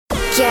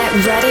Get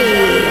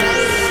ready.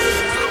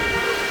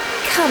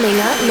 Coming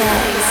up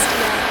next.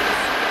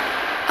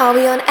 Are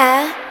we on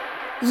air?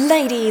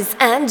 Ladies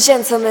and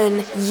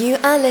gentlemen, you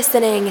are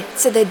listening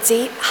to the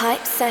Deep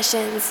Hype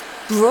Sessions,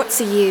 brought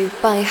to you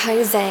by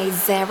Jose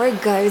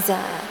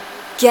Zaragoza.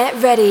 Get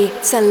ready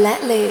to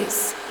let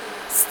loose.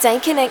 Stay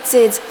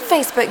connected,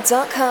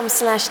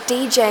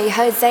 facebook.com/DJ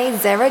Jose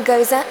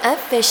Zaragoza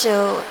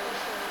official.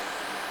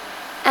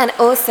 And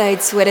also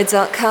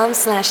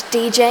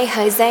twitter.com/DJ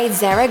Jose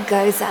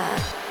Zaragoza.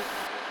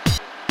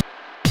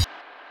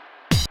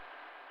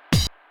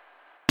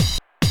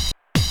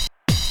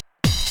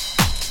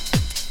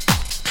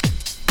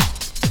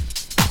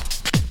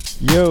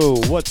 Yo,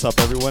 what's up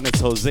everyone? It's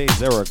Jose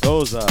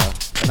Zaragoza,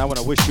 and I want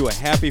to wish you a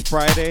happy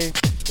Friday.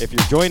 If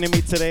you're joining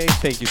me today,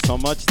 thank you so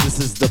much. This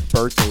is the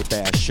Birthday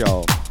Bash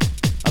Show.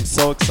 I'm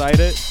so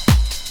excited.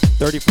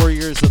 34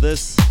 years of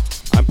this.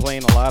 I'm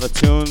playing a lot of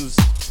tunes.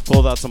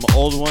 Pulled out some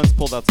old ones,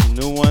 pulled out some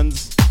new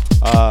ones.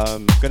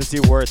 Gonna see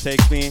where it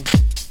takes me.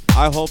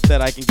 I hope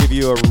that I can give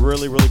you a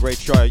really, really great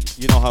show.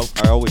 You know how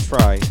I always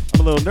try.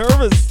 I'm a little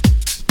nervous.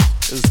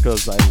 This is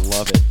because I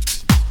love it.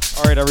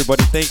 All right,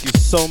 everybody, thank you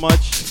so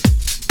much.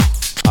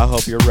 I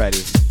hope you're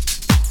ready.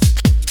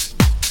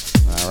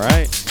 All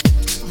right.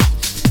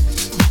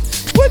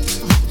 What?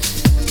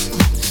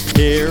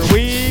 Here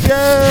we go.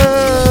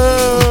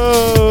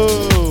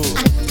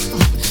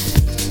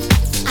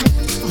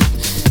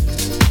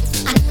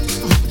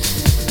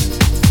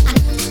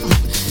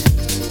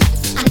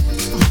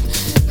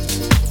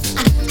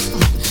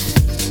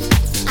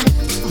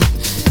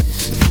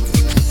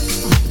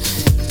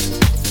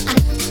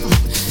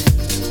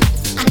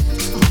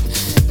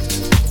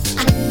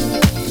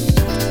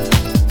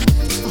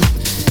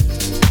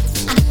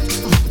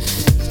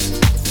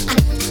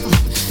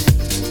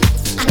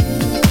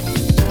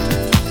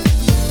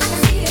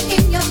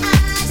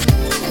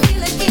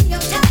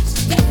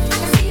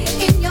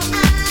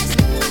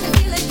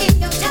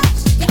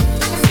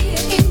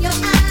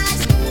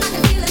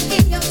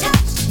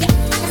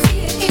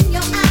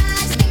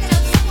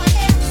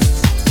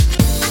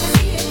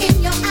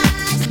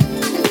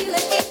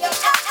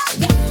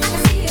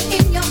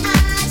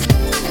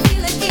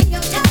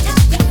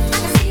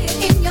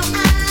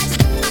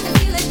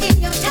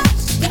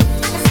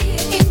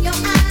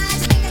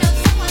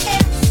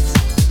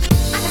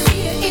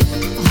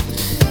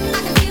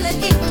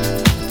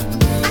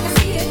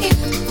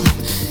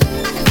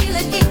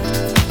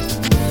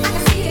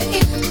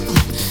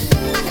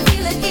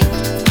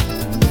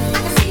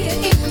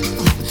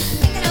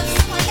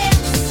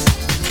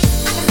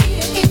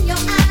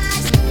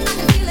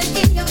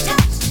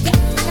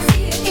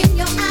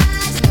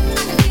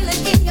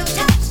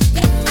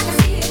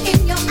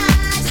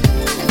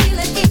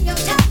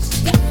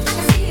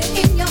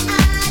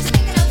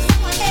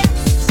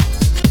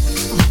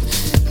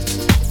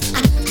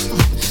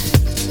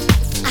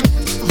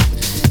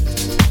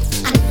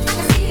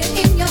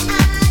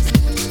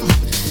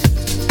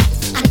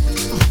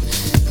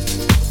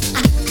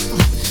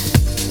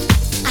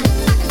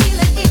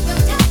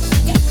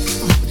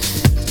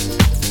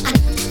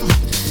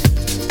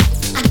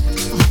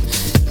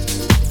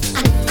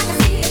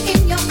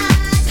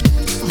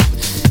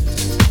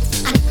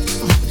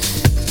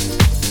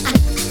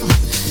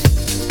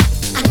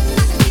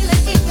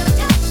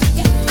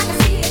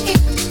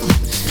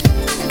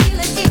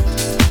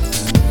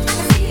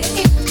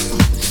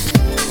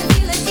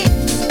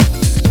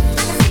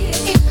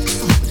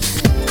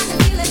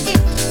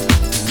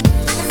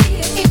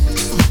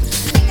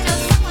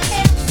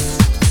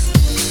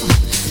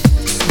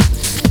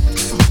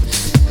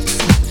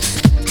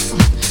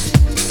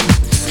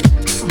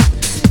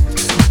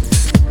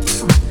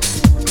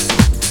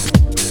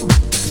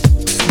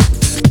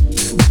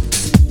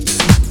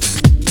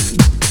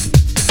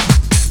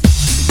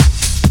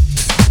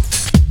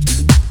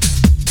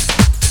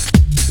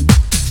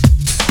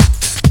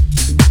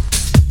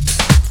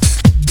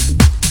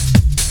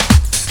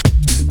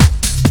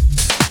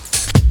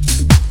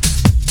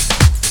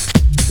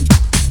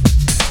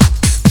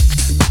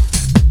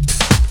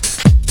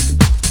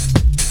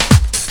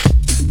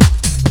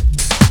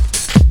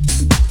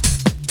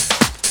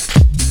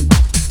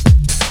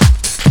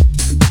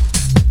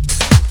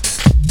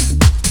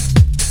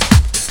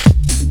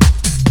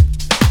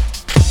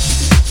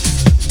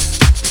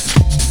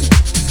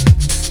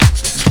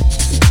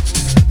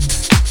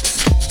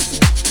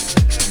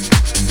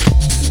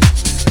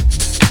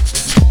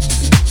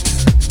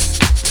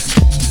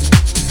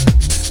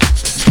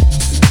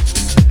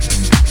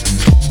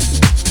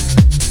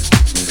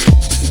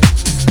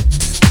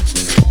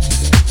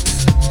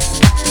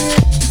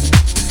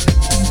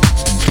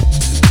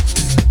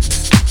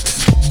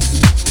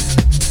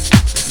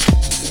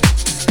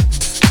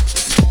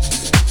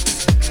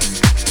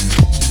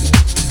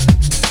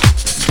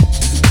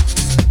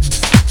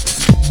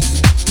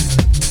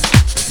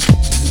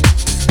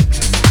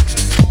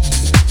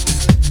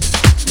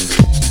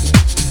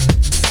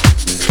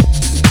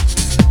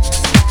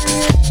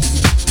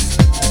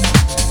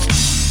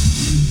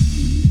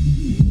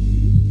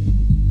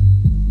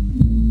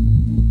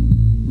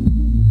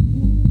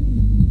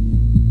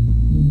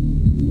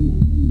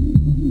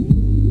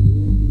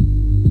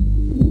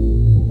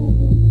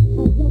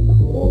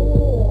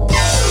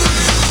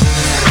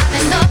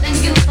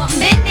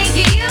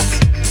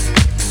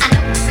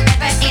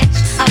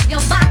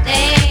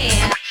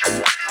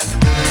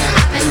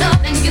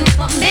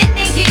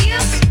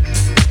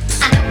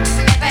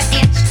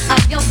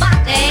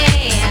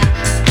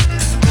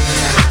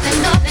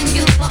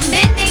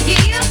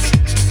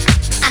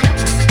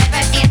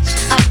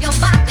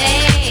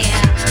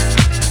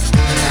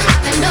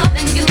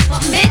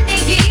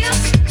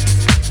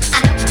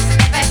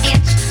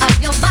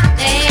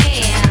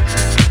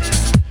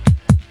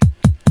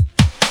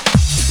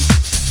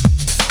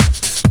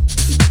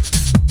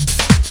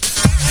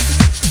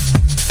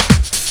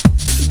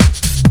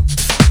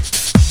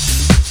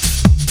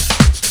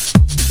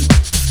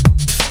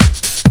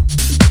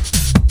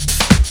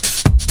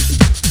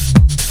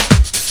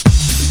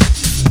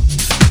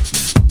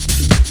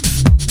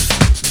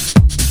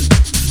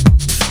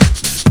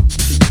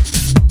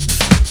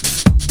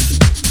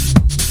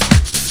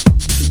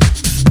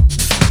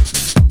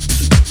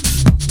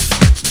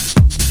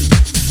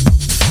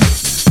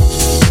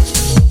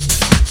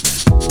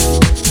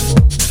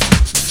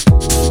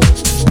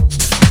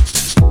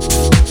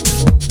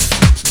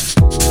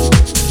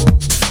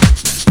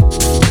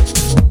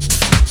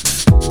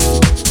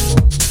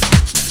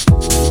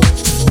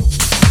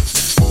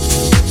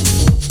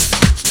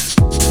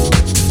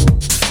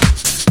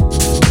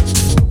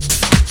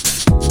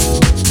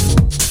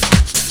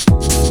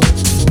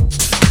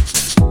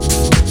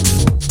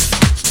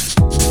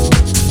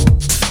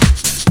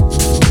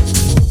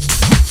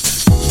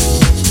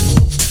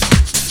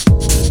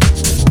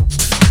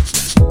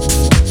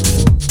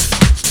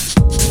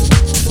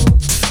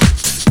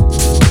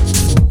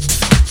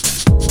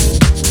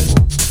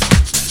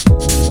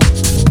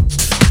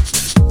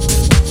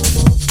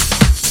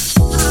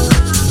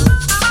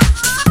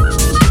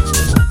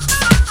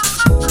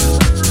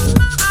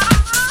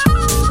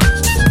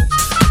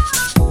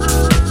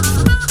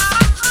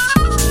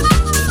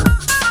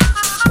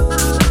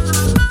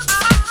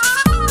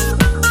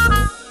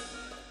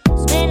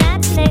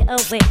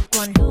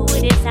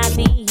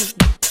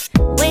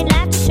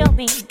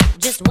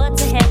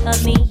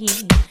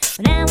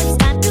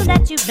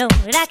 know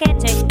that I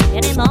can't take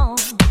it anymore.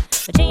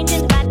 But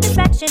changing the right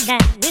direction now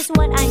is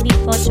what I need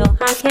for sure.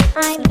 How can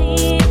I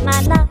live my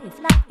life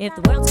if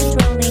the world's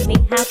controlling me?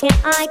 How can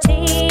I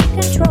take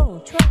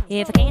control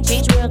if I can't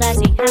change the world I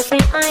see? How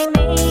can I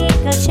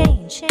make a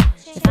change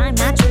if I'm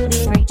not truly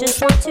free?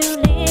 Just want to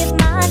live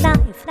my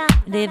life,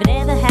 live it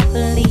ever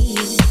happily.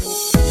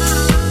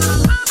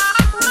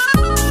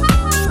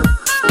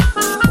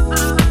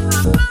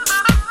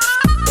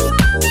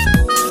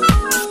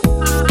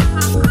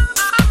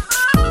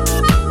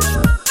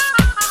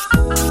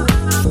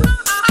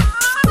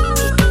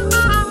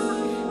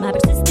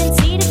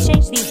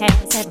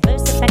 Has had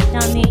reverse effect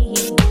on me.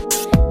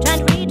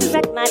 Trying to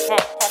redirect my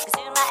path has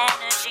consumed my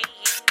energy.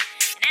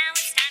 And now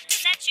it's time to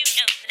let you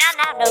know that I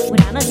now know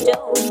what I must do.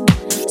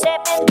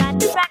 Step in the right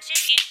direction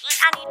is what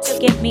I need to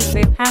get me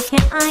through. How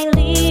can I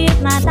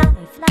live my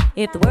life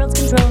if the world's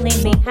controlling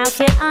me? How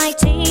can I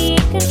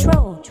take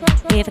control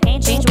if I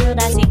can't change the world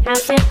I see? How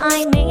can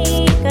I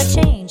make a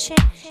change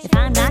if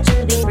I'm not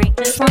truly free?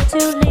 Just want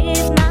to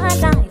live my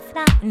life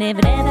and live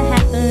it ever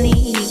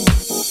happily.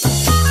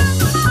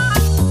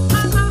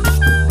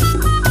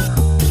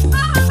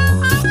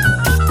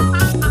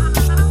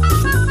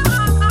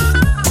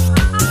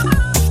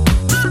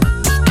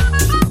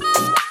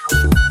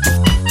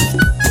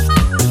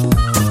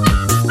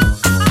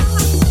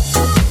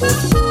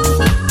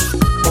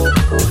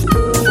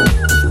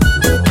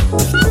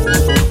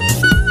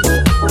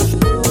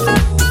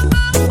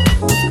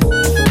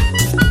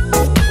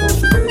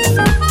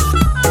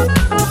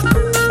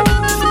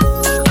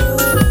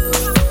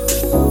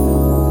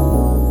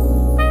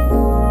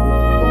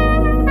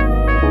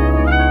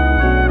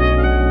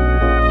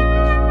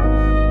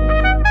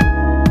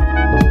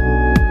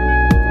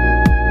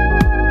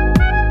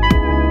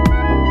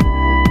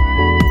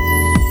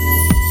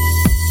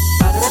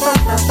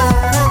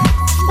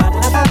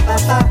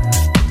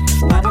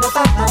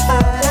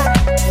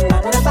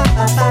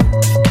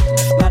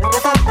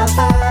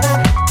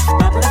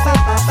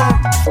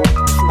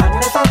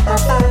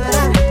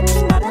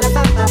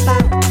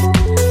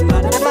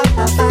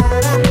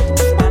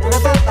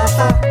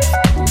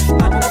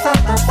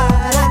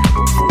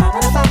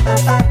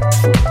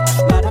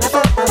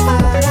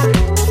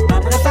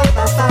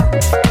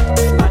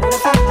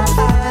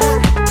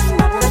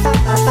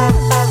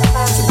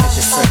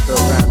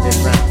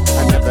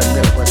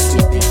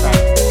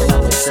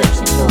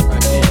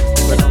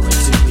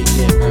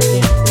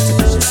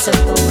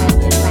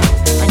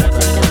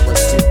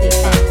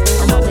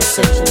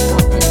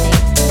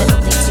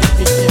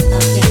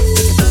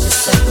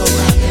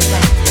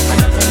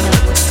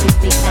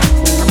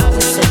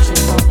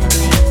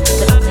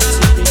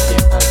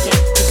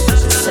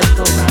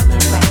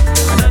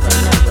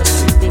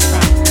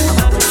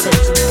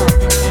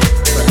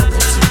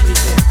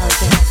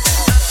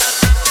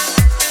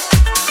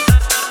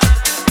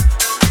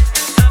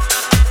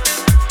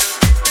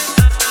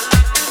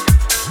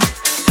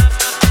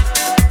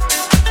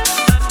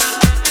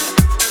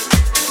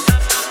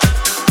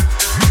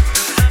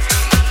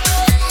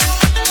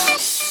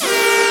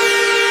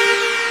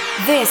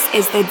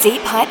 Is the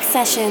Deep Hype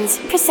Sessions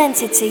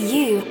presented to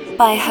you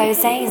by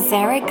Jose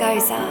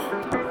Zaragoza.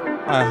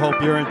 I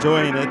hope you're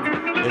enjoying it.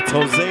 It's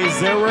Jose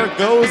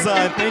Zaragoza,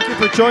 and thank you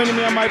for joining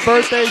me on my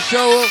birthday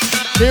show.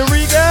 Here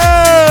we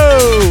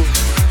go!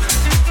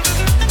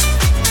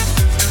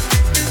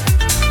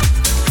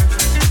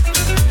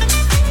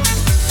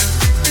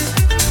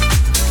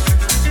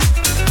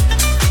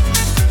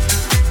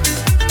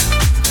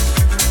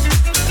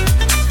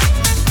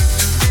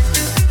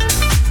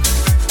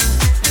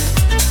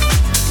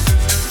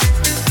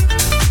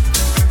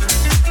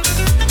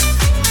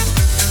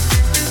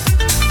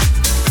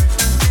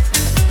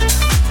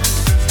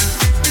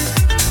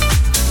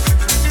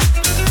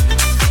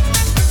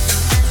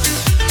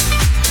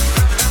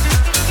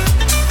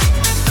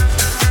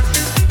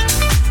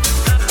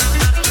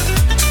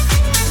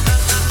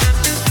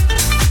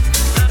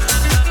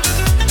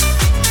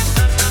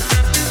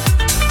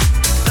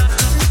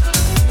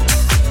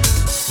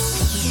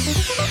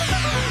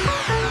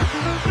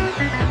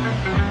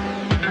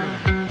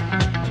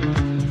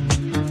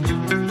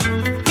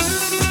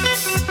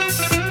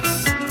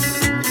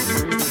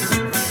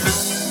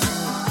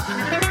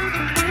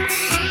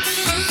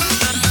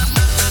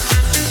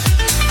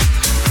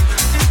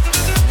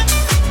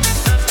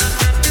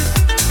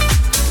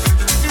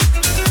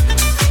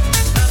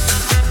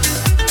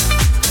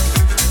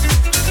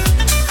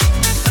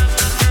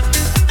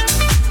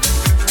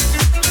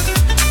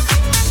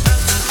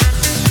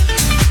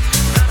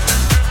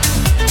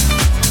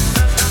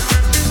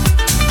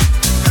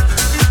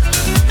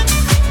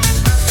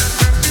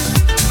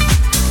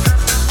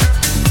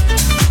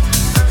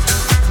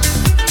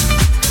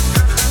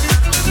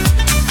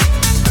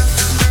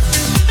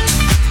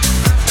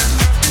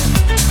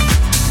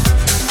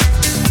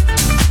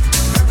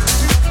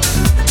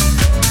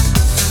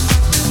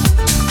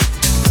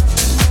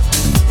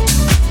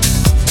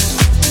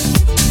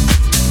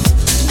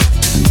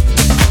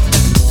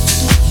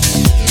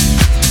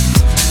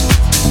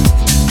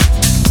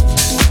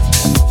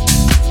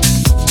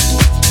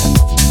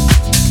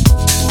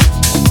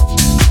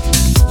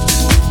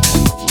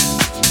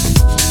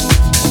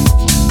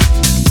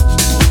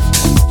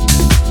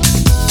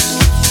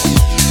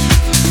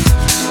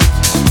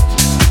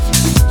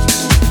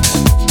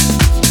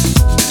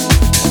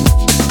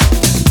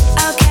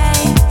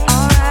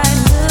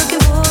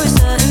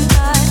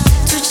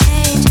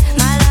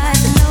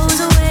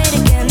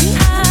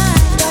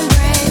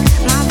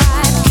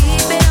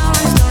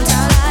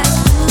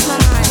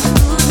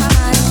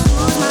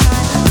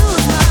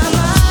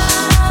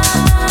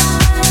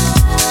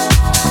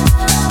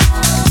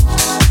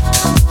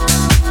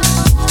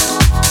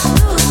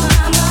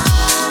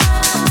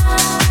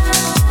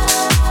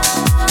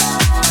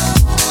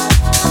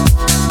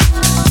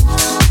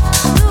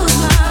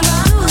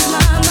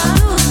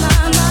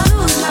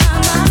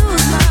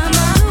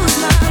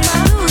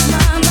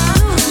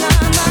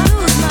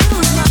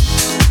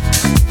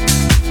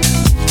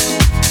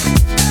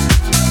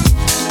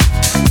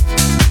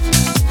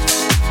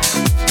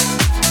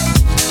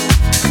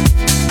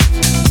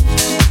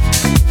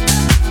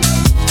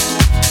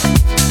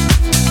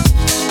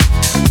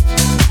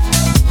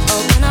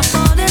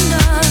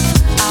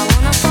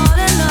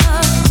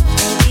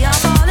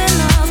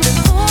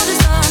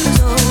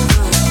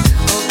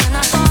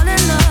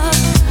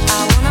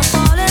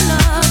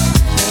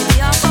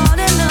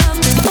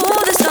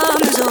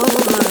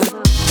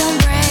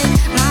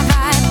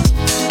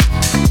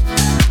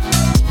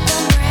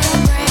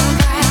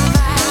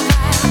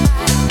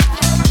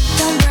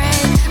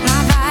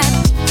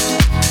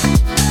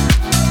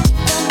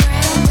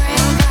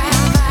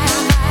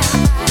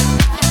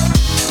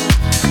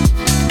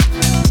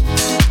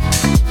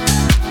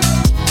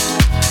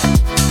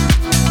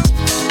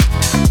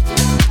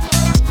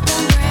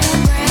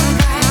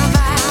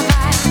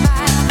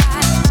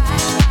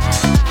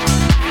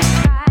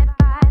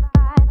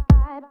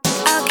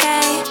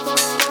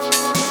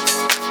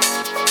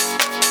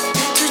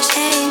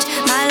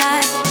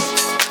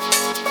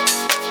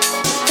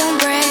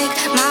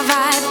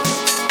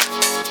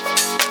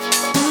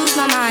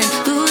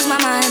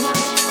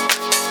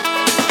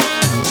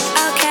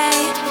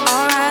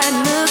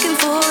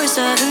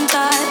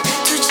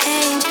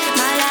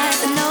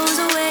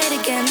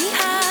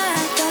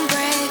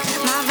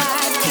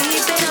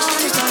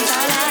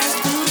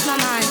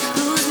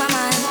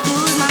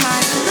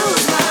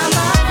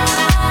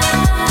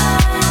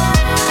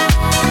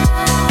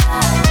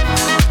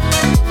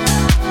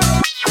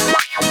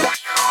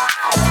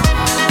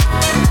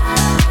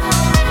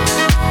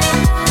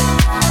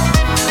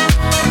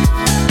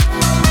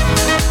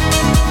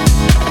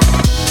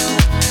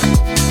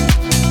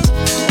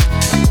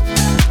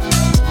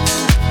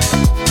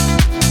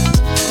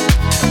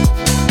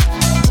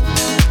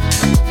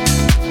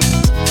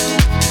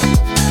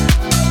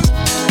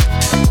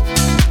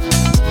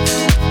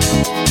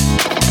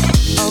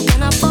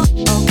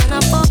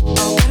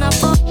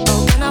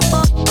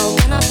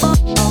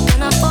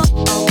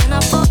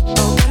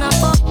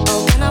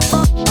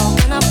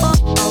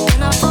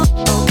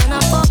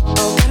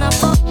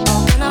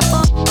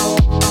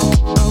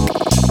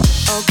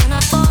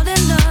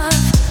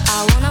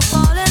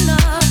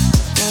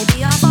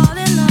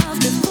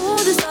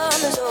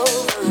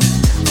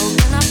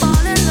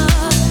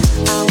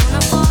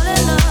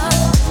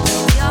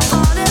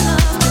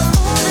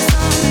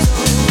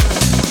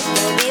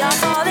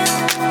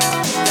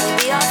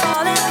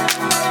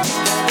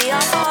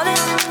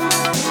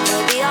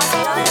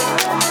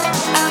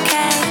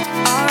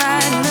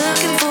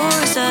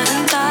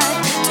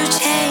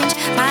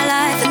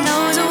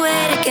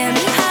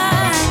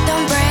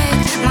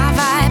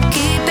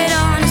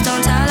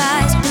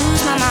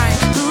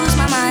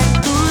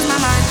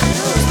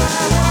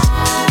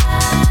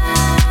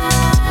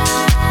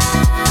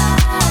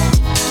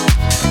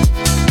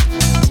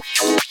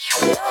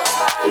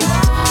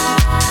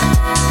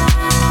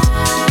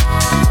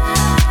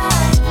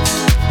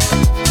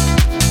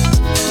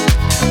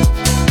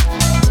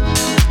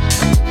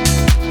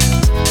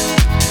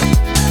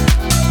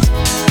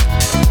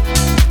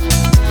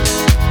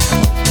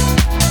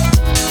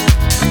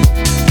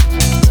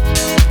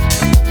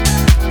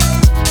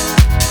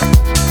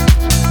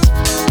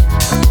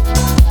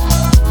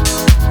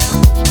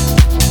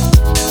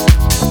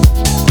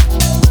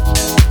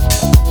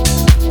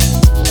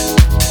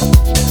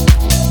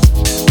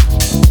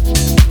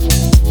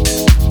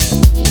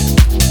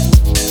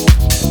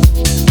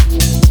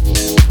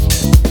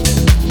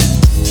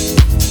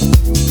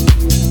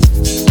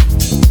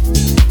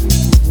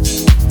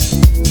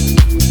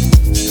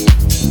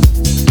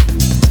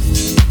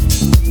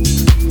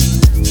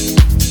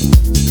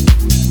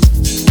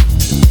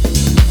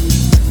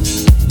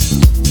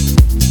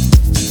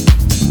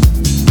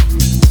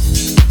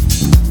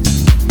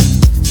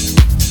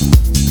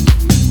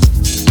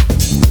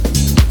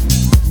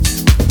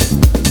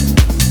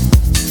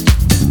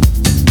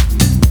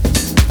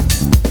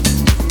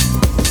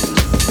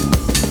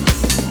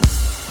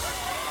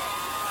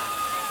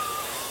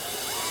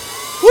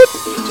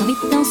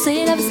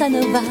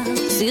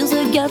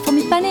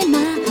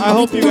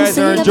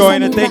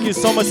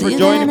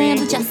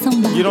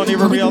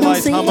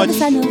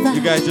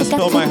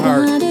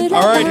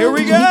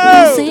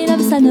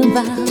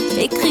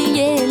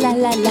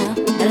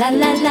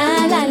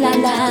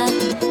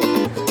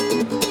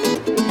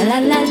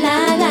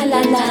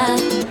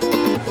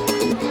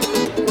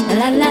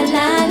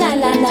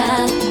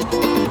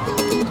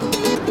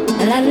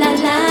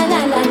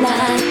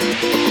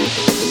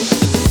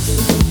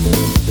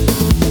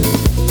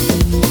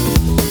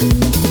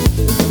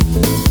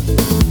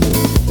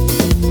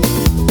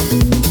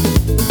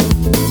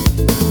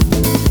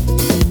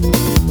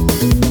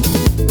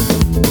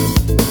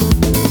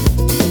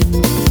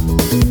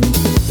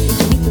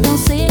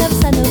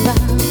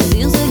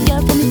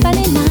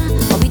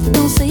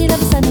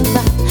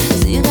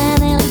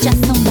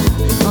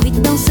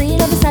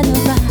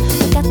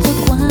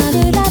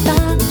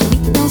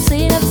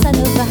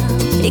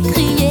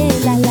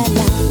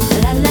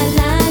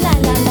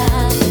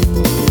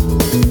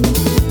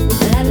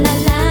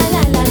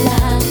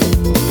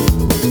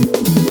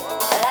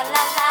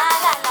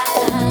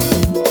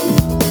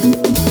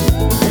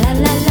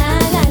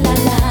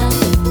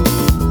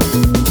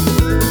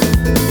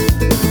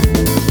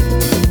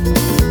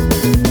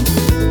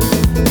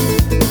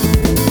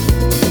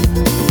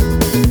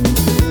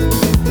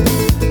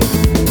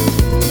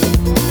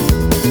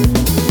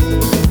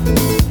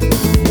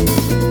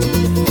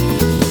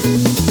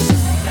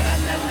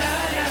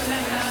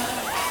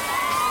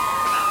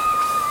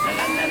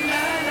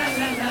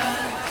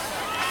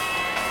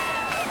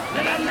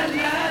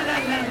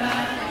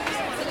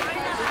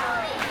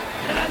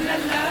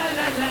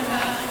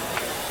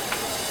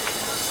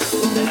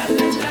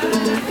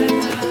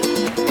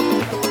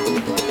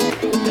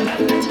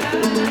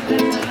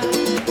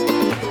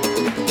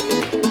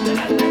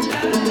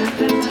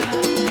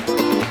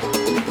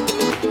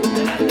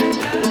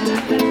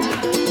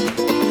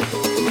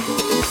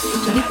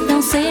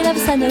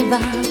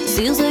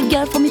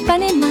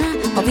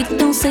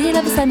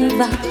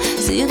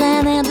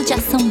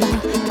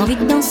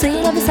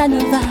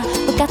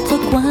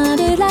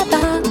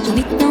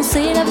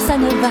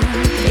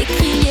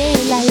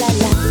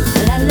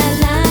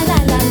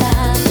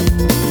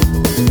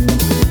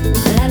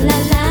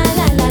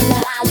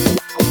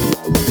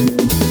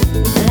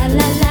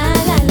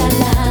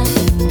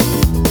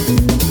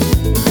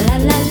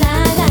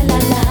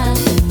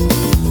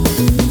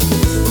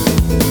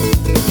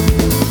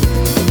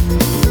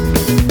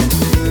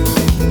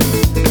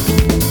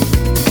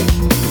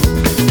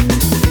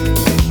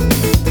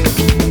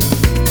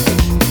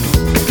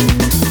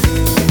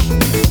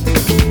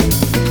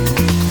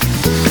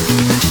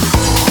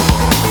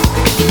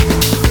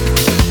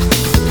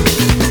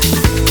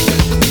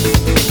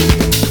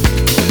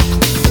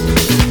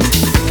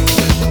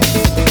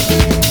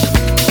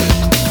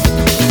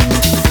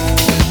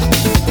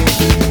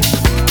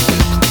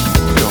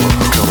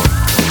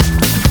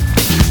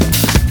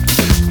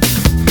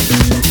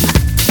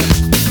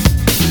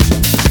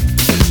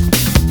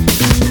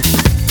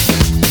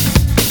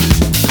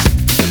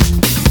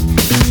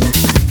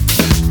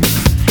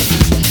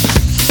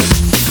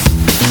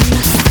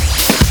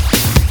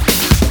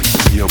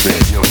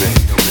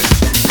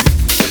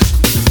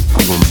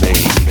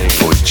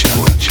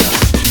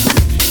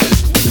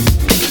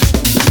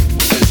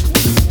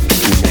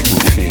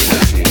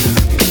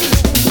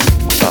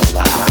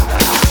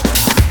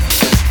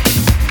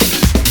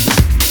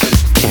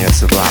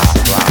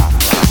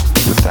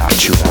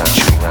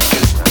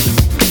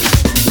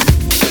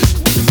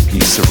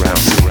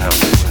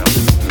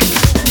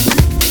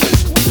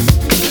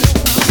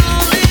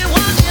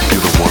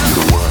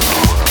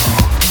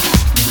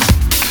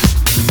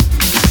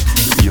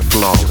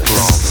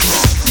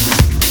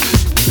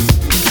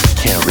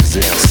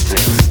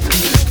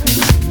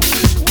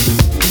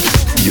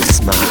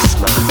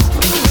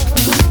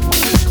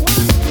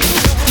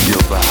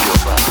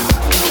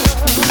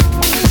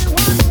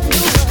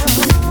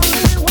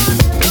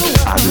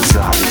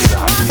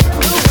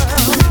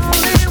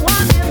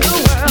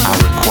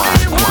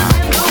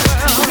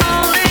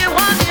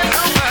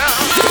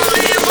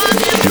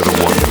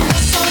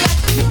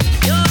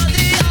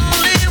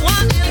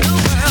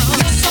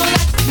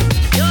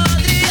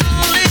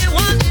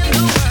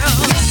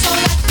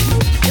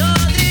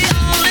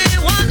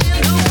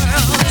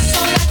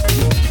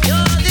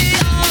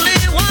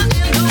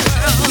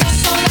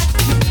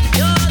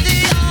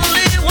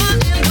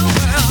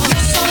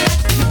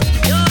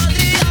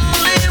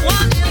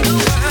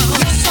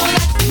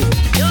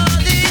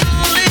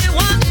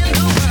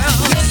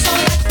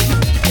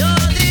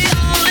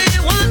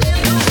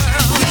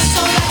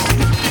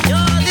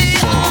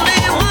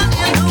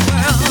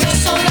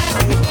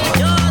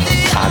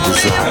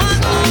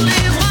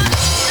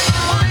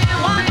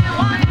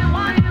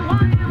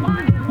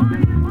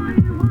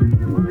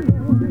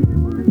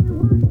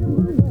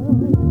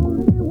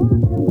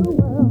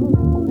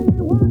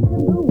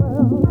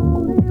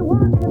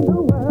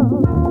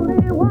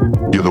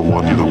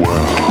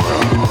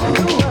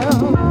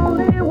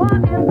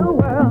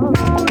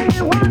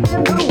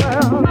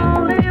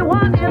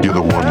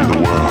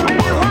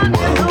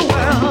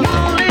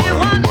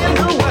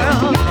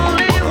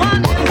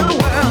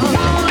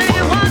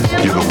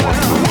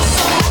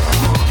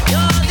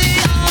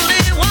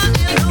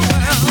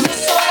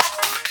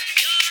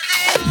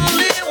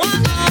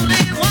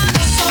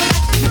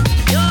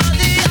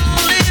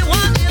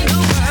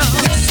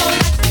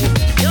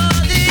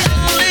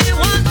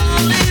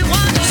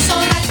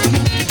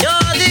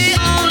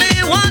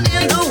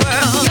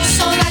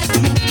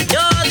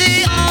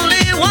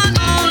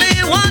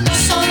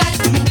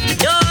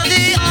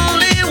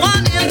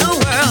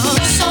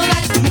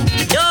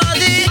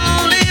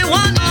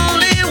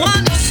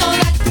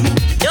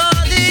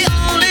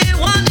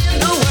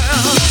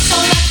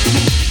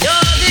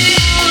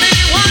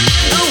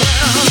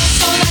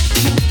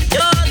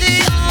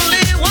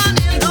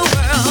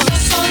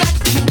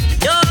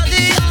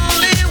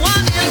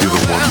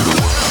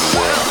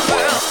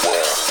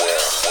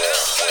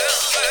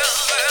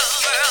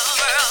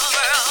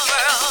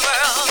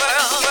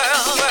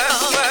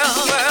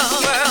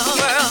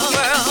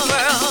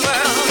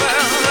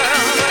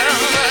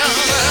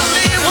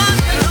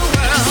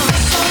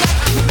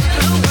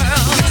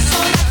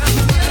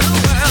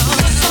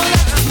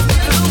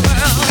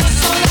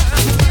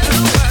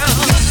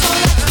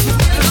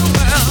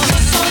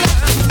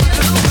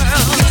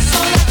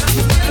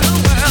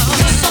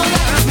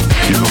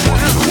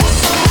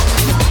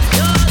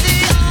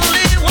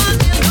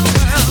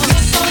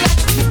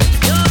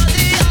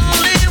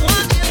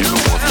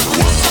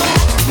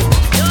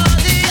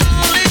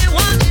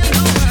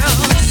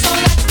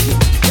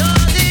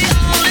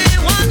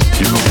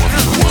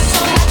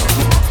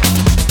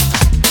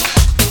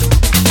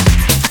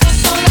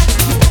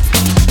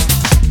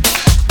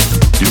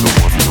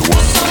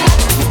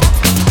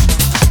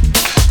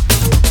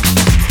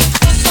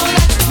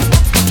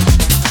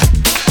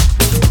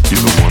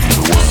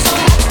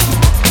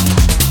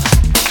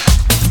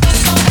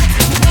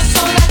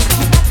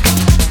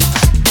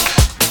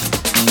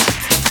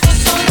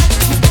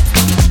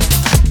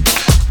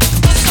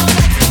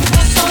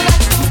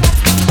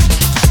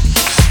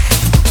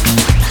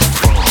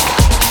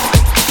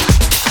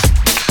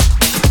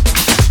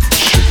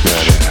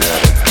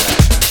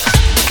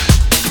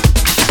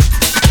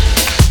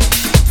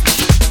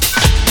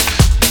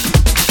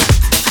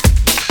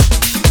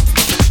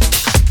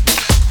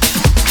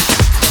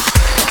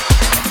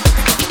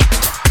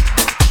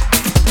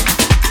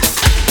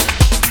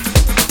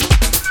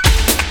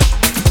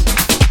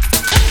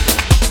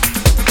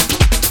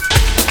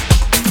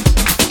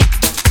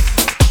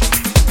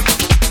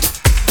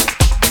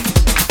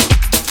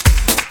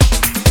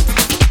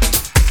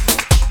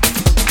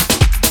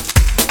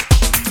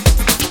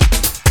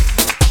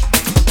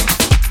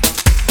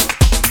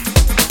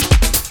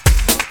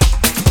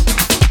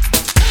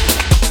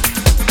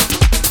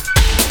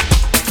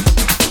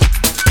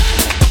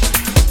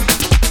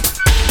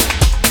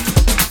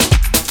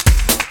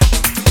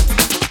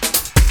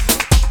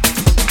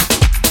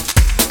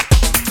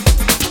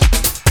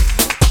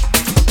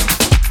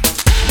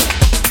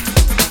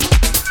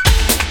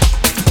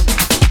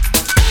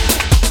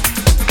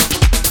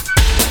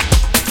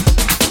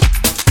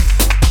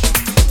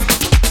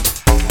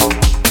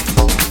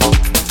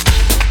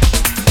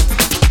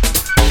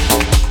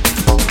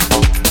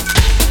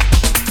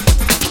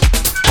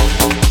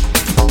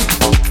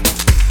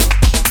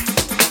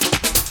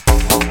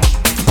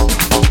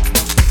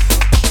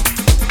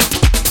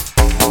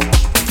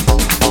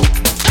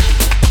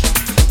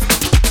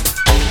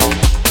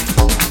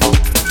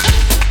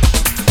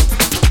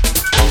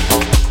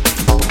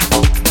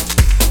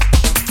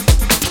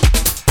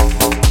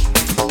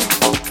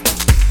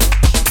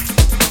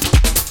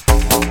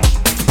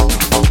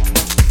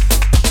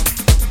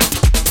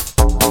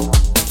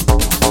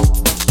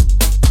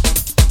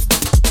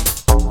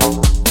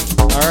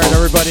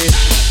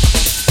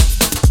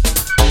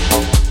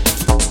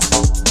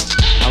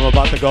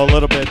 go a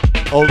little bit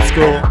old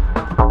school.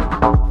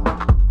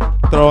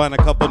 Throw on a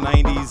couple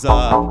 90s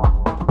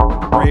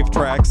rave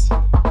tracks.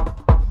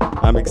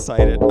 I'm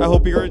excited. I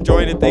hope you're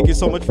enjoying it. Thank you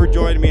so much for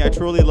joining me. I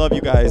truly love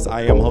you guys.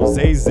 I am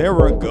Jose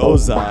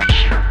Zaragoza,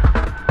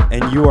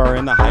 and you are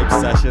in the Hype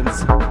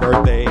Sessions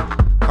birthday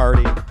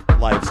party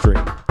live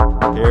stream.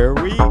 Here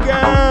we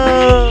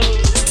go.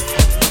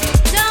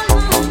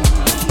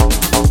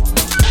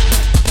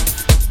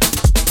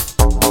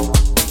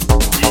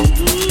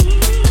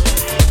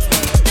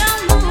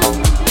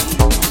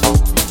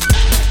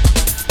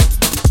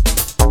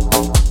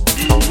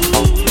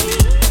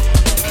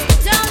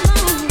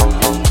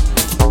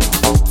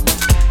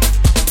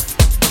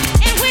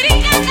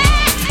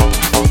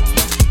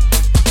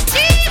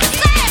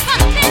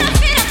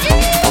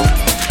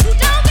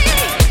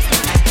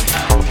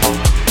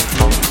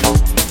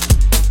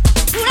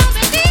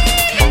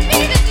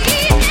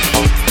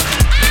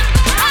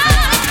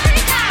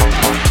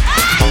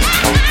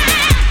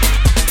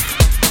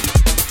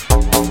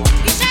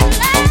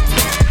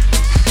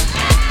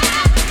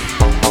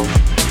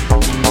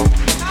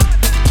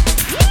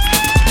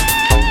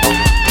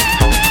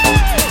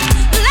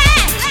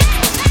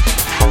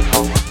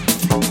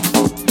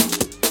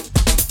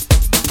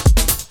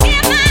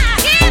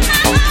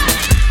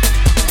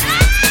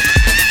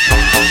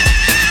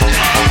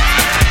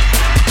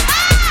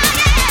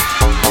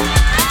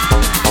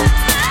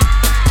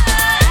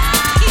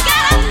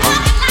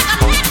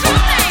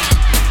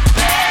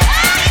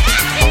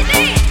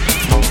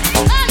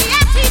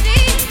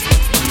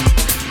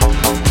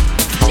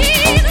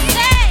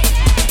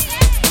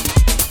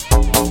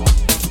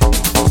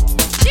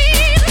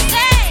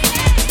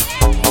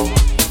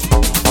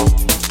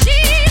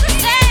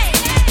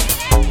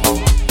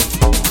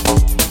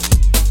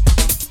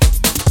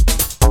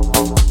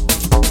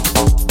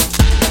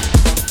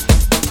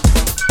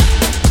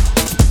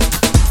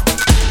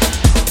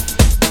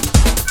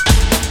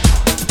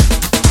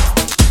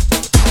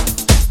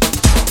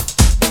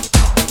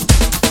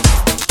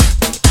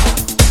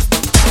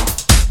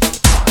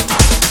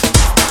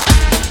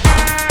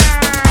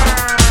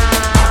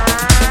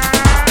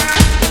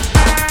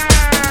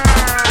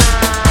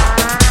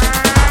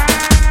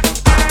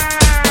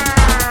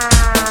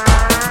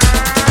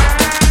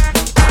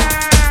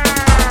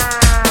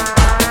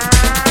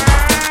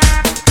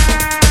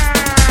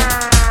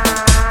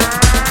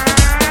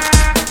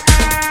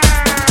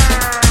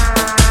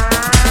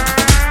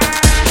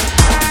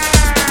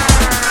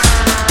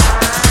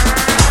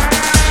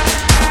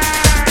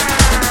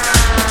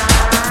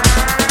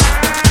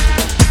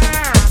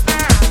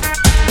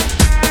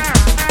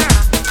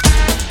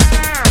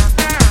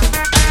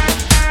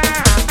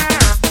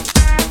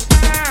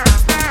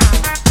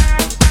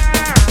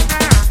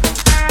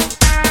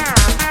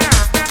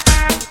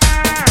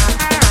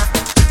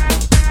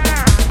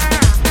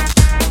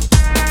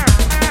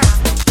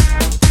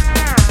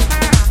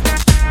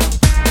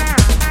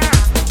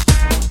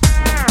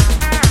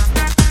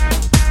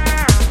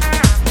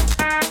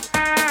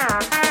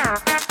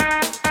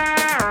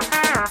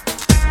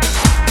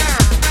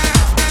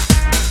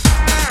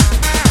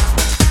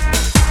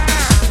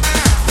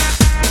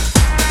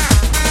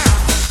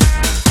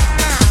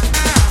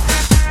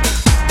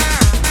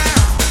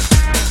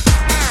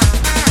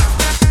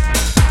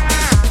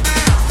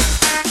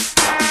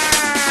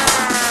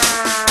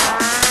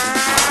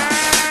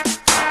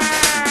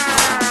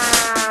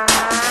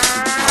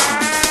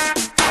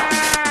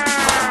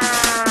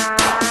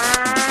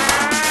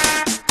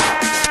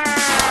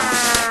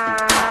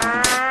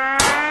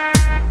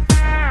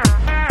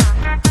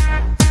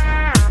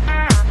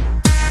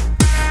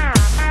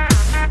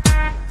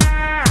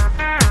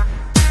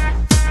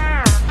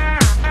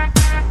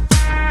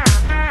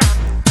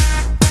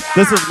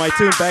 This was my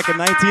tune back in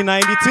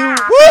 1992.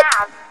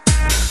 Whoop!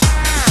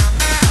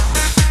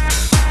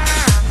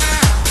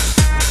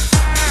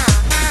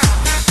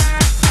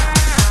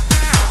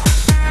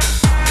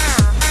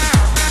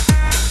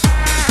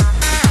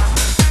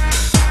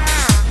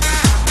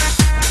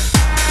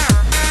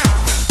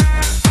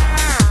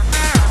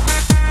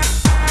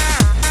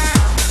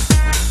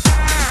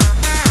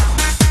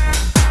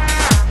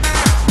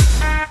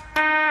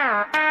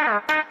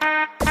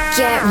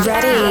 Get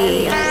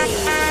ready.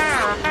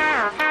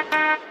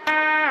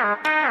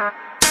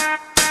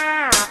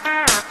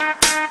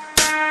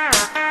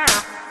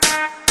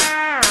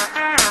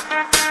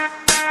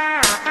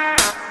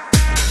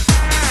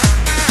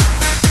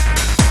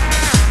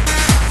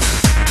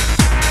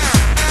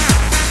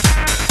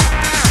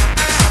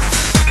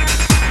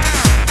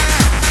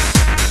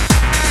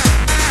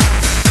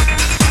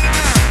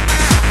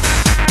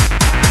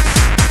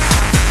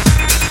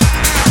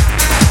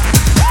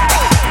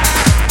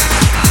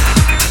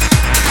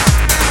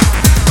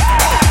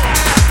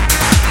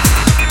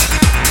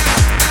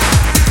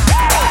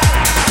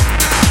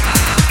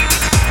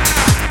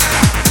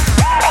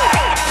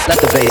 Let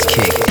the bass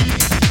kick.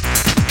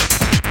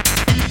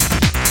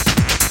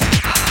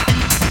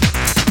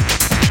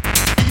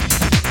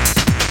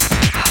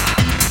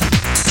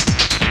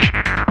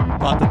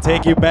 About to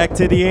take you back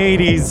to the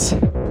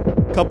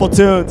 80s. Couple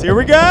tunes. Here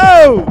we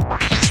go.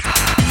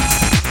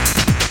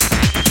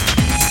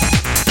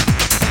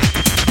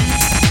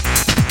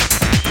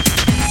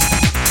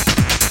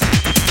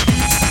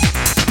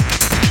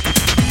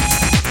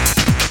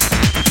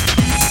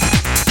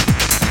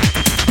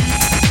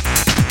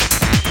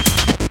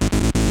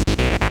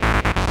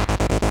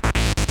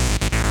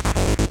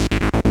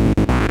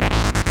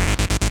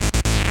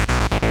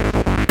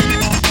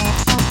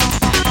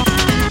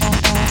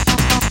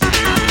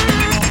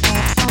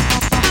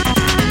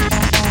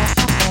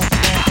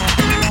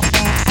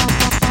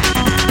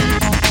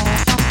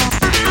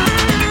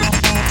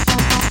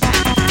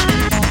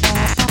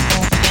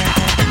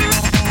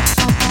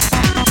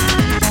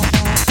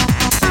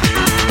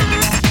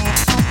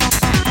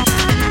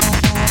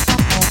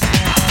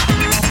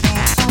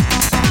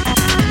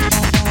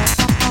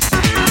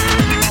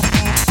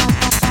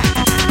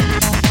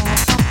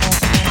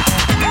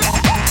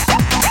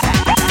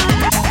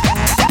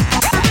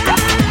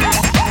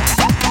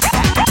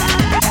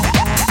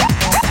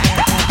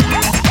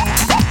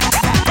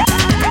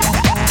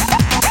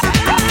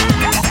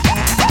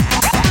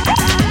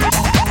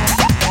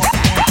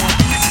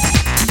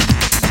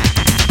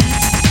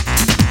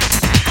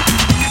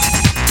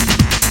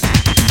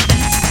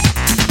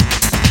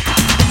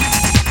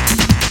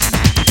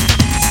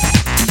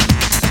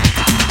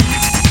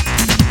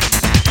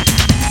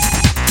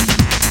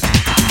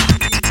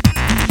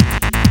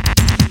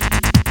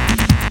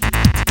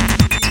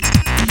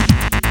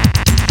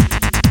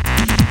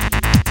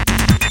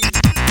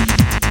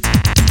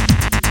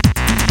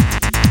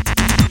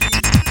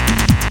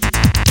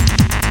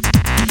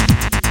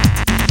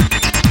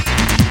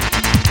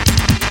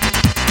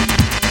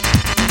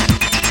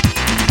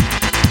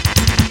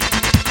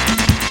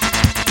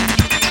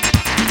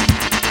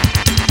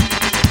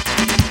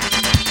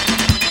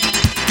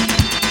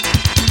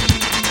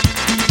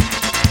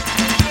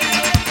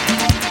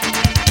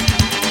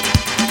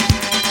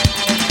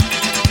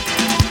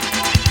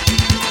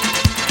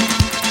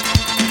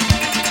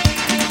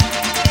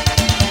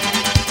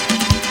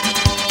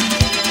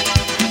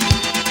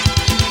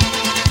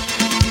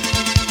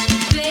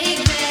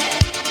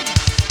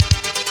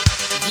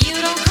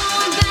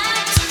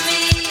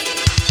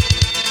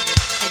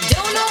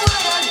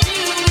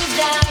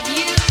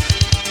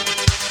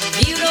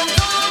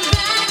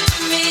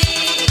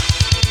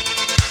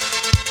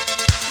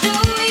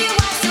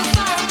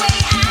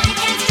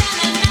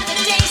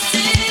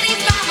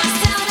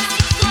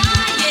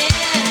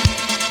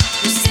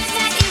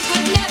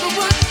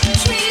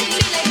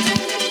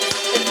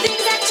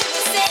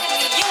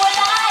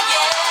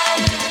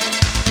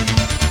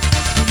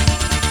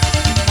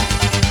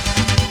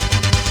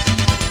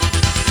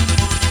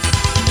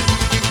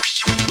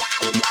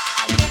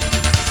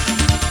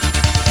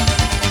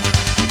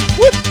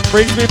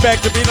 Brings me back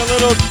to being a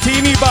little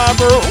teeny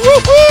bopper.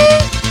 Woo-hoo!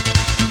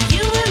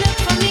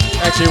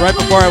 Actually, right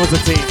before I was a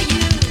teen.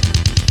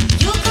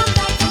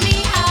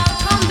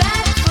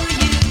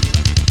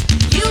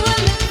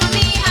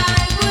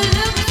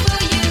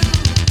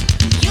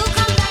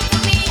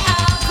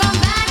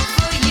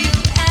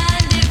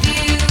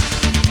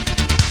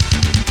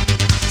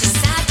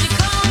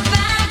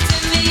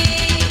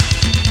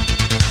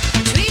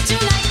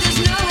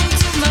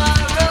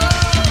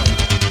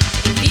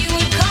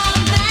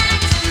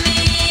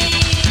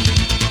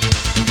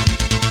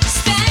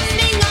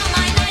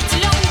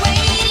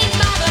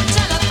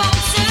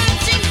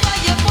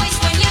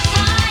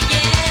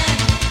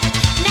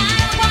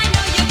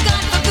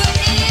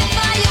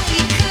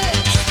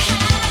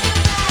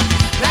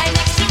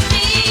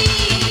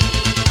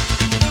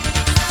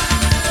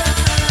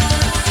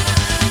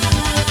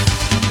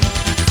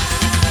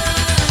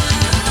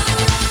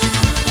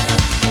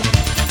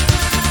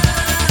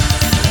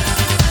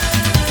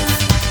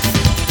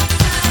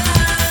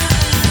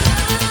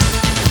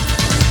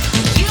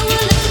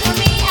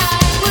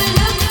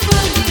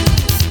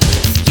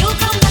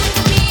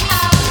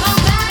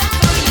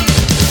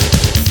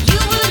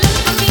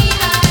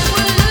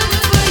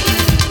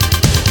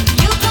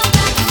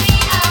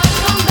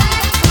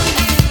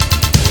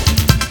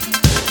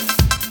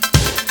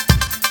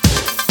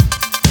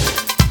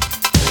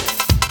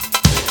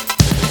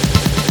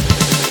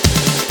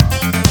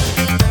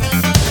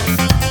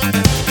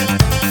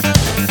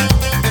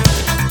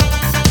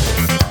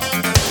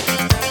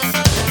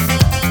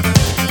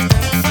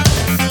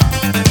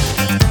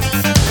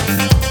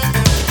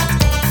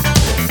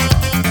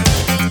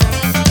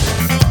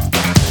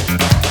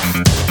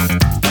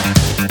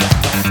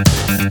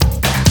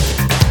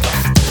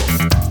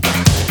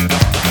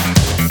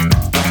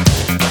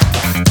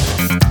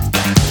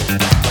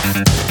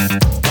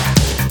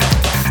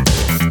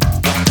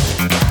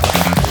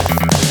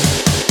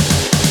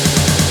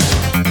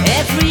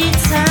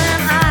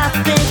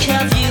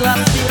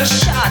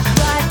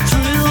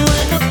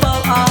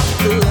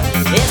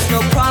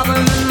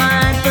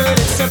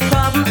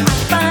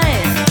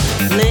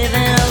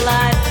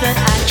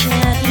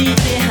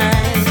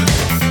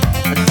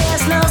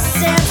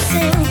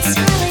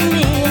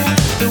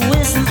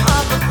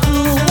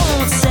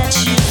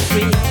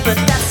 But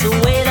that's the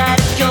way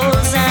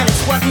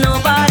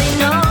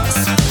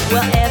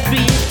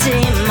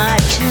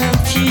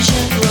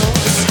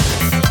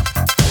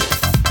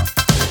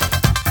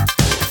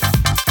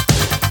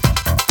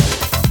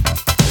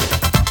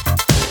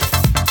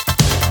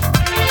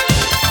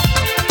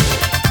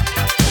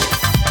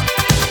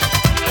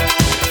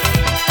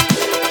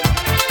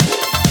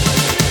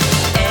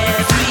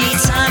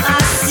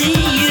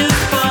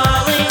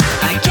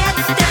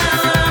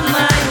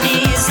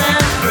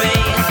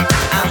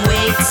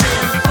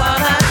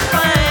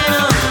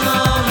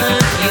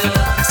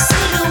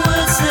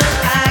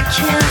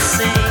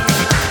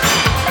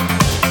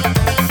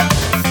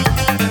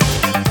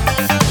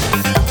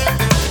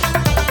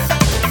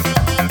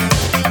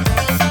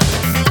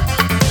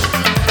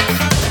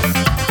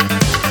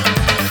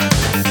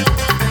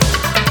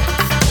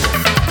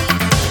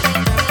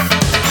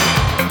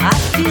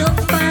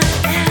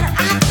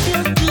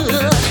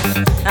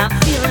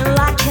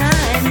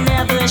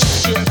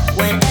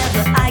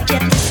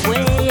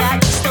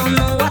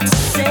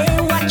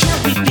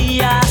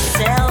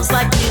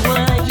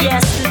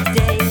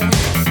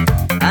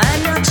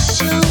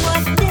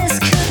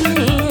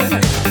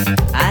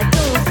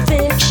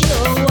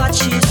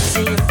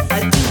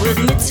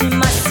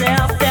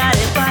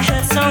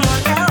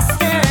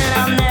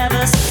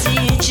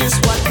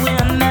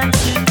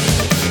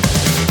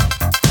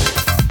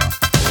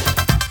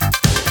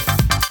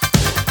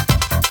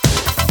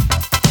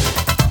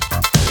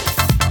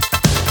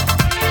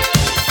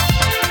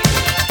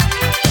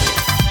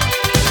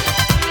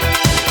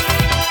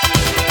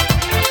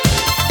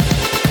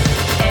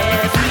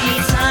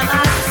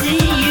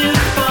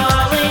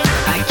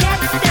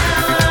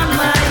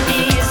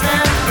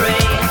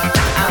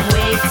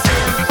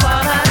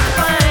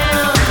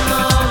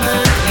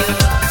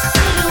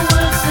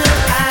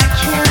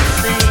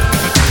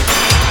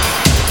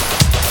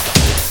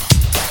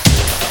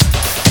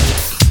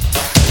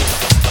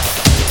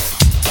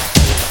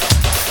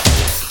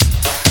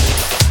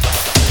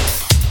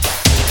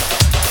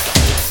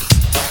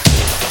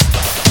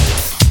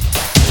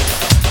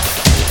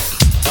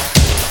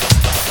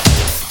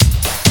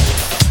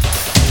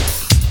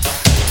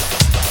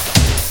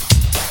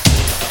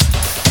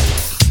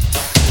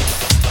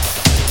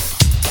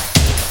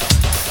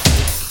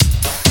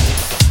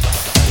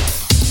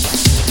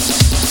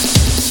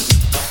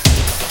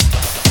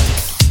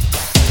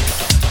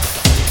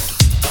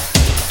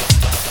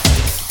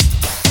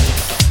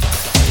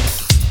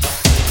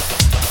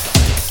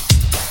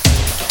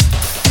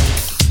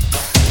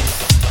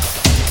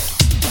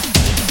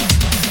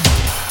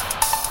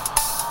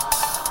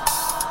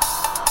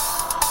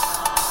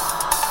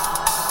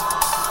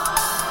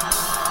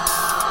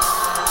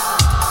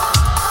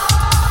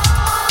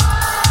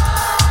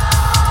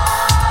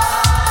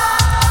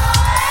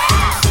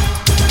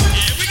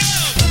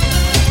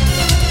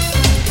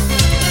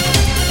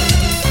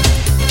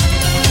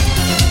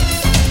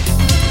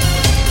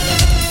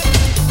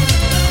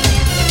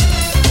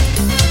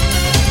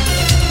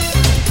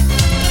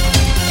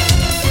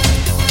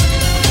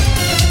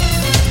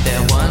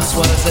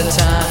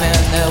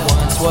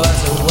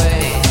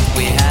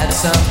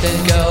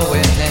it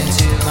going, then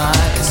to my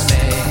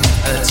dismay,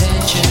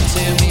 attention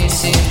to me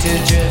seemed to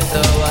drift,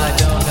 though I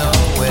don't know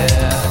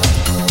where.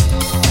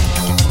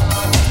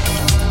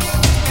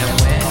 And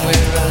when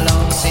we're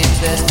alone, seems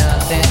there's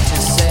nothing to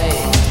say.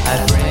 I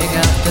bring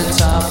up the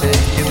topic,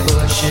 you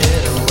push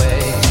it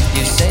away.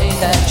 You say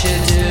that you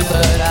do,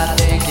 but I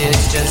think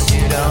it's just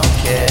you don't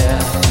care.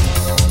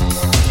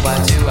 Why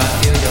do I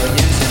feel you're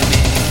using me?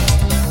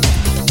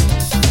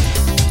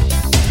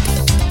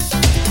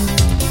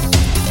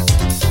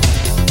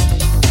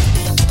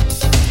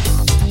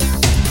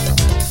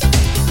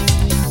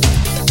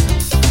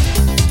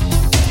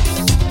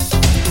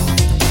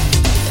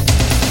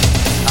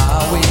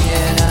 Are we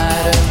an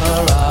item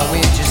or are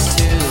we just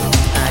two?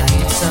 I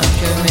need some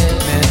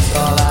commitments,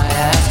 all I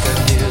ask of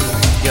you.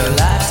 Your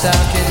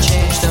lifestyle can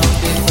change, don't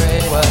be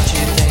afraid what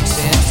you think's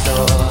in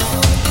store.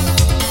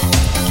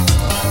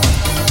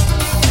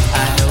 I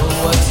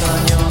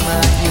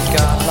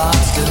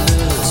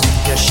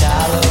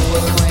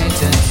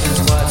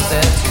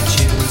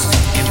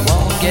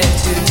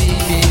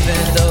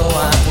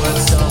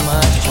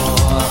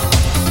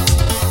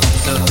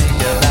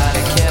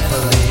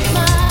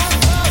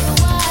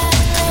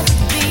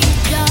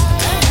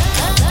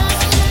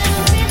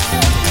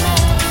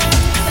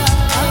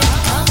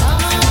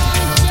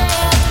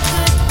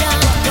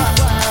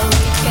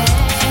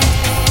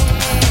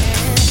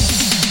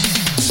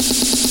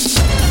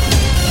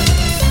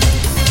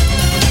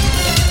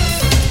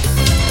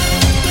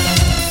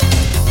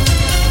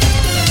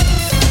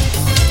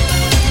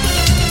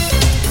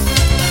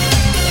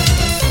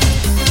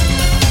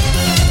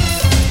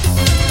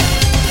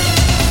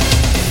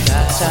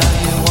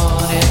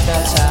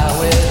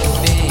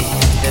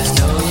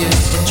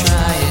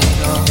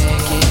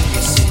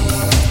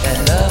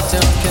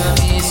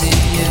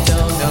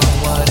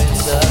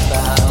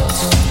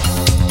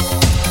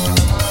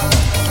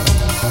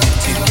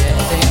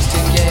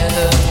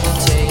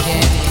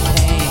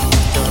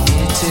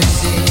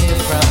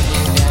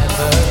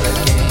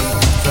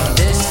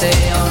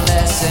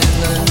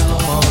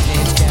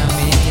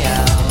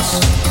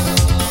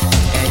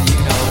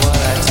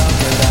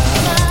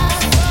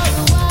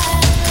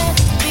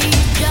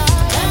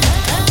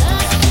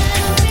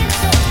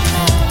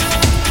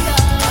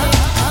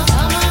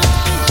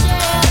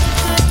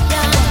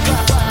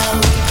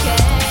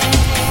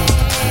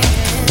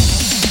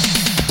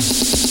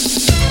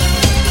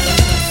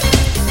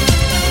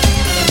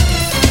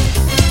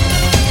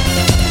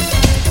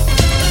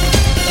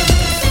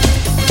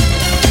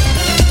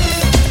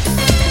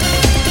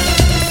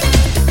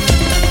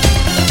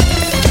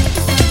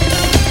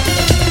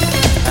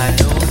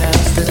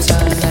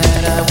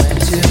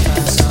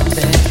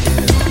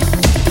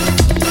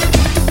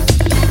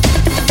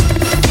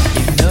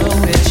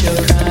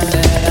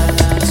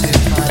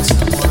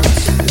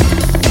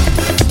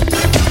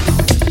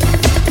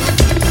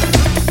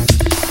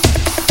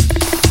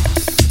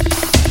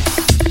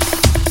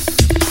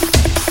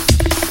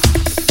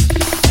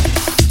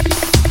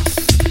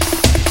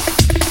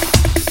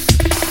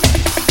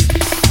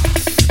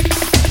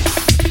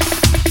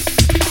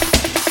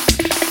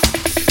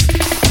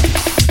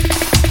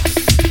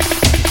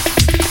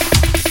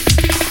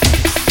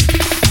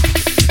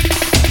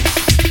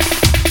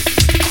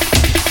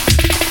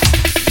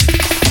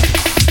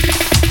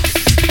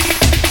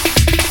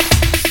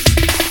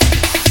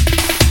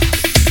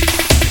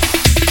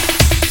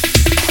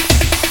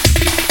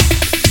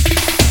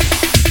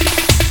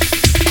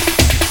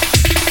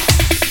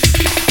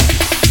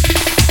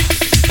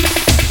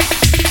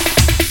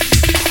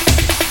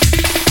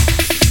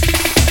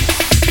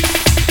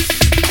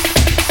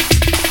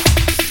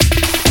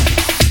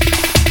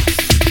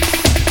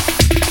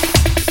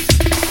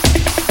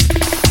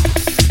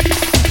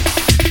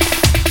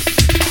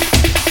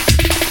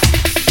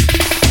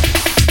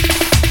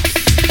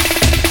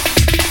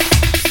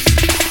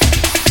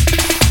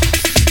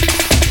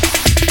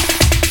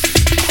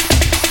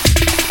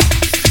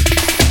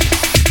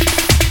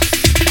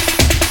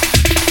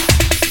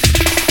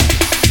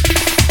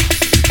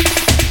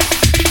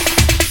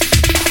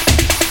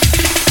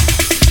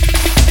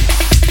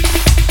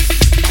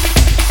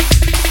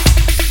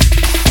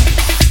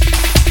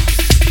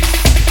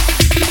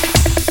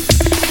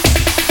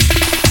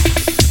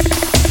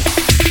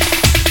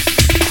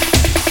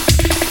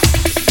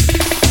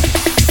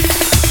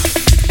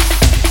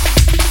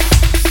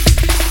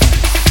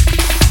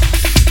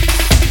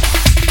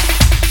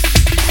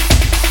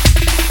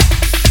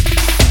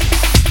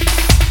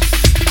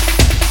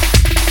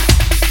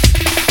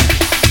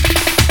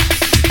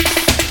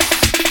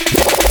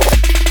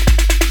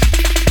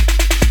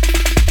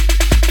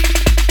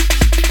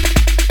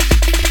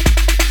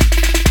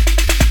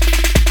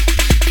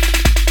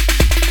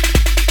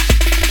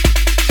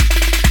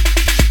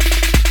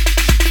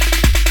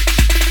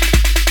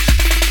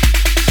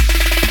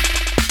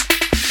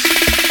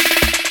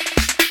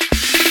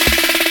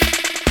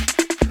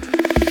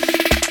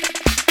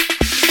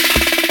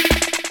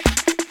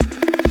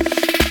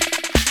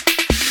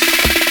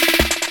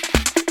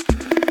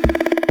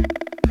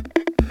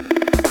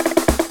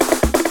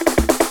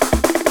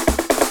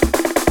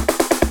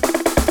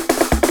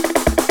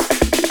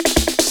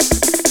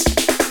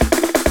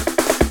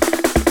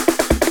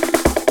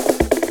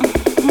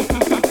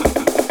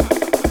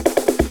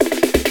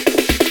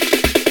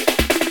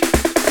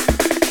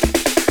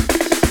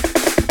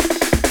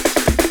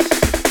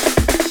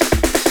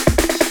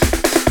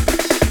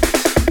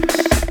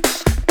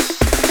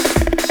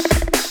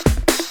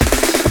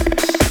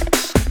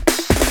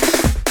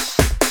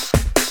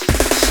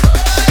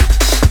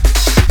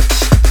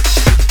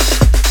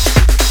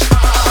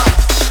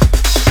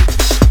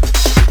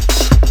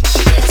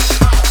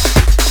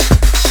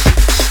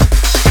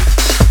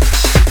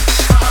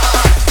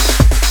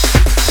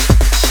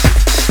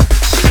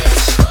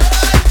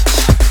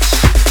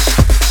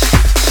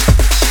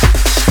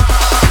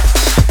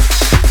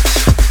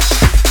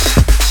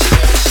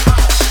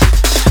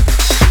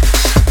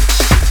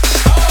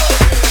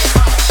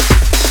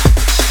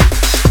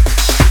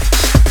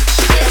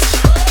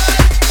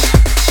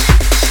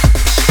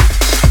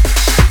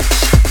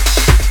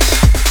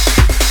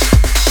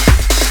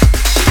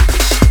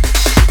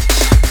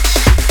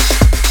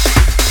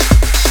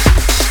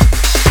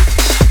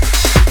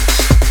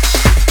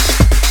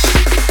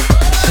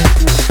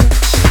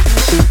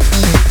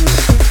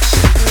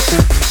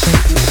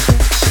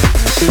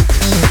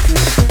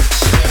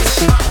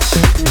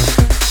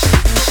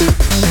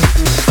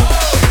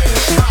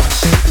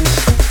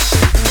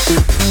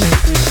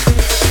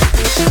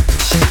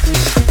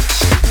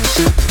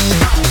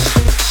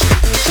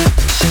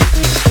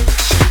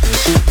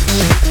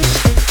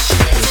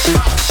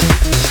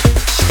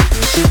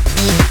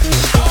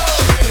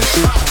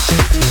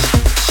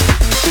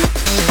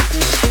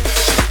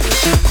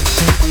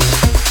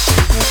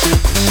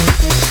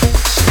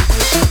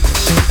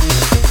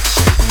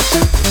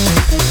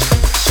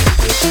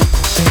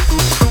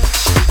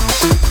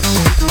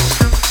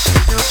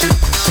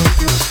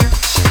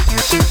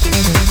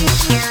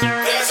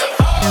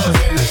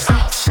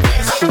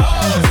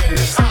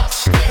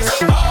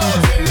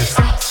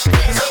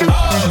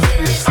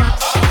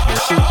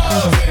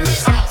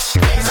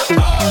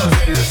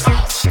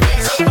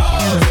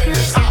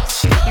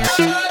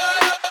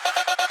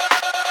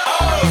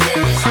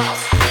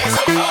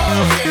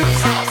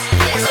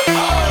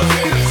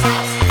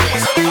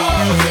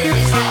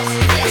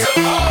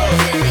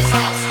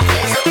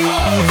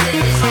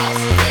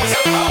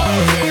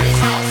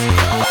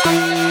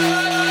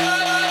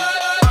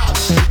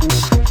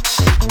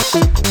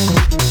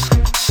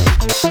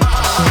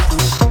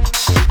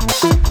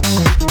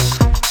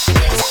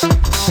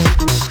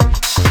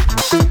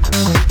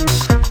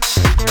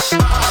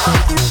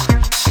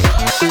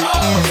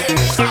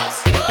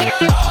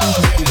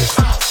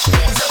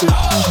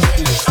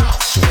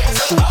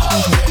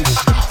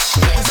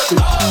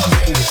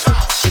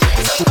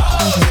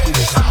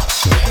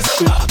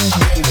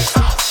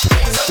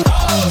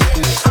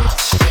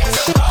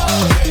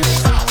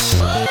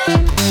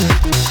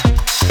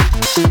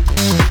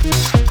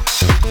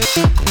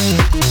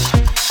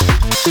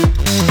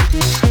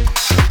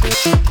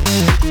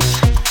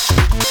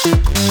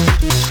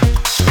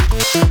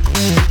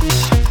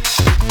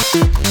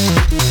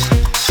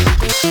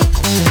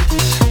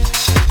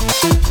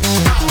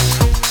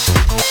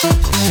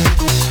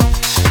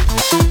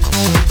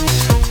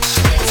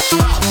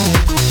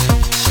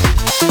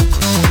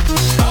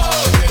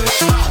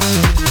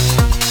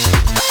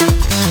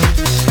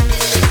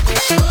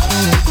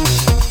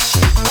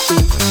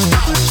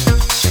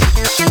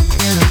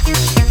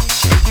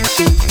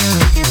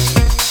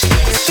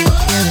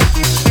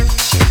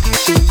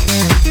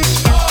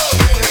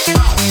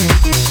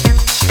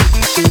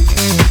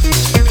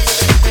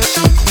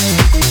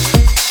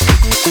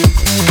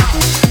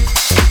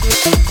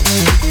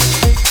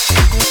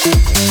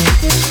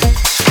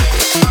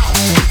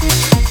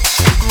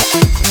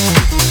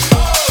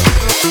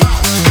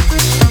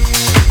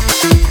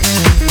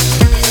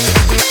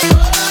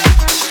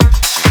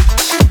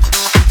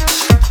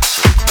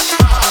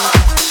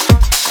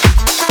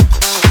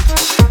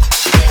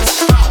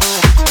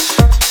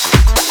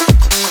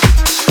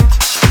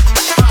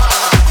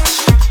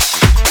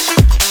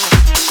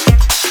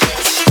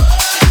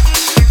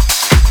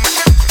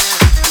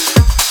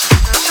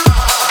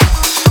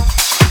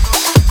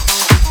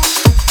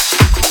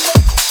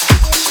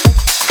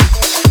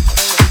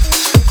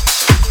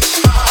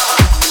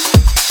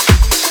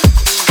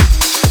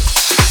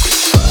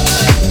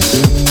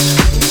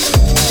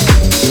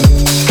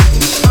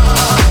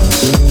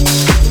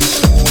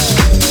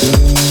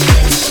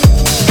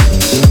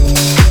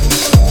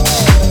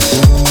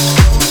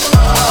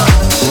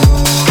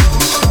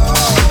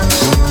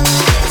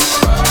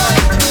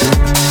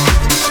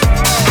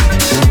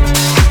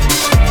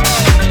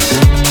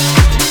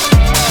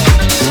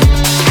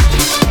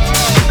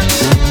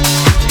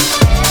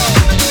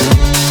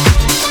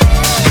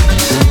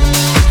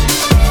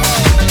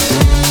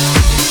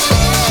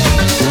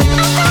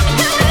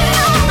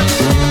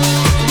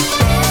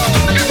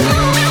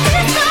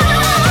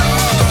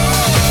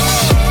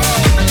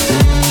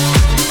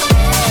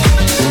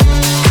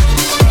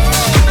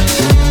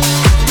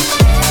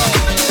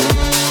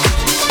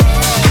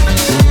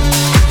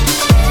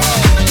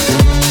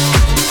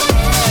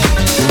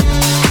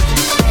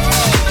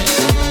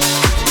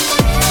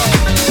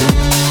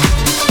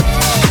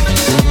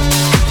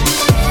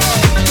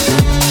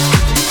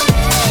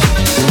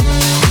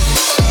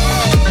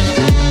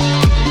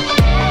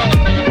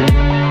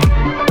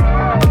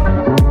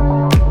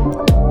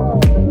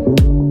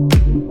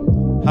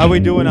How we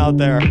doing out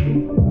there?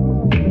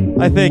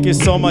 I thank you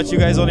so much. You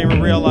guys don't even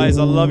realize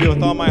I love you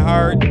with all my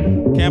heart.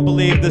 Can't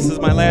believe this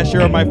is my last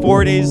year of my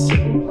 40s.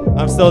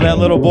 I'm still that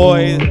little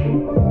boy,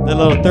 that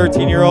little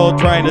 13-year-old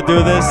trying to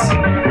do this.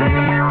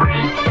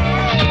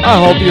 I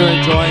hope you're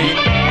enjoying.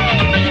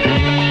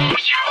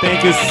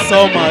 Thank you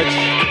so much.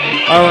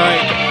 All right,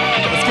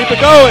 let's keep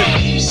it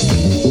going.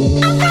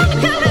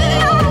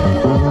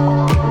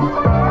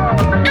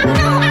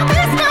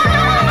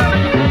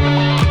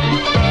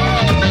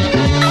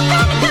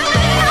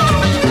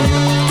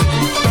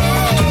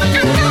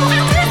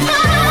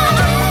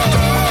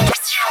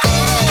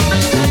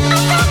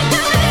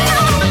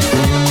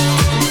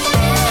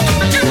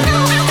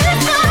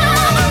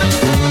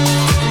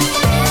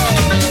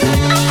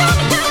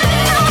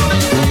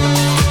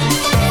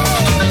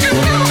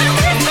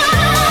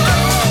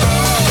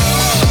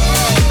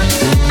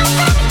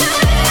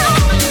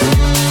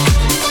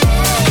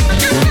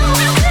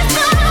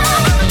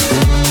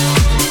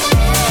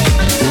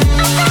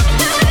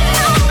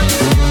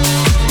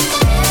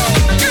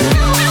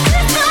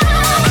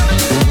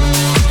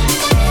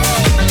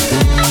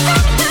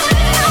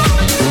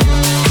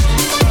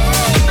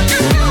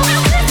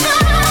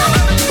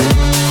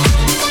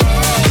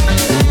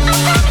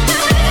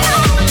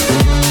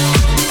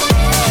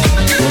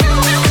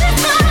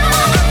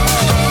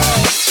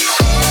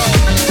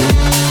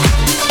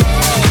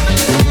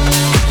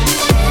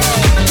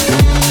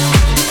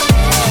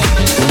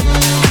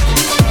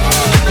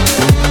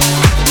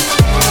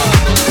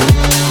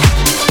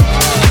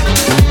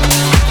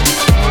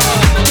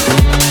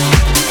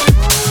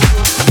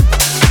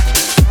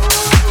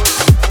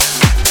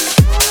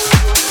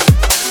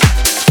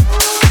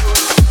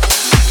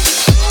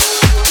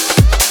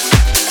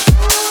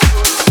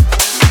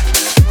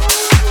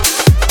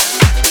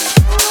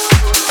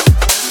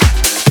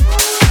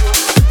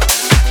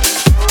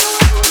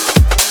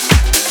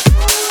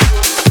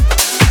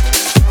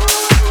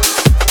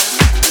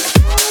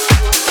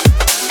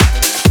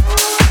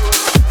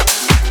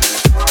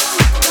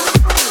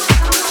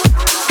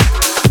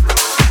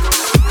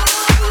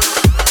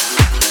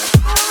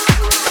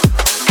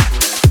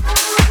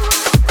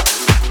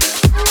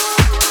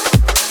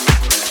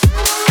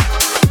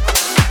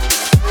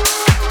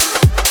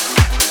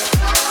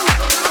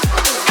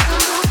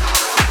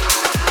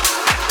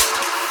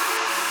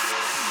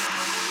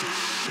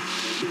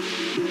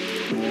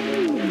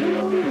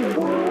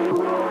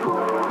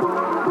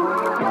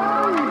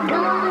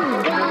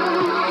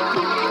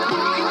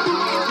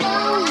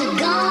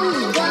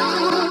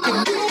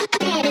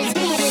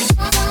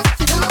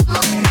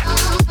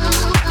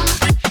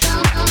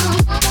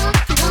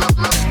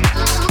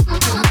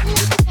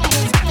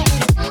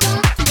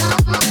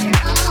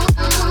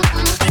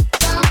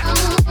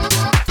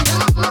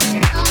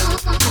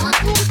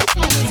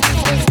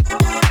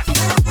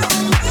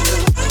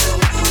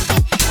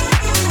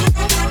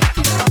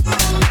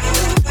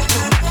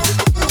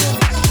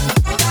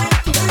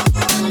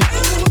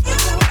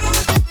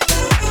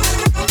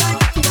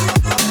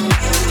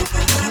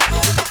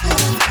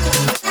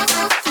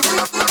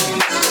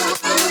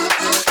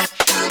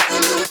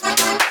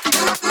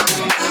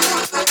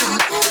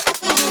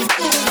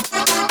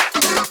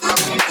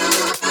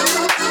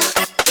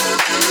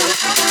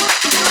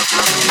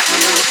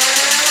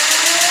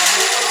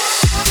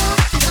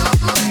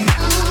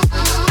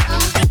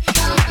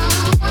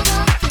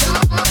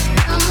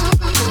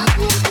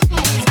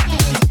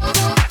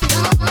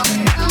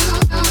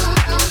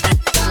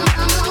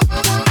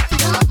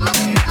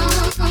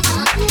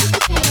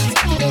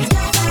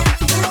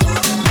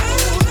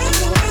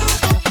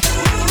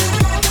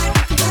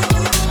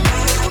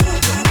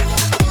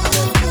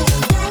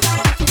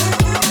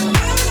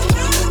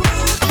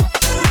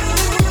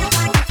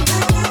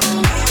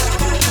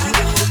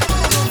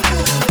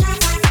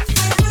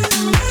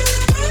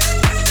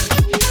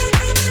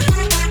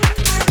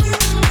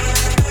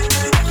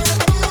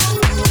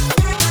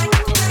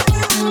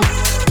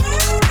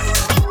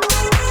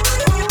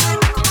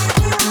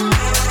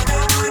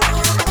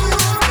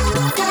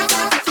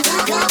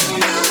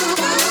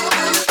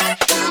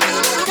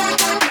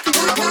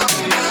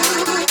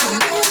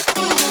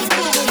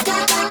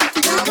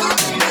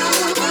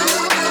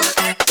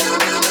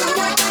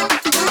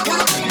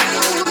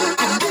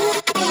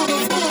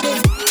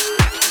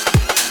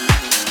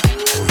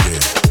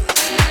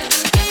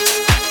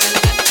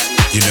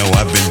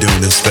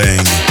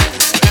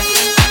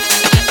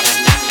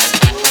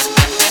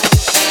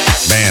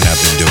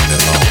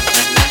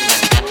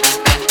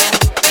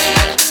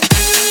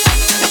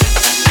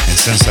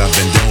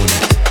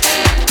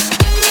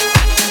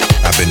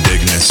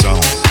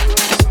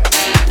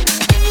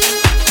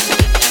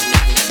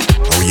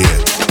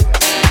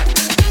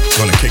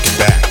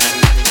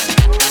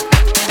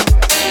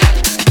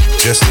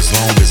 Just as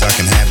long as I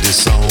can have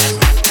this song,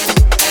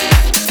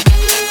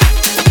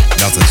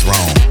 nothing's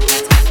wrong.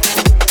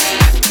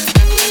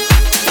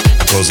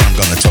 Because I'm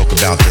gonna talk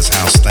about this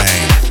house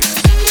thing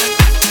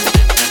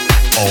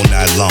all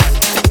night long.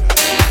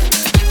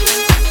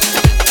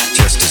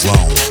 Just as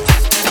long.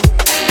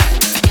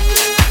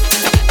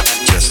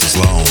 Just as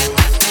long.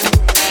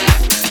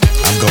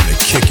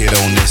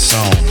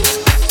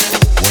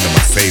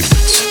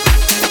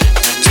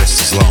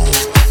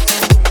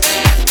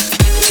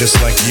 Just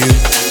like you,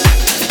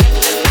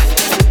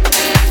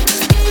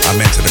 I'm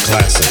into the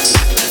classics.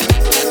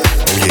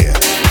 Oh yeah.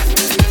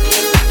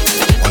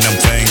 One of them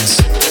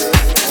things,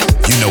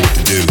 you know what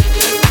to do.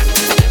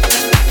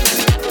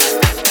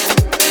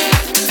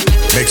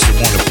 Makes you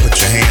want to put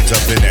your hands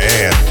up in the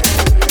air.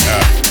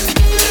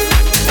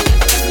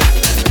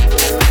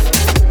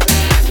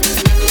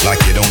 Like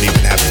you don't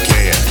even have to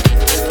care.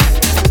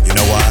 You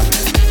know why?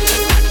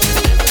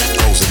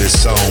 Goes to this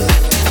song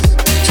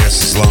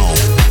just as long.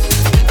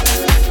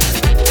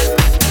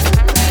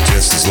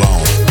 Just as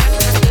long.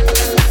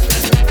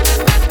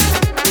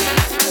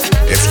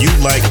 If you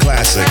like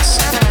classics,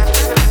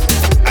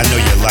 I know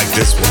you like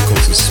this one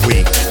because it's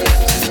sweet.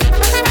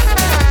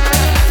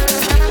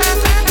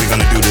 We're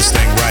gonna do this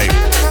thing right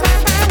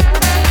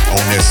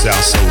on this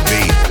South Soul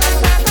beat.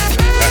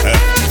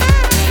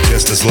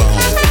 Just as long.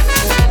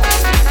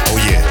 Oh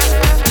yeah,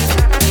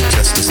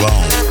 just as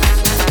long.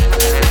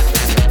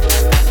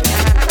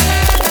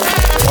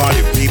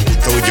 Party people,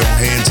 throw your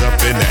hands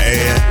up in the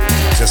air.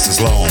 Just as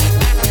long.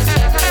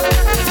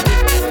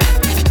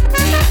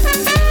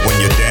 When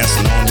you're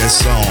dancing on this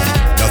song,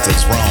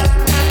 nothing's wrong.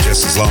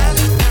 Just as long.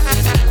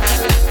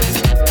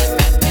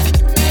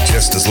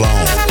 Just as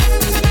long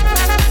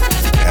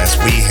as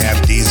we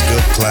have these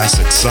good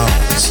classic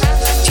songs.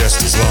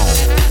 Just as long.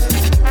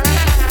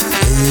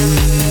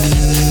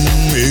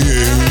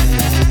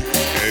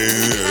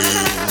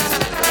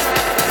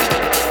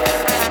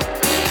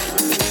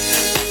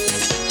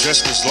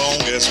 Just as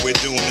long as we're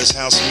doing this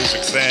house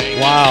music thing.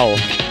 Wow.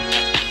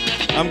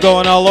 I'm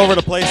going all over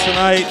the place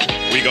tonight.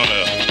 We're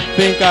gonna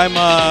I'm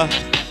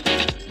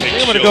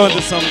gonna go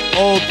into some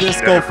old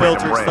disco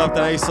filter stuff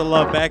that I used to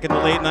love back in the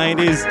late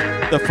 90s,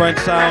 the French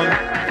sound.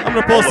 I'm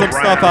gonna pull some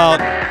stuff out.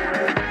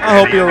 I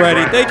hope you're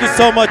ready. Thank you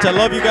so much. I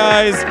love you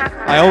guys.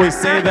 I always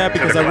say that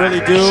because I really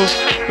do.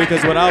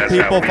 Because without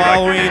people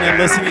following and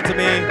listening to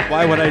me,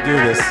 why would I do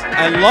this?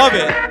 I love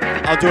it.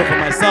 I'll do it for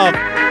myself.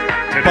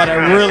 But I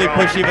really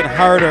push even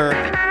harder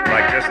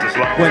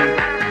when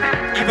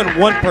even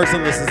one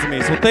person listens to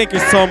me. So thank you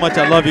so much.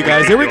 I love you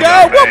guys. Here we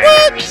go. Whoop,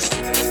 whoop.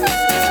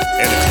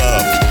 In the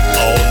club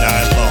all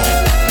night long.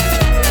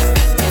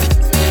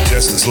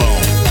 Just as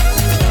long.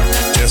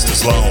 Just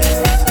as long.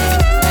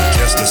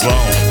 Just as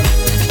long.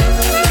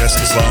 Just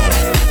as long.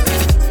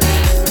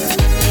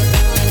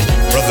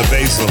 Brother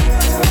Basil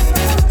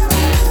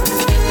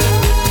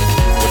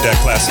with that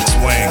classic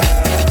swing.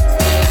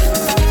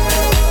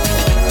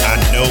 I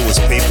know it's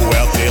people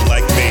out there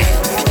like me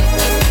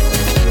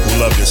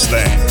who love this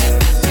thing.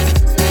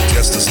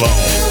 Just as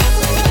long.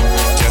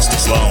 Just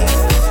as long.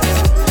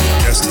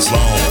 Just as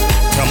long.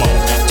 Come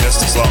on.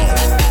 Just as long.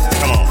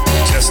 Come on.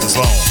 Just as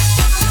long.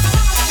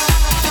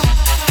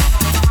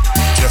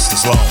 Just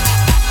as long.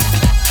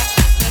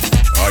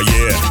 Oh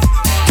yeah.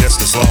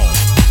 Just as long.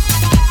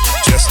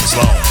 Just as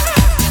long.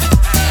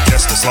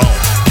 Just as long.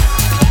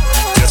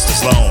 Just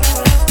as long.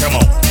 Come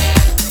on.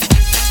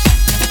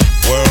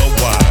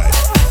 Worldwide.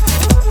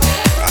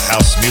 A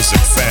house music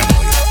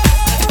family.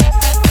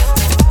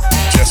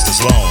 Just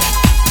as long.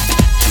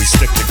 We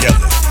stick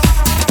together.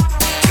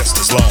 Just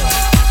as long.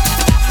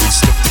 We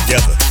stick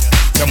together.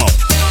 Come on.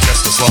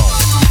 Just as long.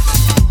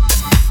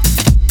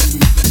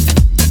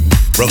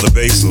 Brother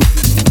Basil.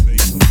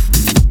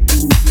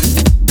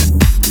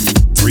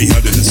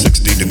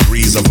 360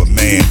 degrees of a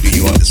man, do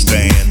you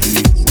understand?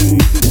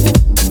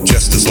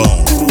 Just as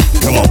long.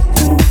 Come on.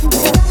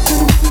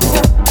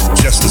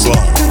 Just as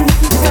long.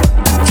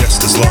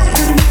 Just as long.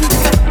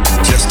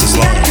 Just as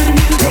long.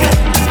 Come on.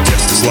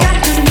 Just as long.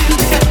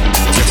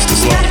 Just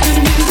as long.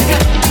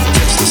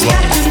 Just as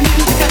long.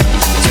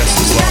 Just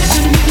as long.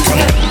 Come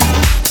on.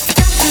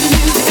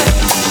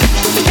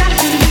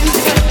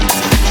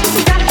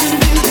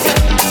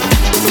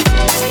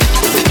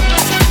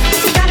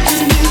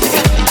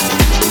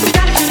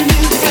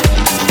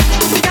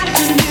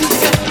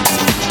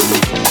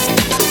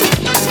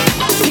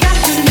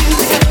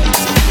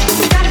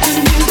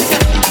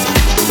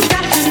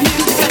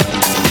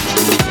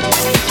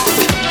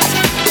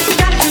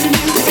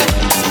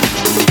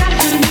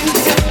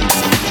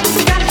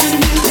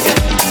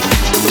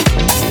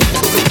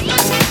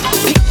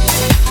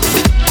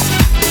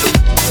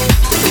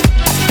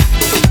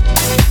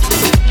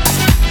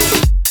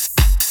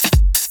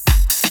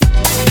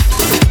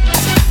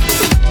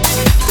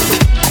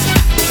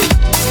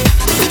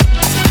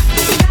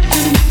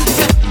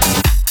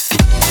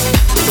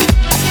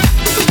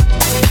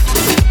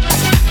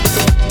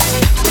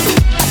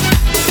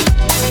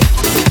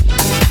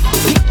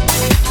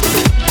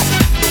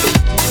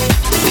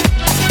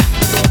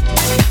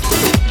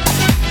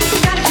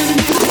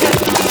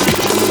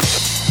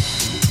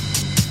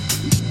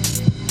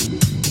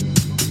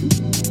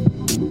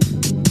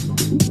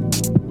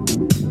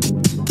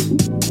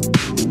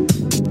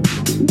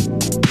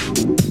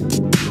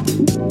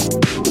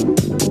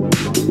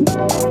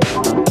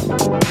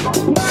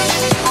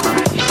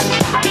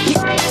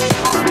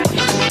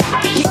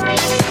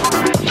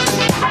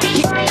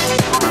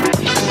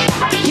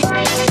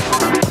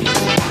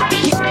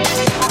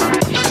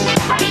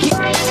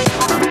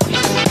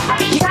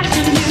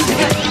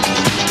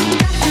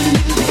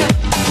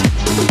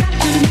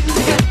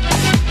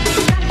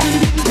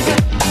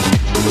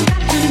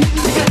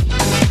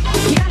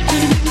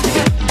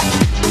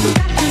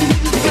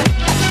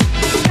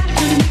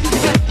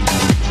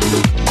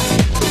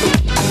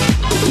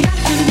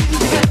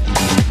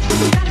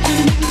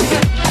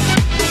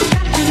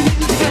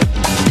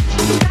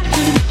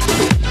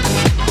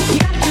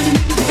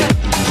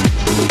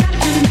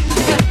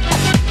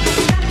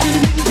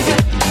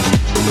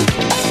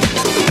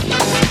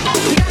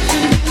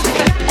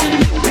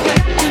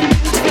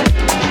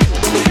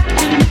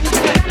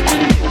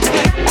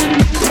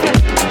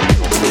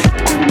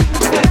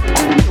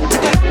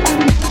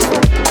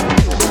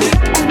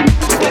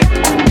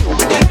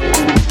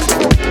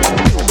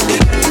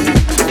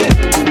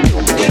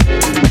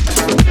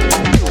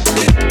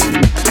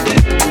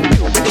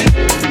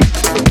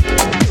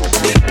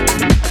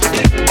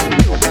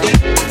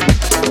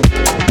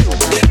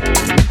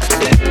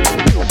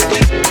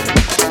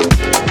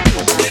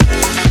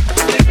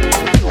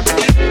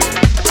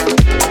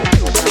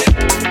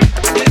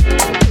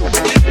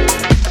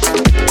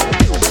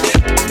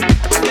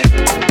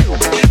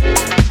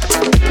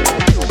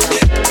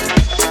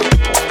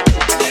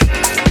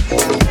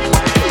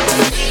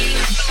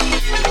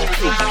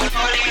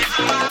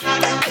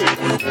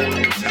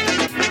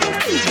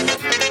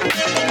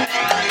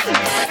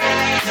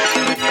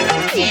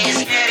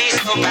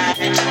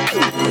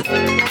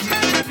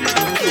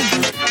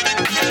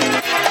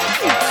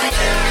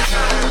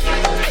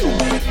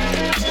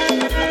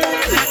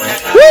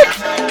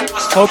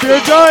 Hope you're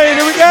enjoying.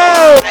 Here we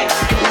go.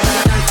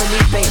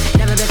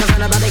 Never been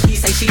concerned about the he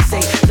say, she say.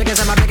 Look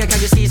inside my bank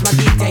account, you see it's my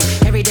D-Day.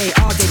 Every day,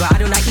 all day, but I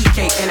do not eat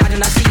cake, and I do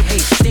not see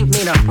hate. Stink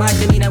meaner, my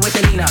demeanor with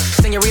the Nina.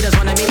 Senoritas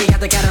wanna meet me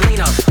at the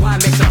Catalina.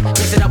 Wine mixer,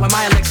 mix it up with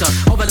my elixir.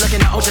 Overlooking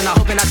the ocean, I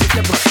hoping I see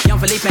Flipper. Young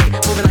Felipe,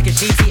 moving like a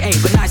GTA,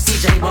 but not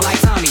CJ, but like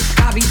Tommy.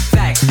 Copy,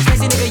 fact.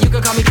 Spacey nigga, you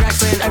can call me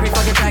Draxler in every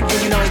fucking track, and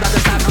you know it's about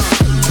to stop.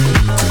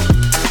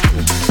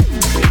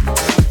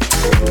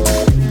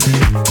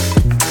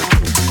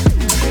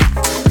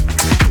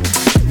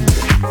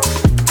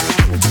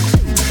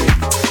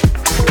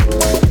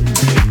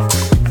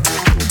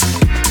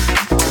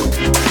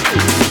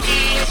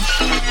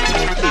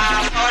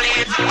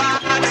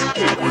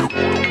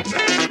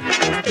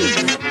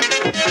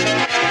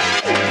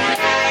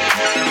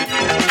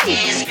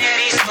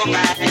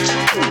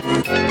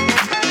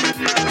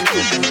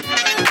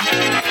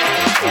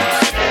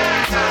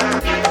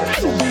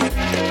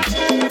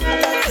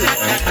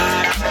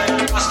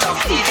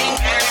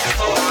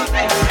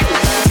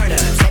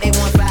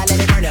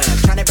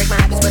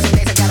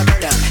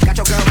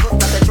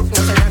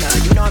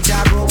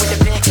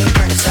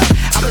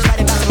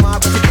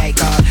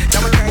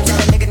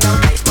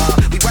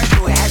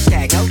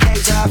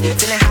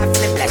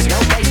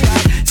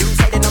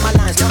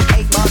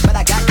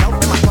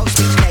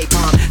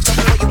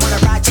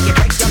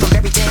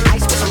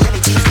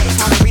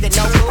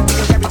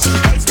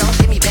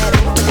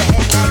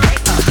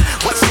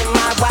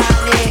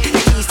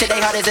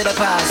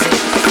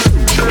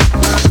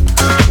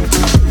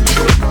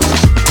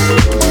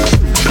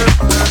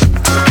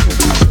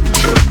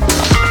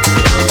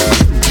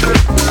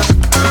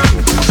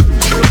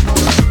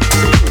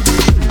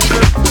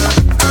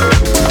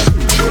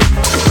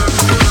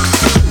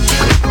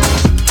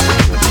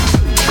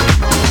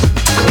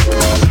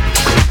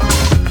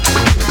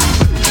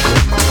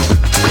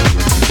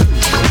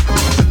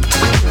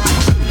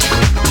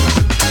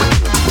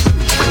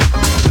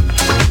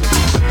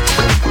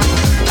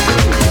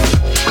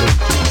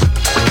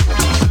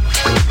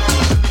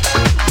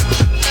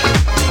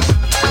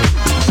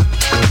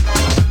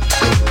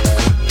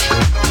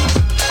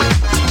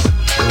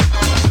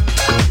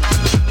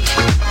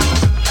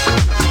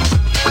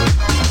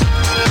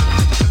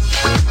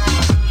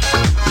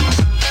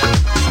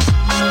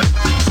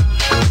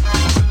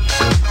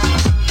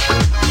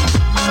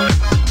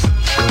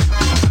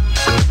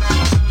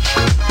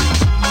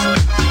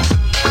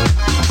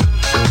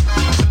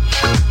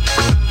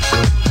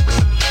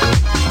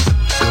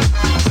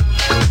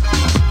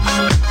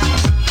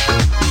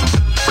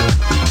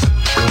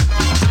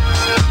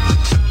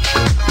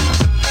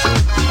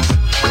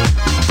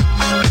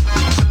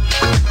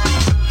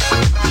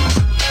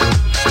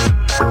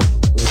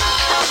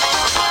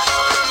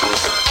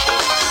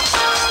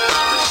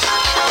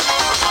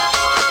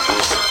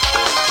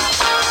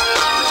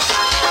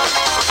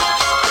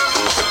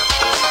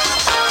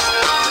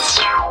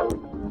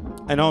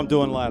 I know I'm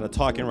doing a lot of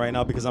talking right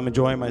now because I'm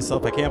enjoying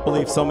myself. I can't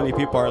believe so many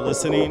people are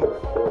listening.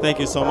 Thank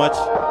you so much.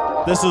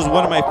 This is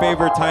one of my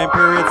favorite time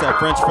periods, that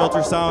French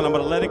filter sound. I'm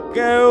going to let it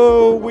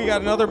go. We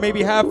got another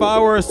maybe half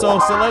hour or so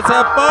let's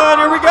have fun.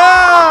 Here we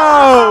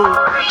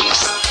go.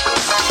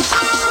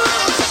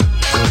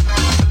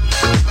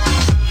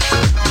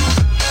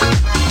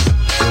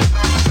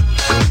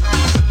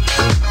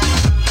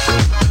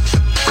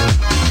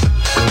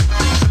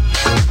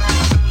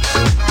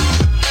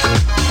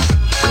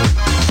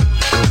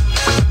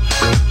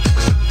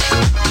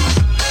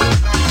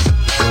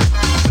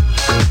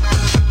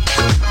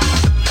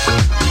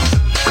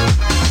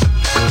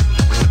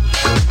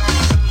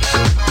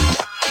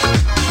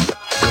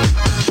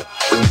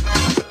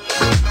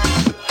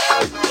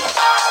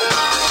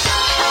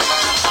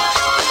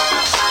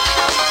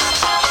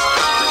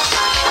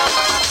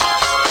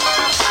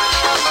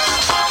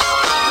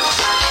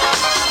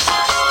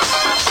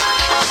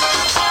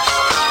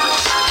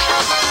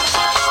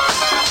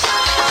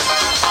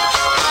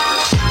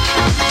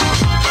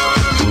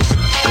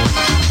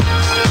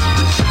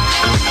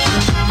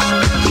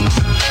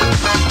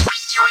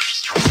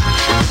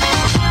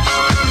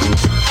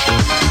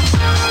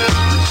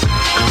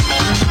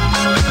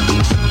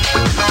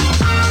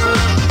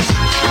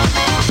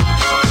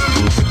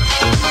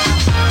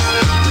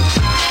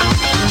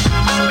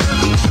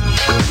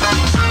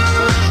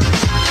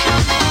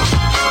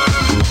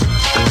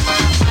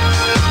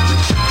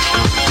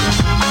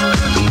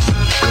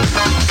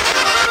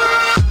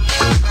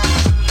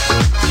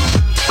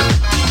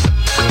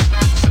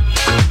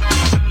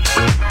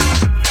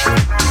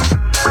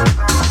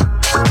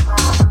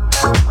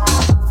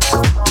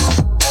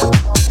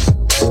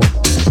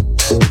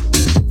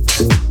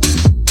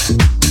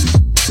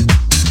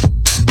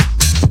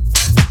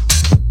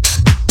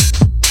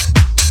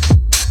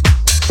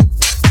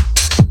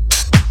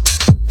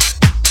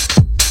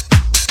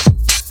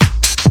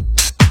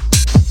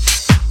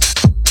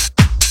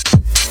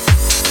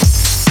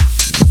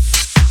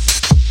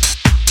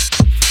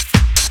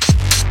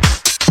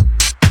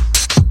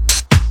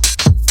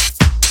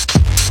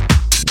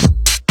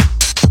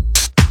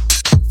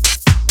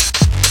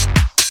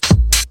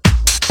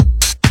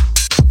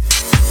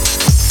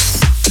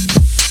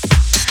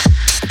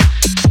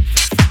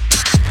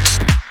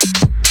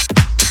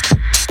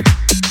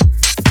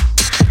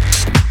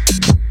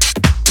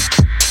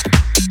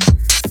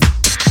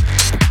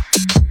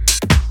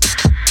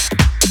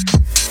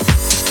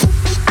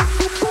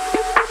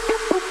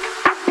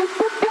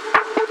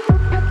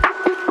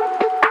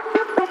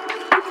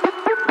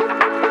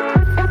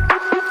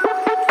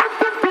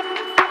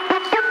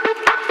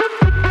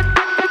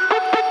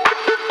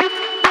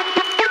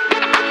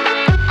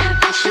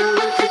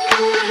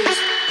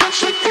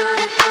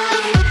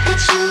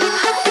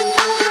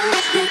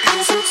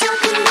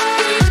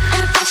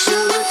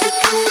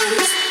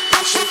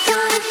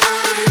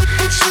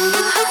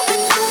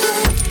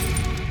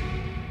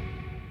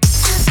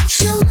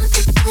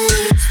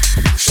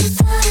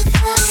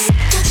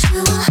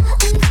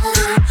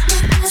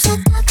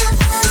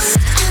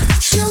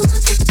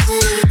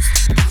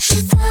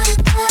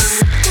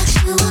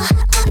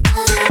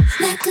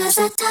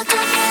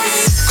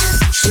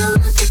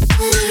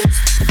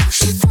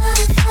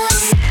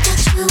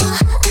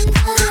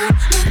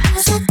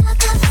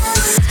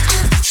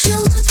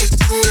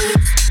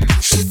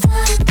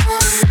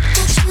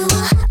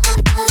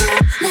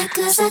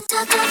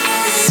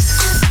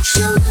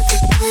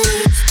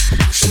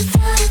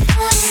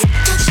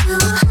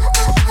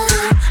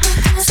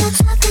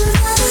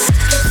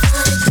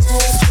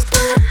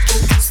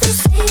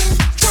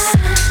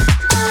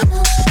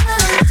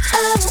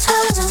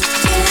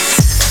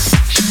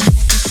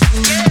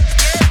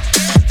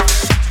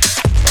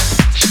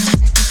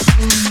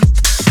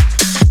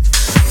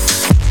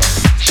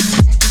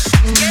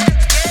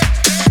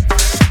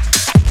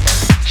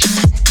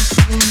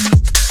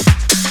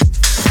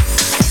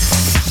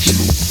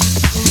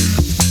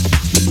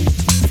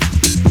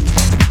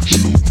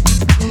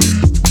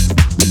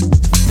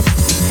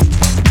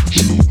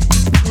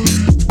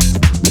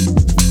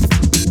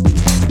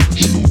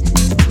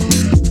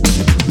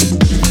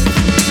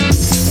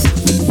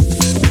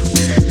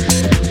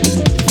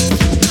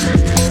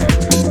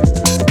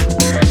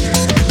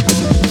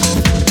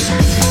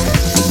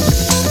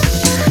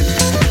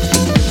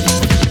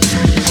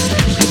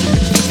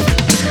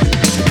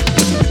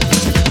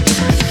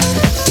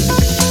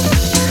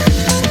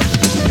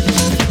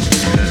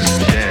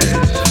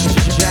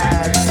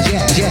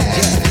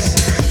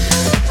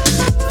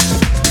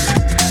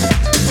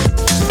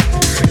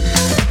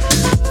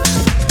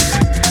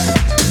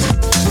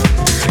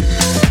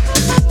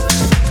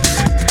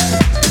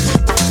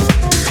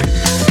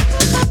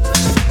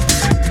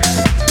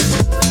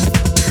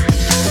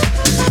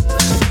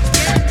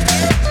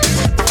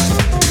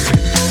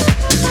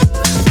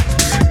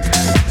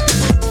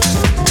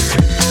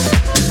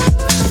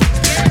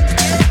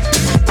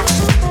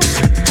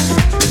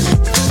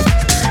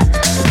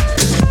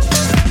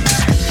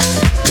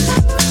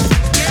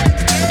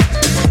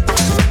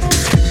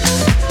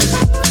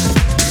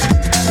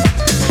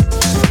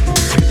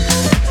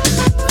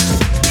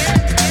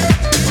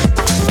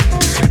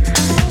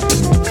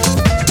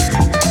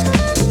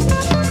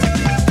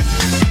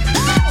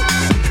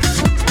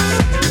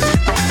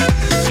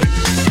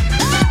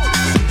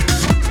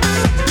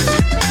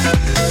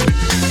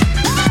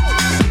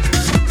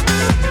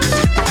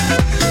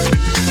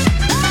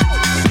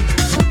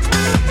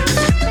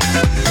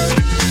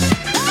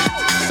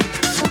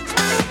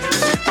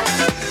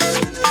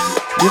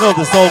 You know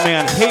this old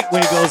man hate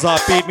when he goes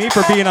off beat. Me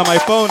for being on my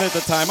phone at the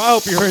time. I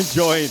hope you're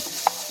enjoying.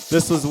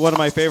 This was one of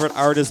my favorite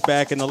artists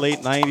back in the late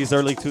 90s,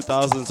 early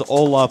 2000s,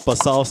 Olav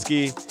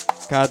Basoski.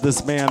 God,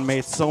 this man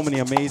made so many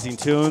amazing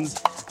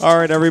tunes. All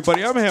right,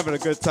 everybody, I'm having a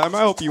good time.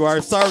 I hope you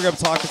are. Sorry I'm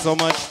talking so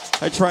much.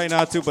 I try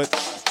not to, but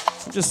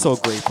I'm just so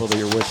grateful that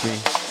you're with me.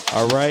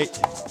 All right.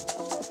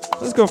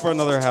 Let's go for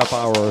another half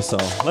hour or so.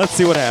 Let's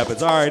see what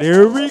happens. All right,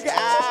 here we go.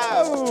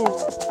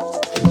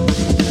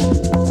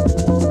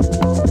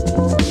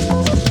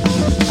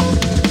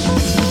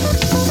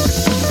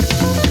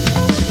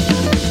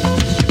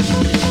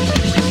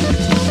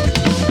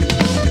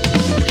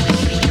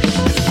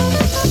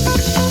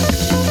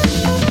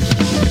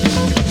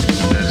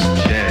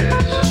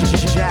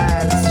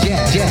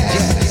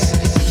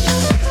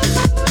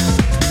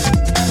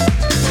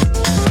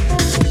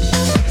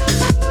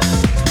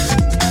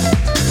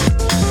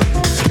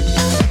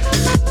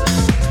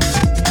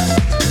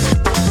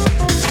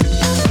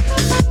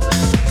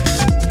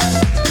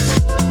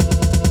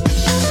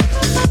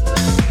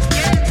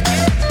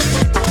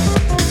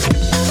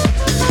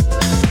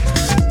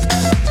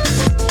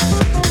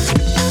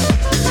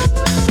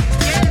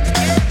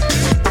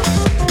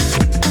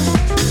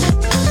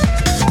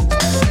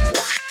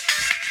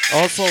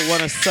 Also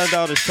want to send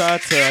out a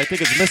shot to, I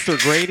think it's Mr.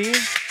 Grady.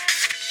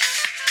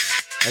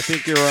 I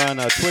think you're on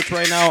Twitch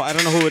right now. I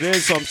don't know who it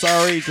is, so I'm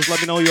sorry. Just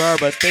let me know who you are,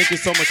 but thank you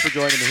so much for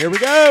joining me. Here we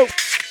go.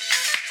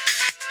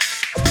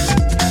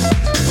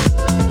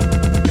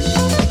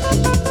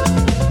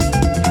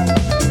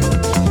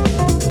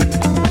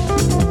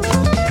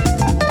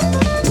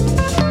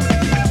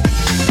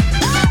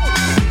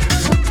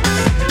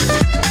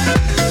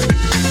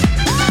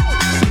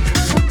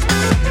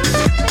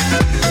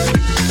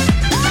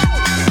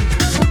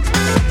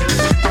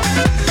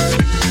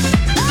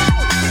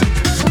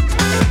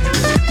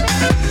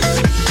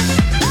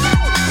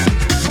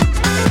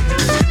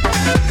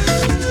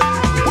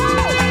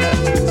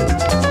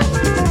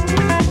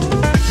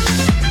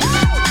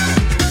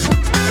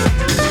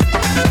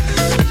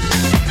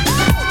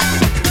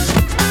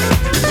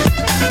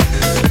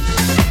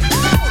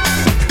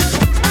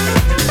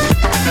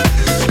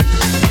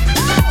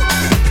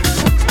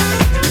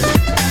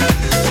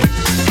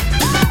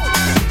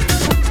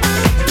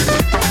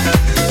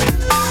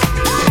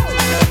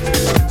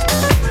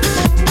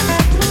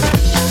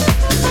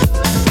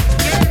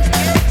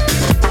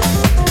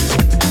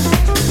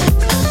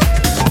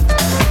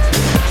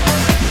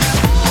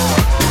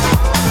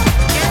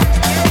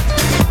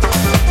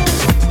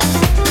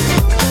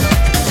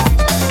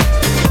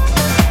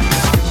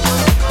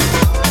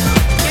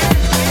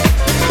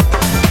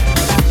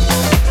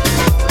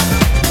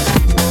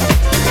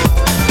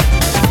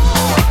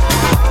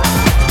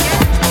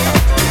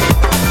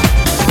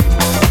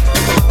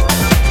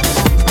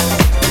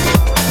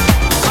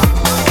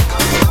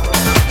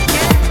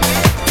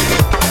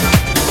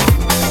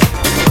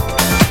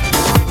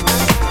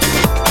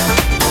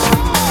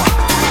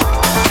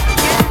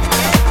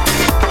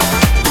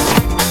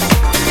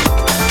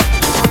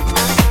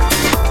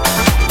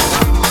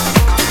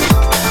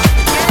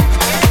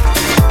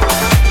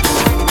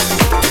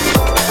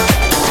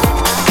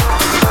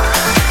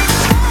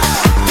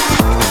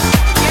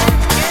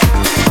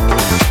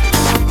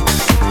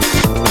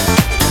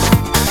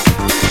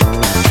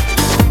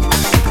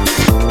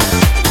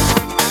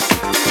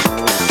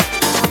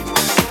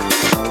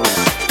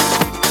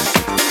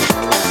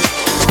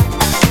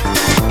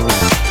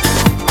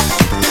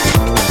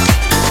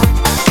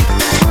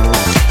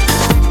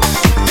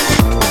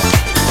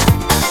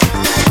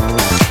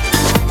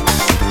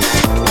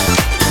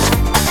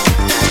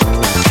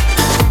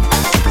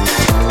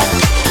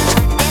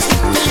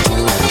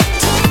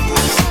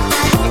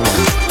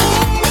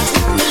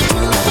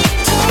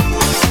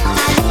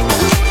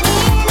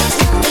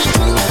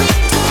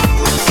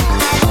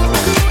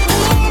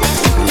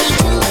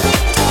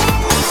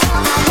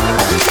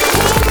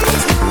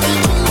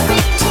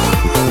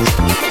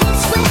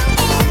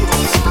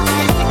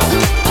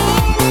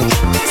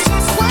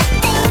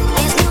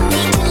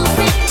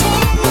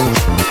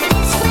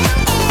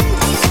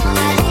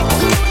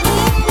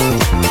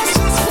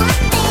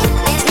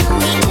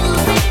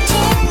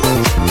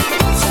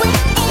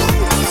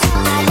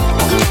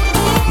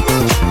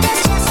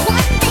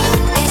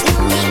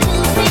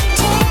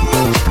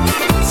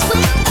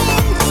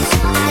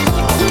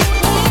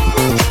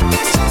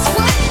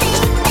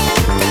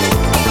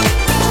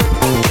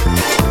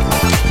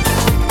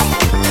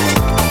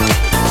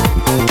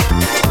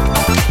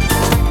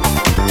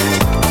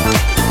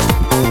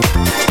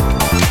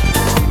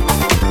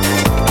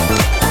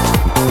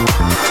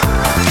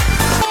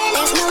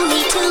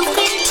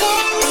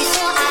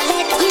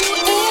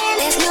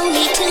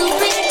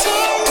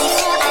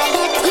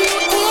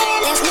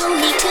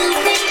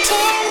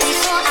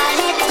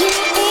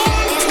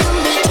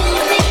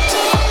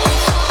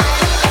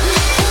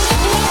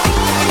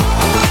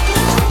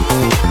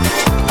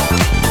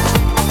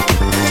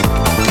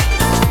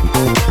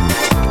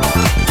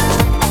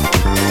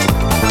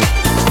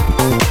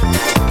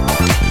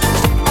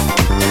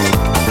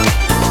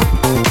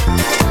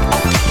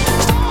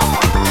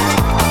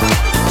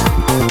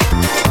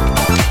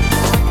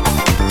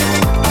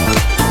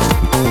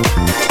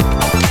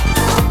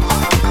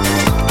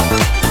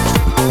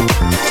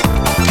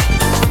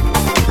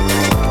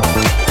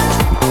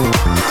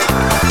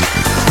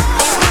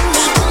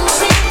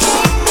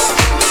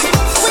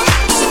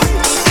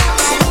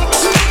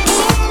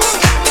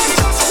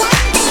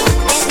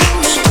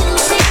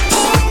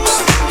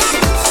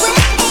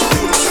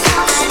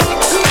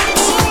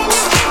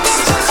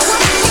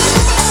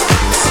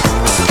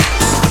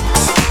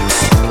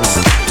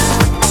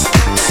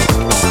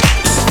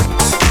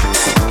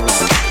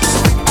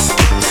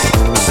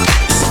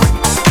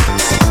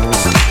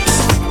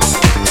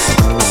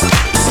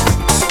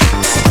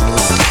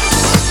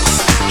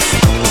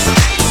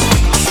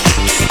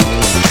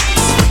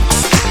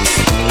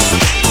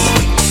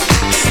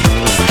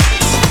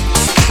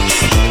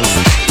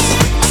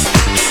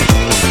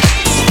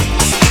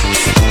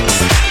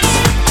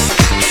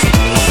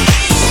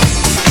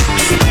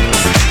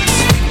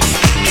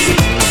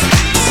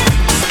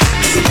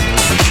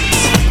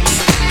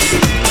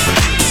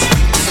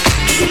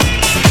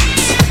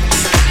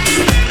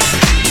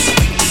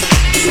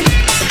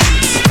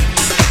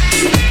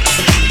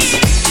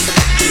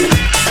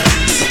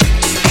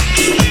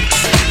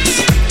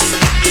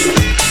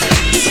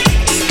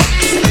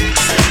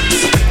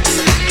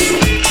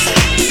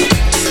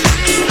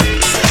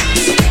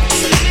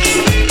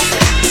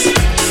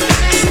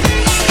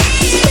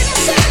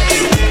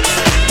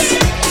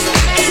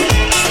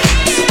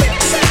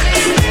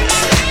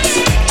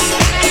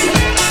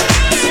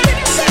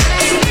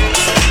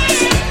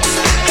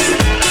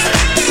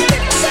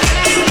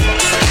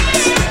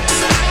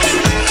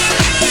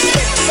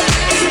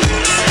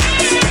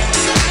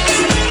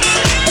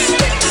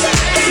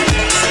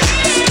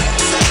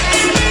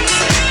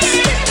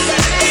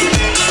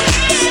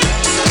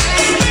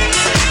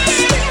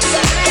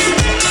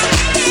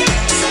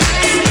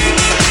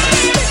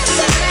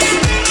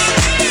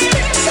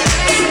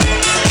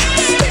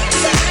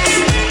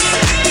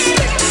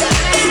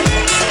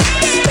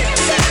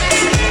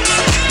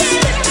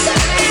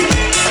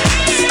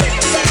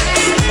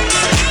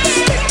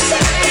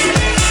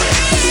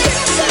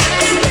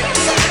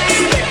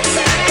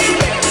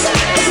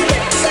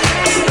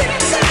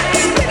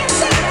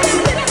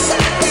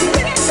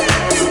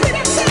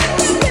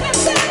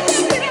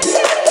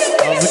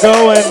 it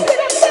going.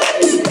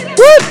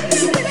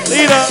 Woo!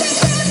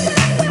 Leader.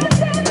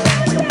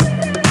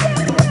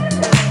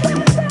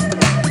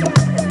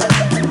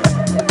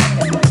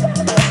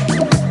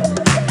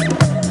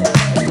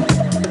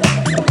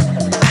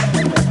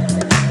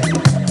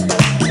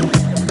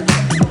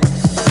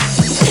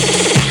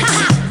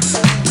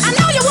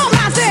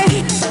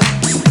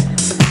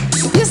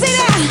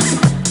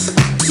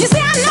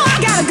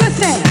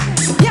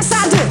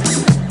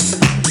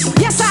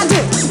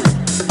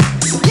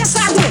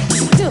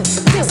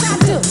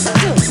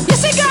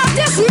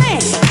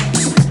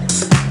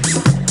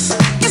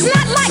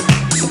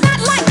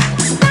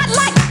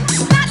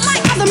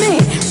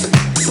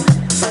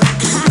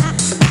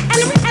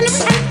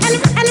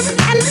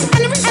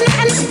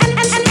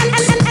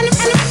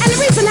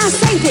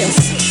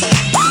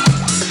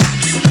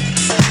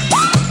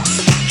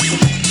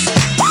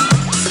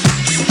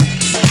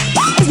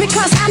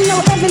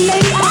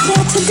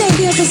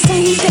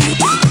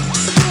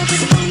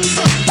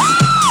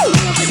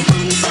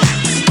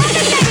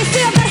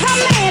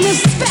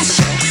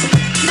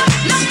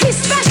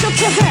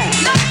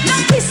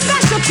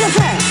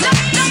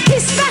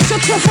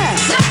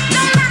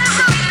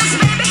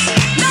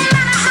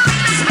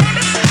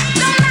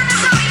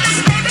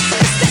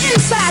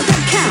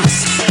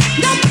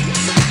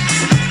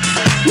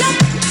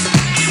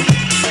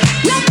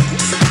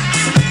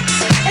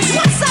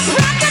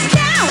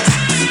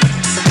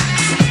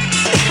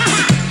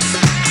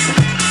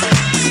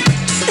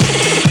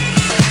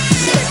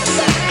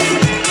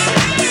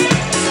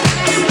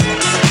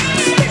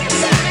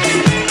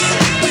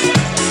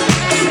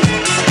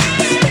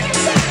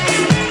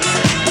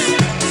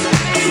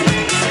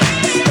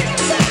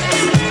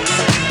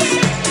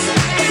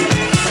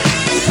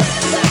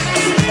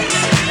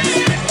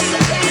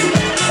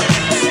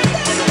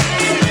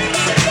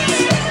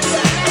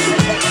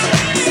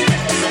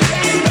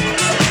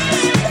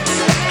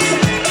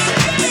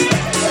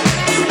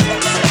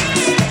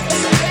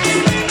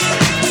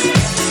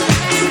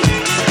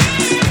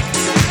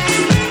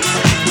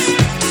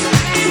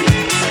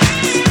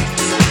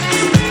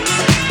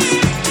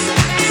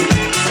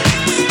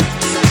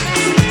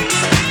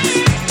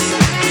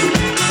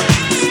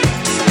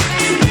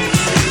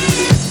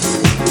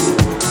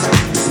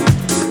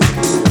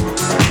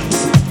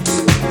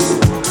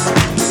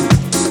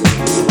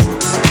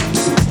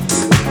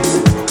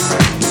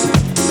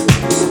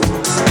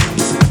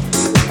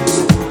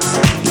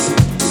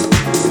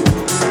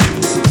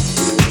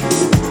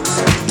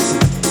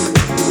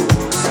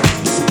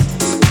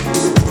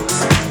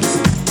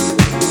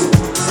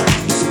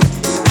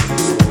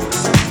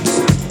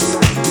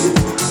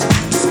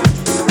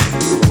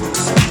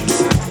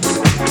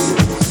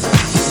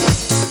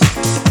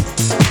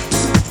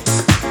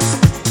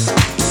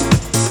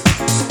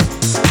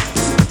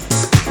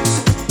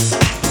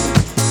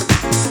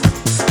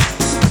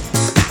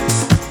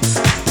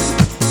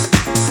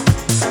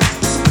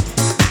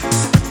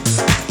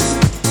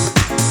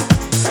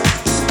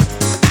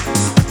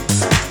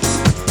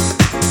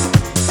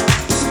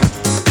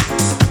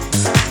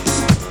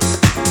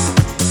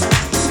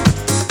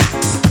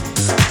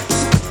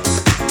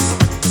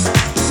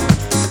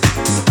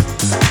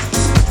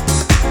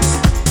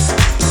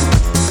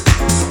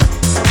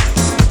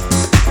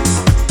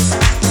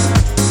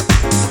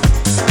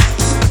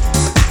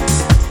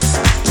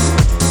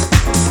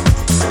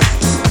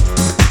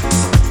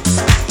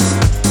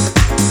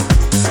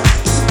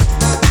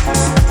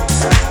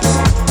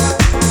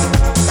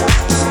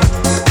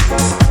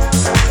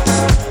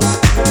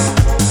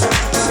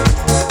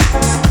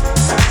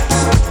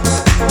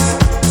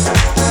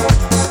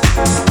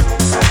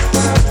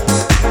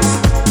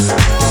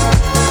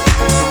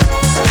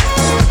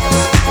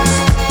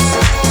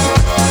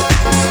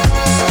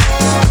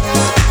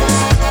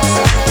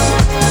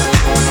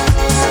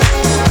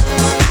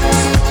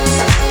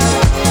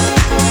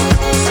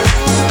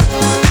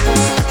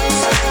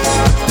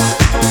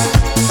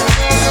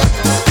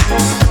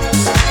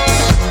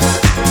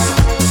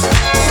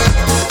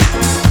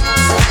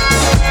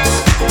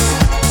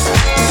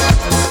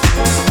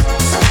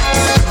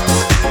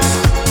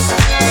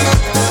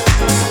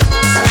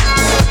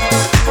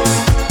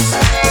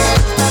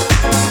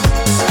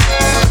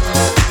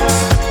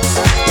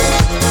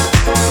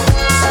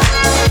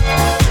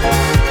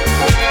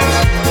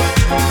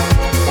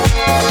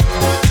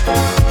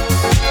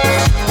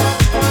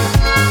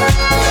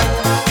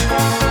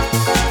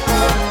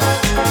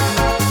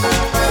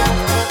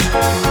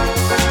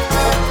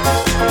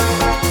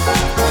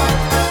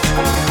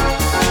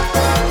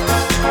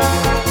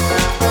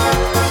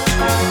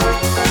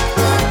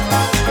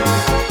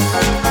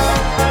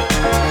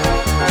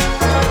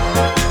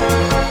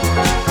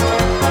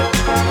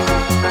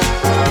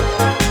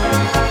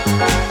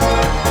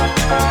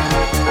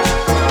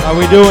 How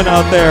we doing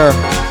out there?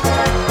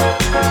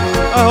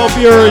 I hope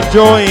you're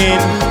enjoying.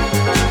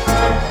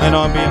 I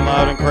know I'm being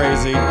loud and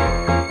crazy.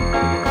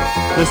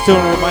 This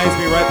tune reminds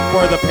me right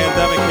before the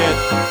pandemic hit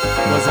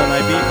was an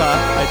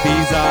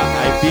Ibiza,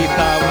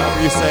 however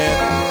you say it.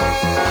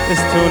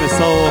 This tune is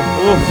so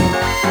oof.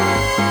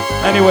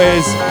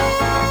 Anyways,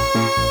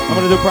 I'm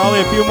gonna do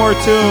probably a few more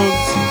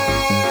tunes,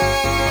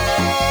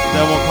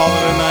 then we'll call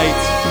it a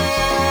night.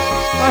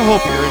 I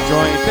hope you're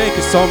enjoying. Thank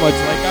you so much.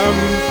 Like I'm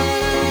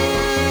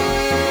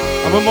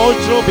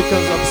emotional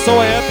because I'm so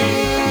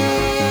happy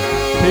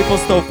people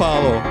still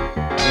follow me.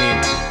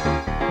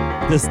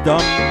 This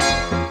dumb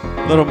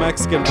little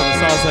Mexican from the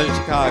south side of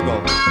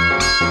Chicago.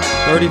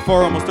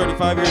 34, almost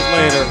 35 years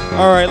later.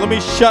 All right, let me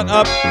shut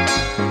up.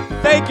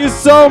 Thank you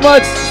so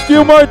much. A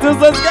few more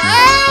tunes. Let's go.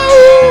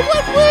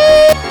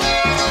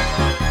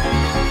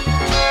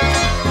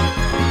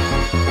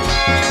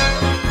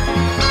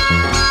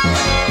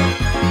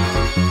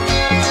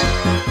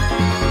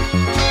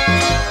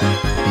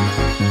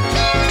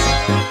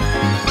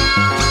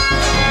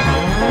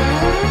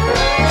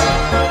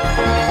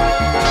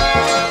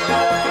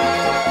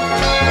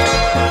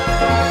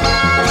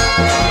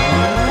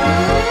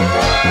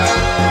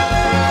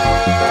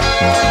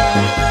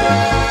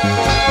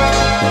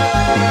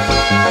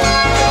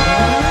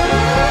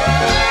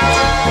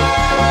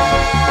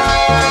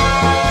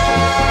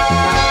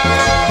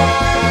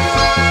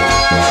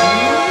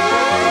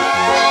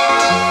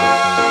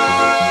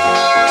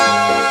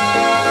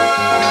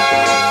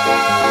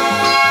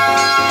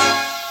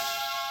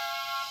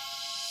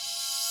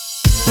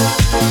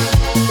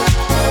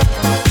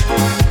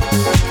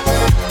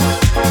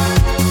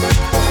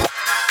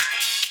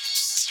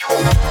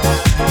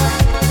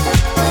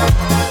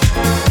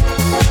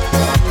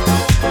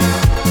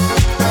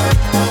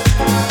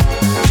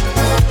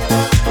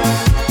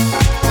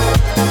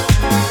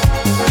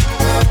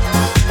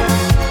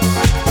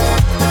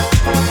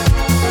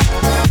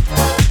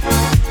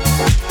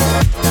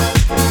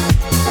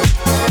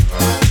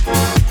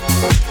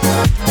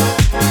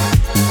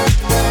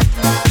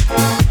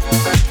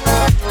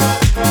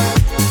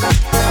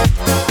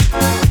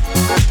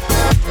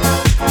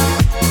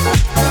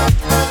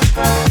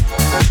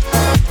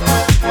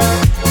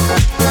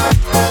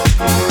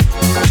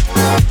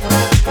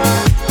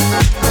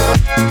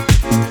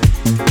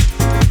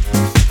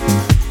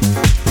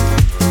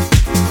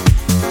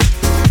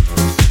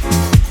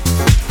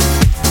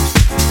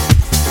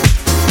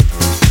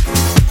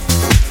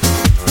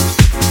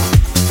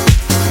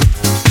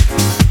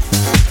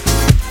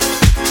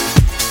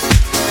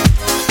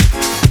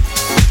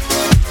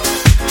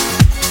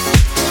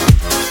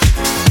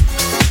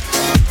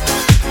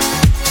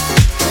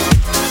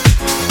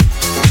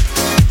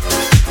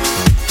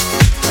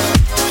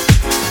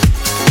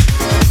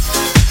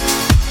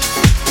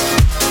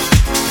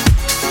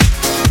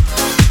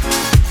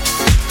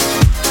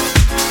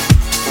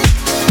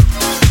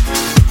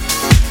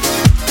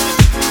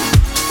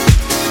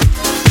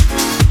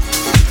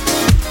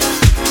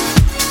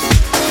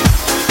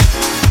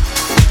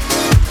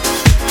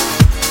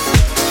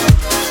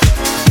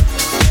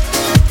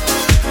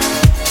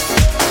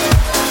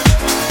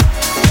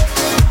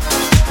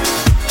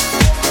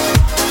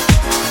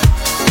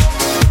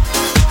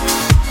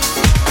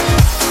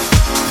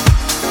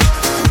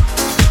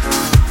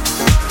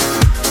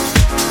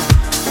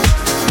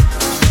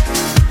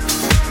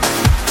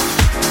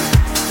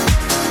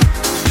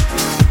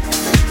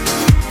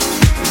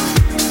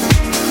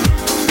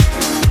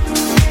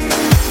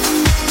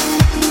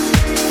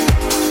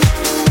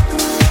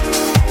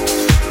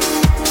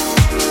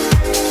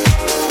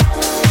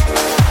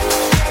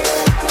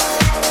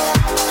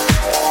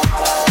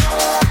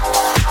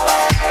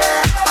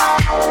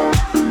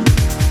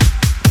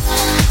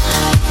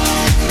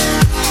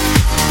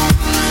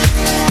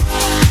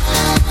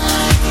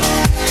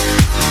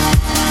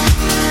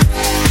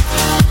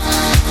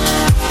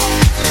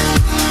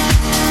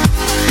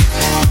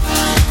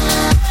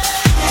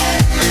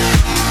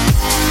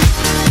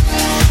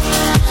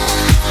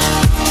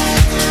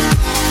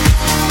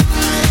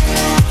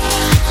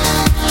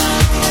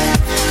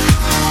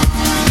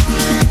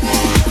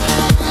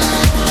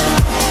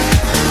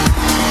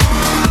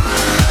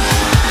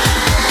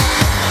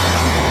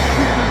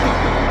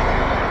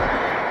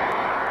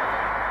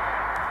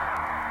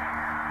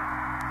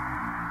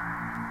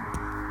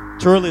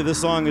 Truly, this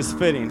song is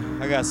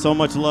fitting. I got so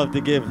much love to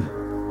give.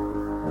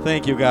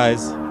 Thank you, guys.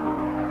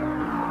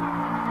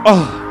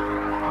 Oh.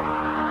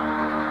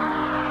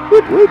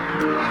 Whoop, whoop.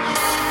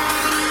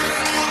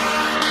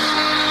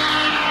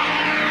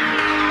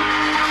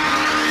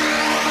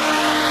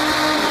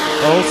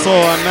 Also,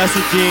 I'm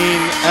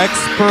messaging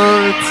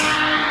expert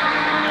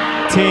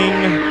Ting.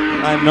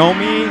 I know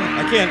me.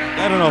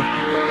 I don't know.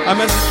 I'm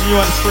messaging you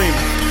on the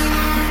stream.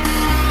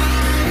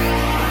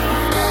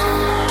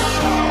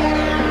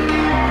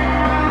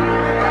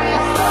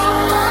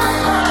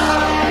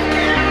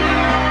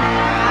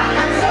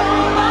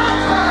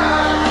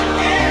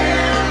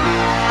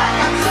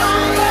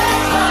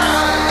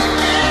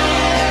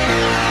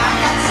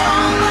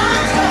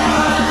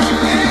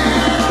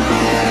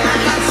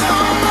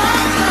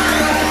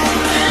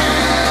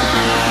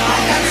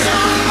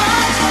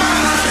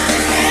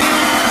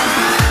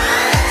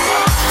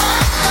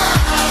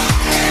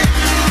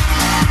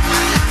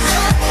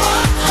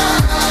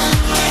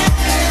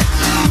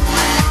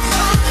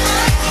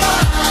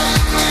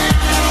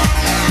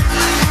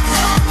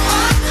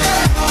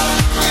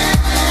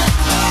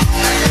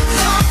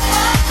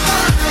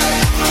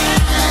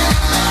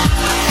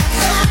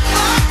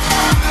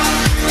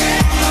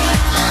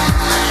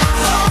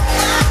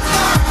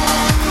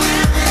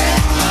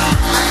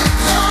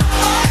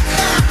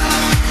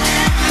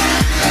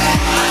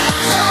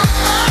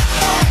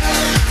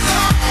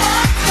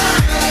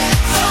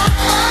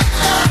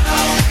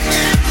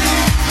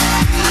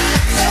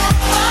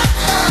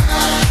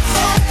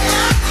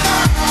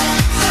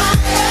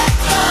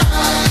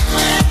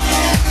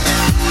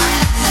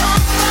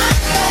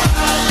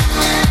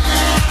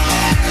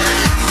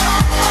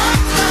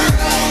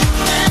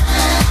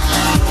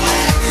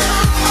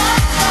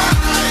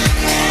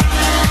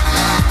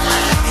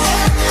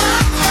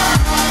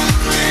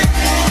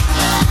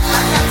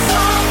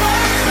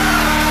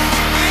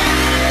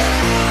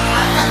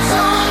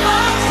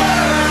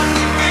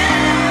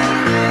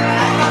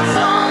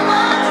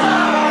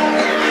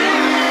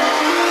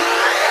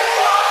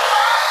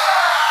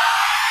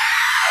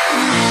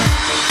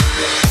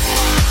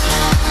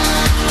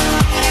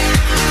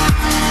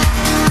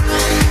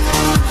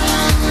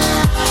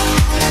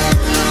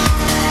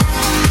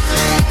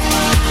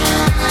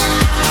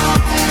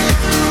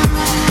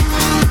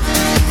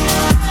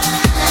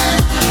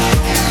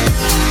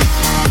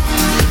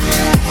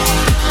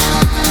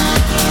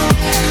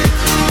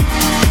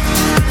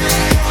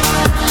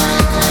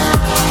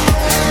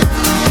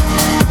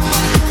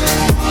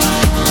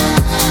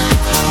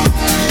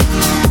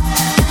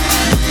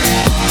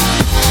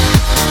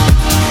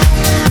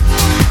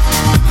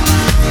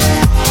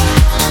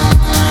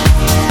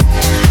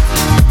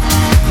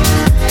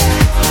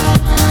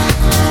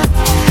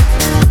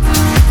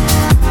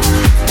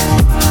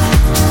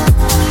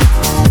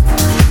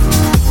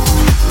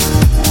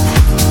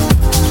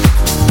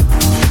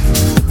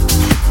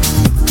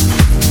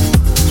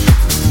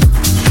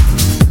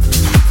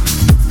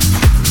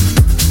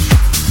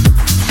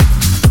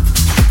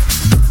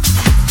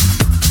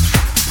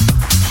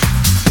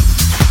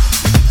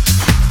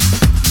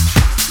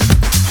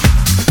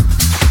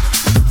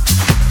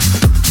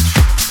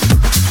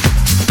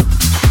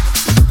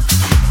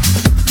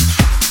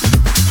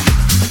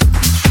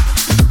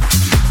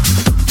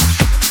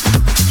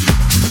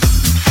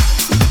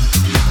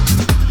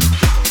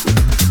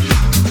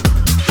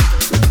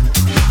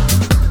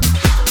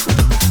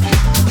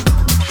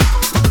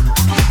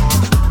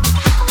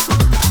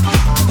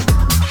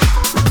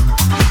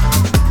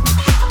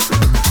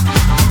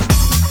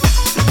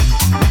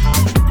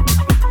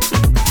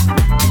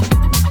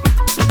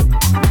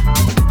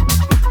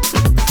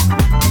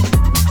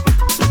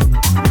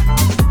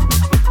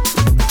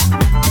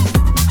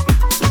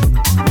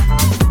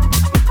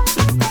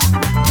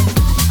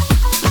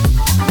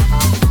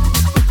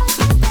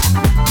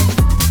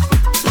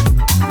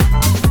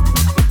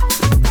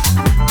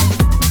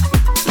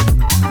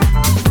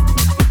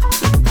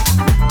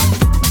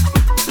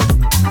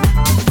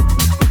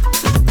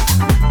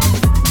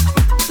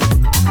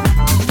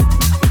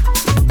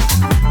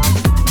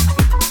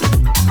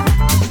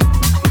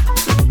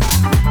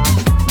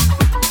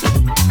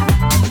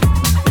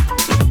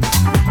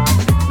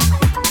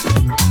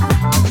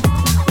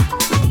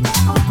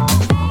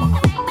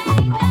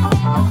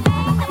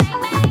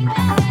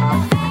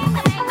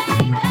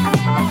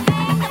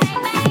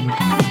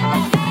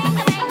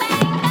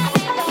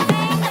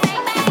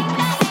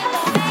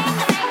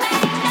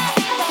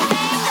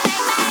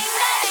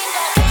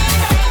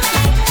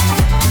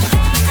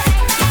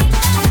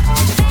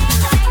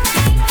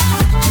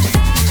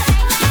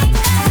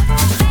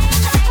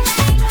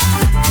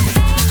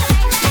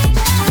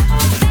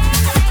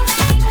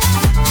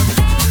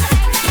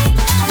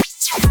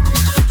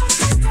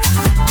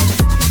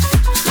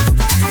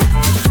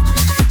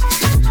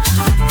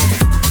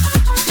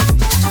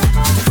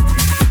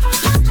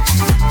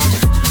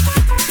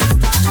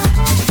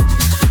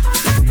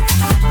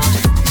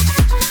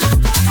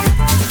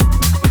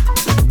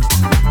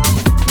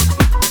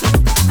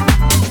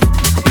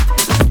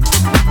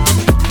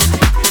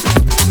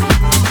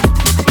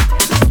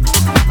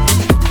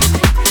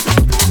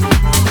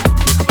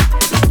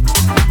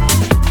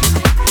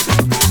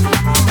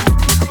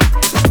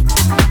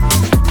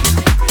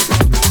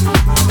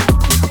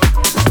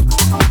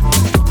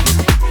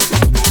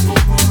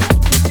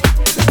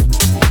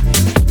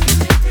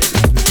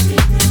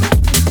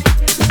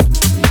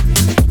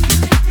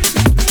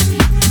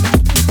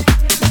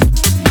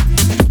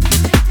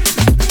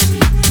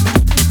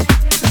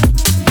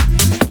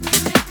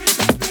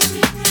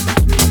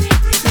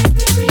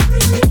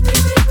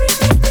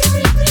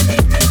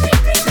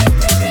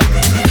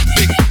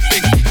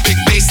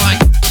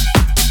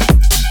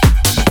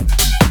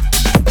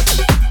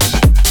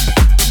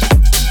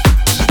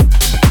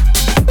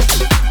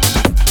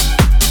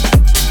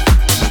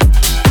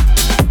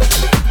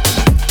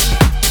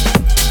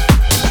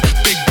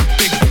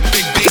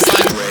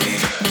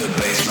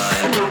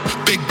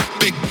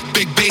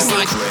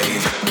 baseline.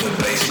 Crave the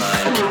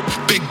baseline.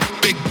 Big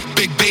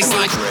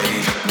baseline.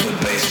 Crave the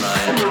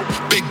baseline.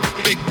 Big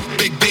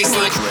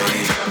baseline.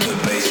 Crave the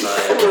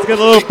baseline. Let's get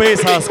a little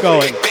bass house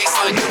going.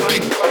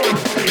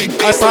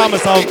 I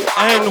promise I'll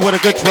end with a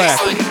good track.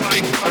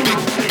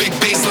 Big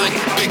baseline.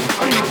 Big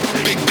baseline.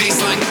 Big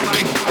baseline.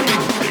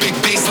 Big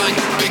baseline.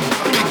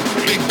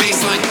 Big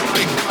baseline.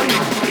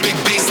 Big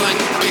baseline.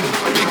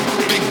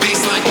 Big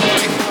baseline.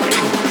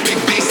 Big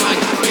baseline.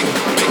 Big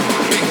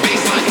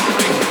baseline.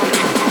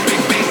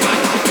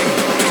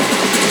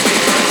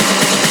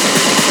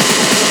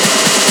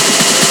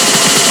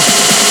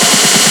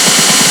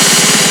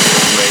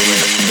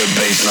 Rave the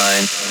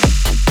baseline.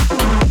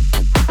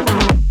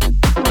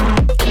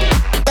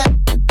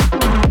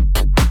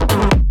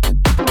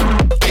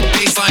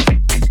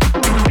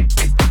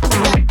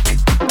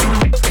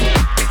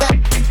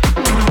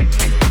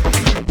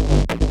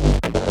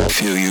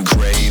 Feel you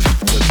crave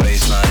the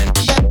baseline.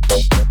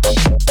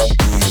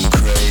 Do you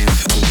crave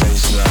the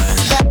baseline?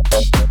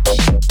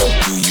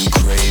 Do you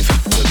crave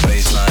the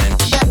baseline?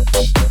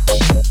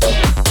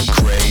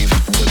 Crave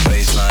the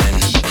baseline.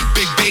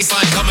 Big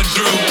baseline coming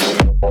through.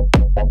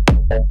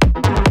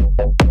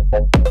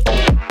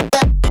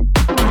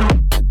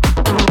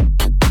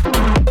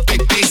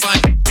 Big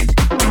baseline.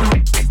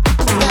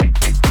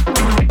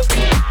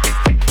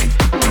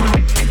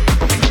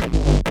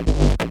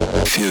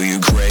 Feel you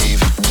crave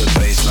the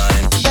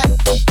baseline.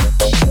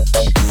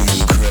 Do you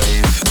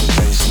crave the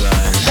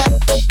baseline?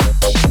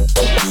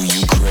 Do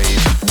you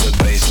crave the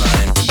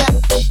baseline?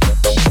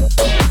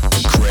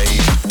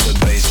 Crave the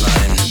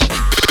baseline.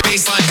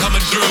 Baseline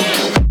coming through.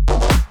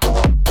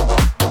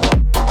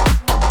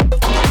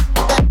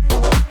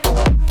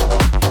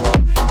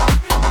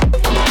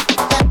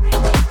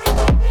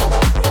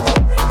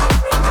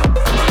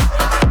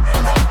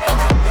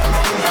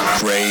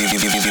 Crave.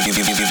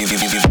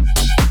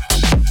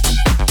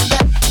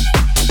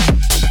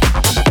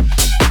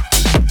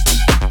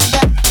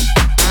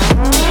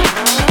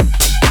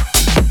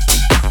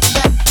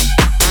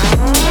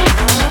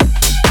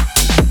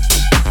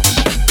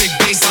 Big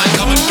baseline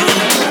coming through.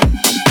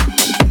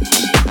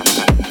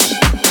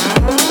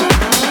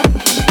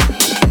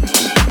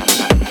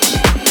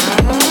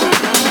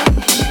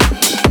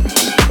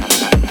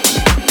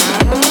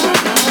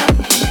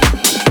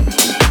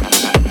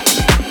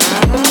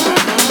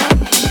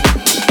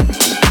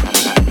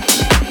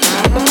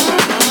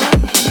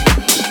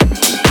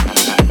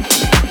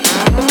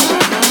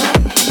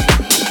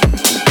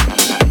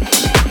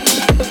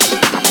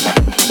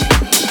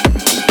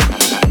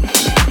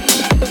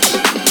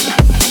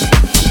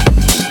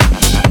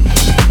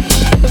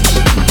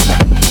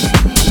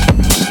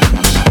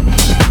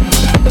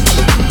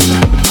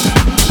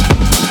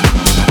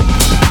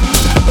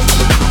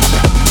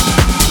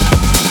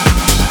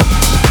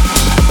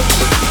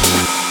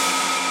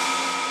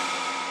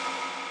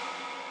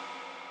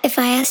 If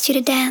I asked you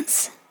to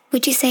dance,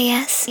 would you say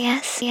yes,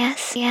 yes,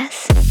 yes,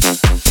 yes?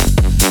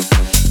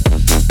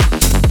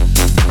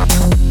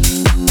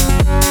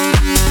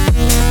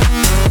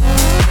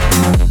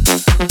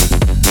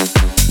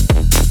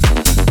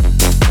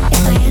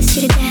 If I asked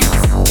you to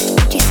dance,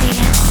 would you say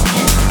yes,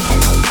 yes,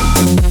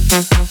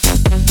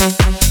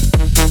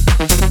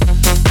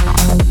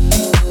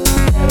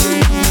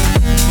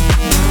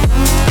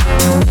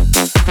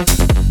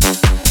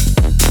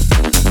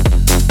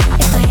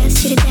 If I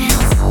asked you to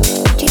dance,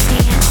 would you say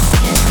yes,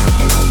 yes,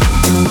 yes?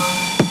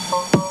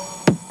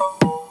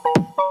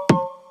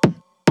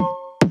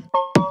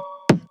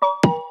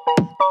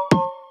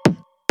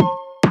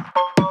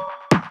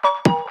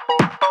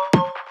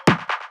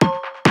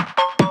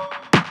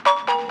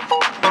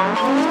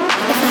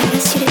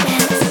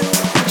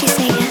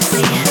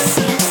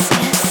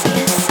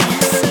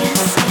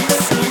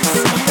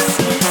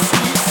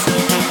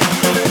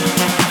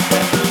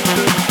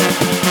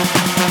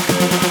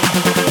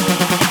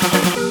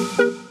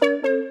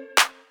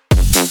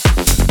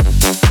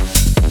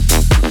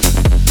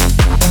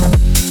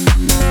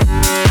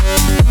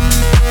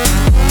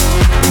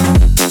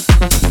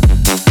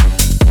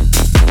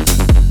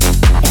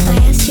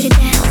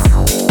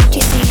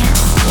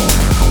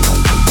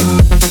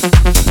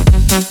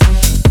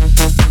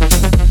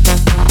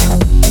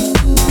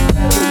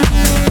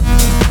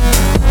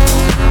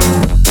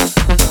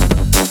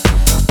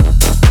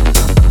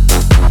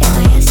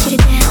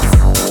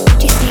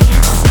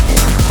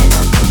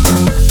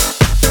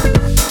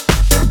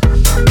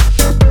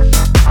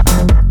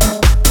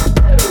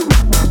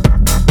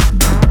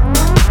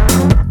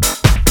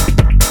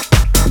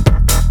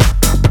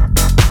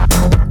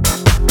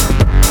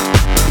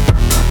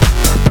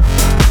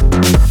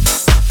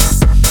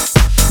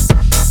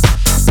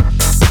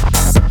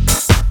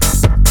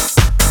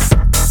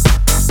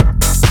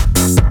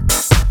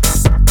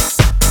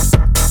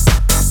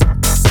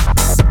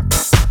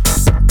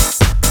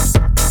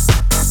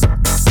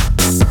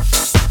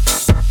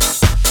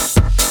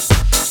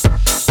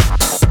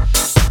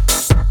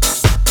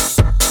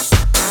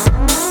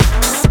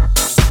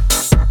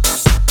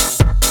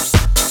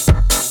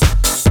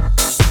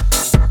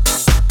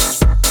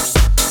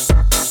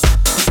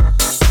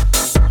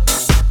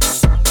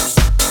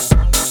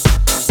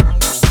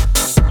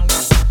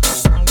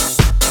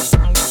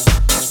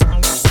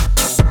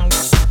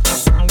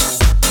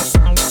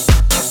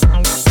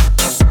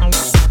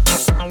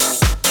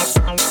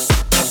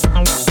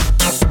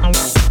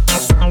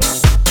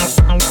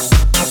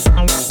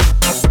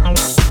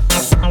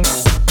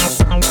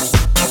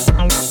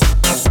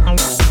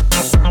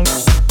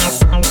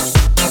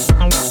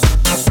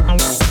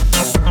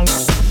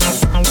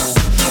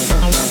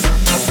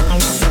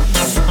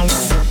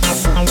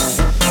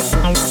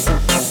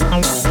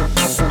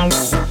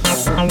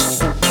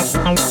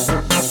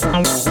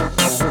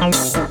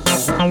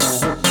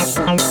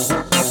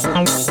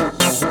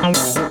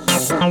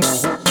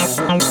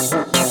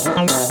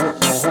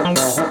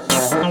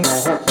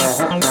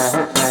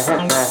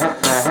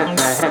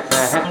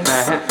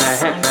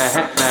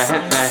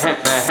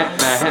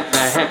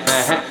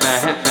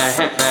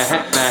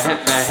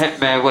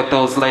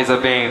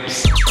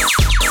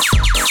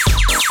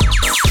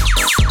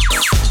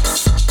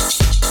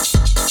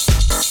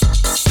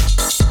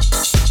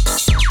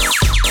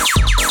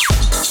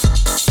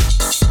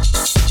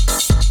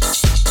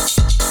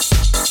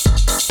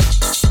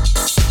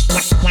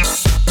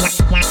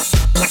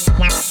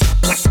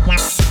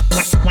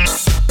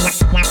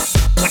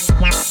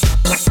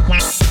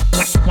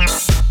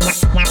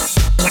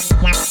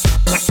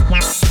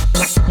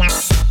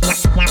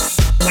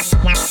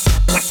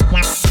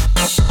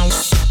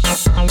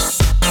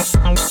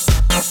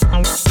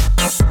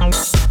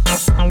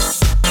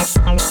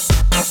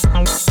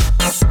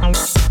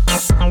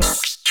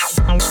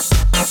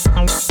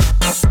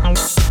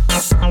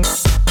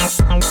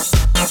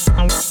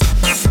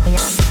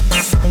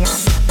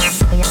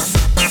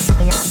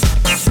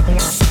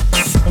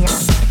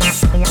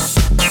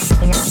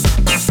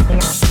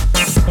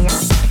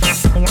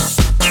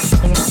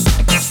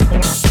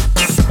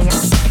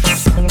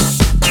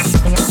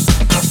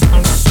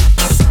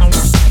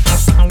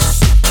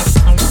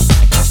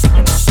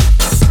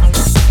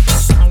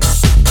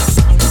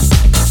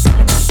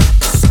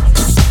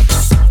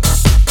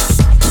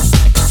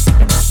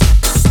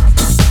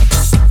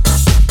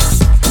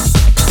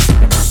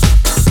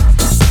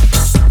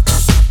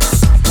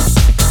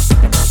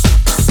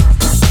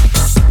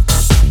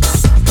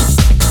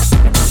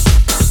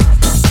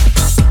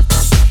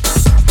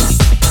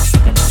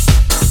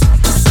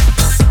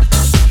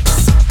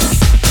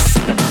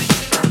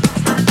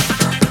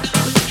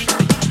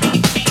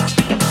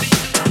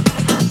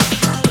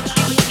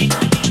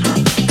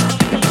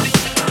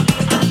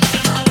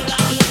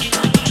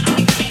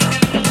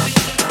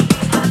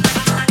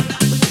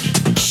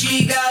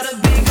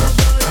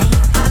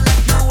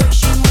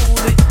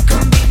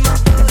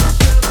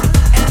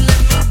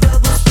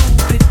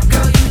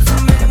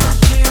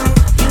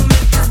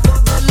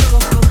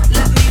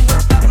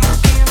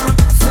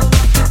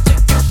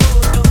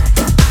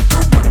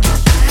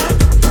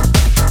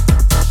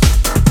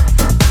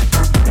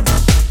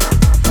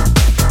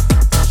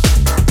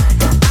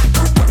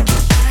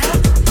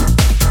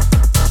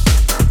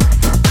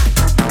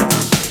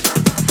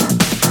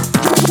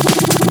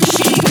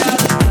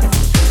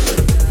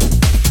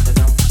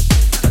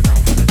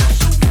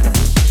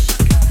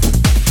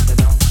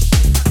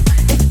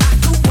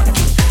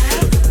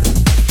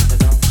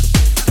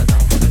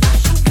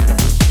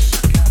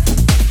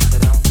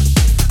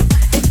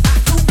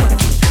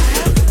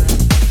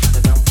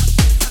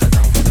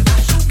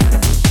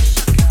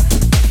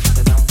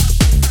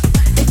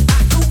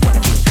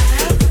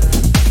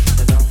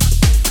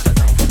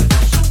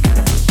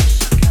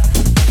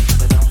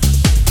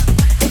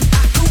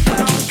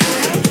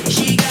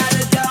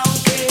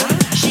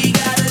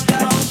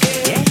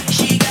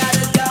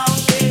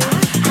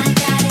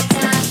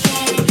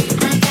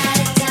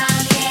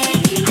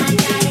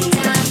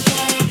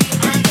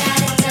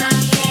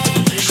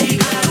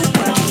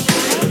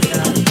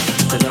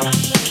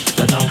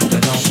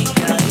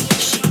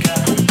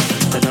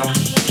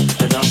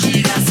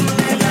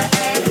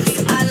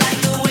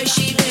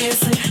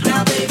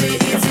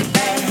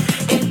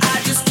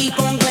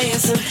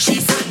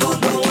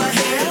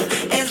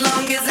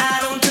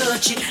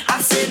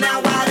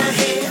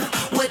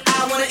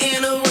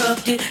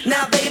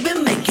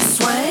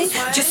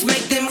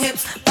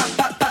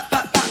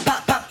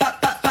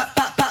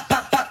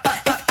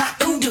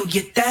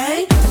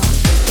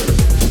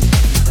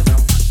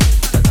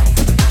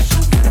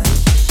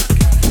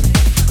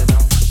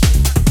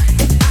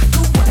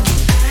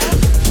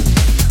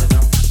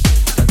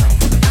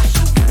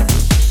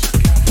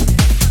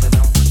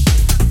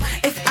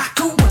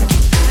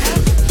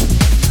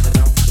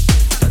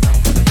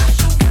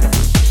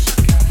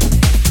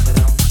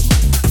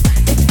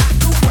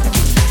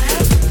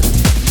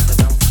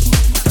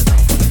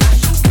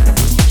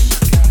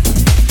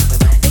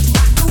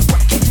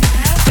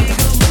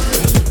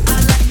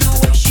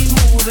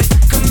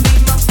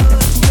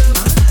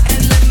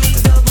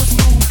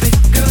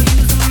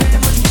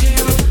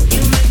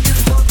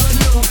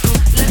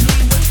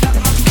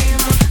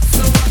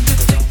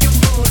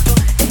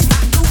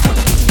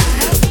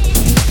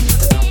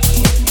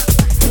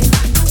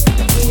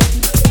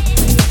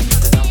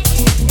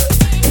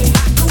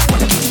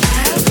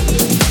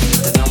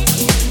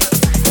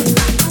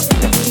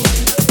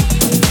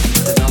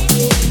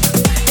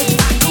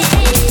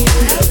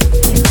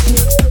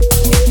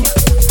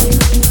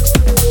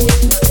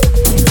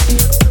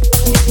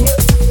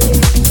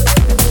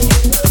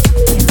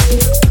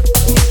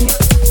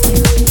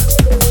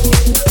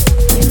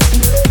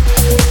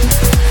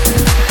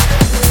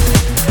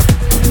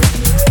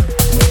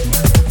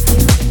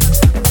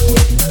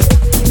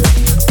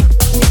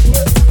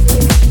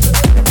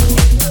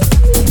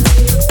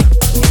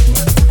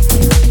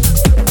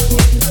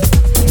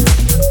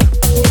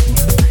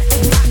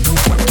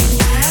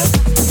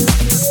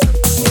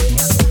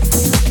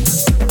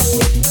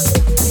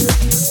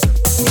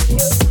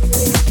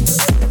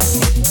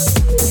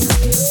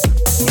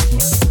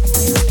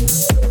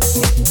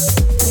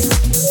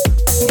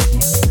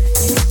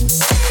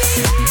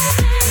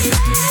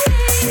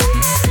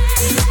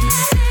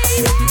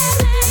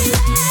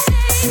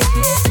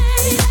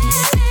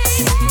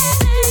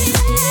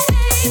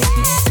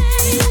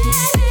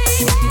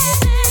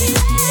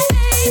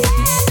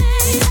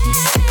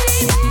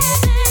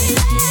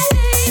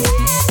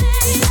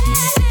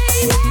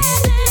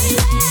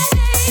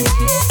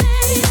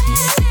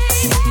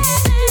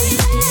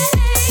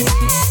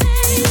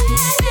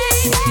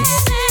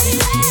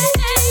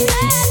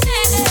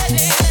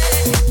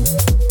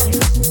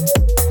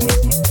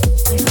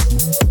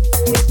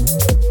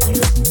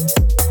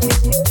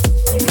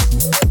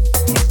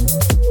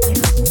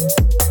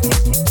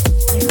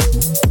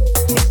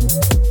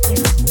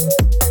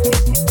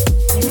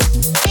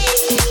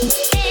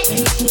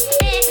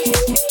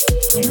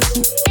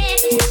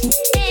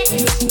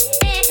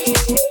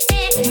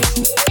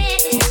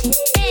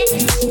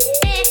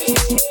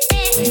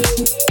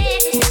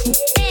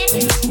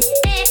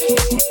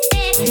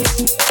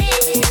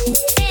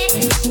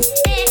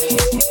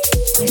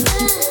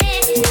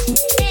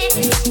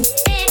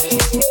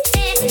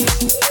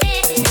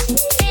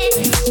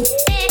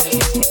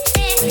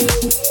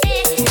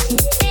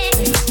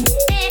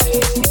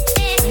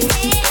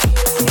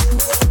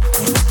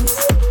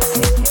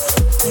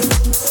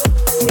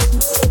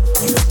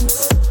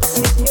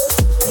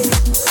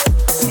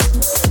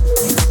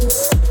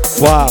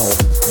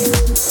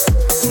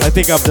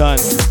 think I'm done.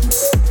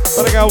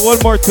 But I got one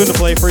more tune to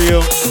play for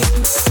you.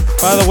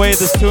 By the way,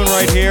 this tune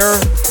right here,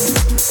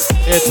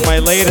 it's my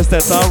latest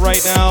that's out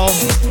right now.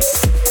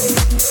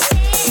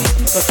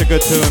 Such a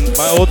good tune.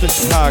 My Ode to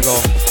Chicago.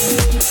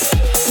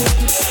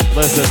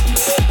 Listen.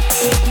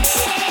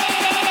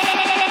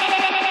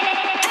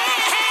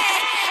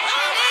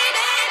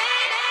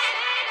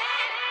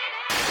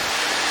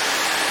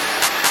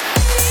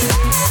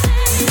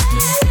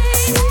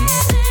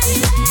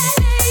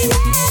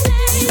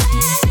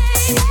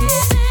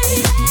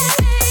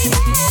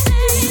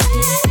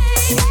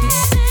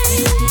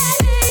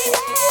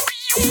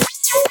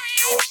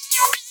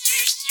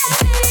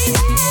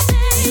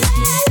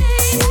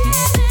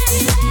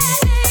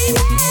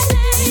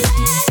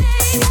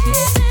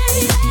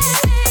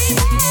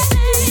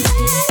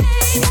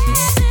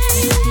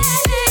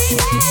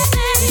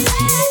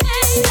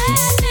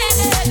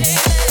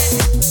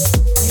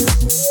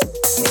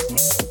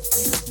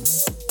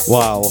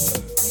 Wow.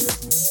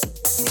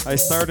 I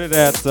started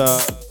at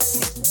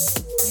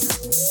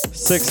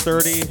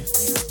 6:30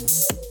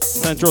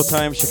 Central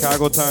Time,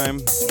 Chicago time,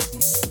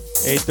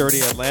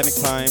 8:30 Atlantic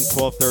Time,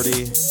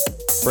 12:30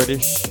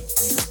 British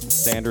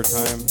Standard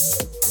Time.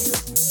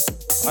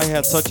 I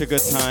had such a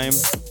good time.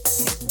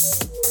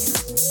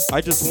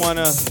 I just want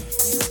to,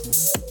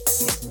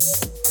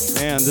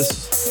 man,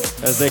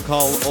 this, as they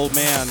call old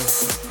man,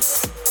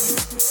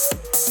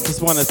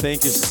 just want to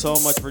thank you so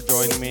much for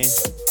joining me.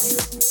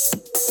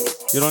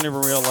 You don't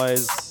even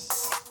realize,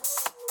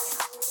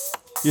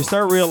 you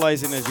start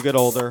realizing as you get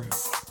older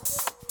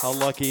how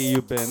lucky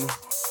you've been.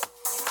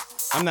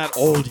 I'm not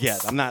old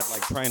yet. I'm not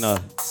like trying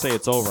to say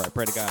it's over. I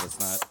pray to God it's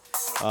not.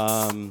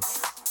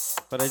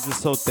 But I'm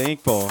just so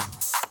thankful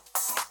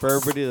for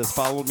everybody that's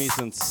followed me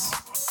since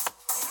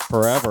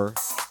forever.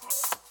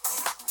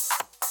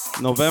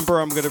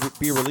 November, I'm going to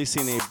be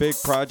releasing a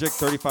big project,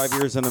 35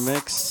 years in the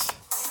mix.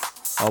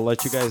 I'll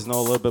let you guys know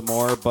a little bit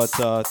more, but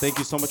thank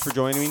you so much for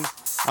joining me.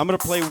 I'm going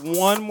to play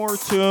one more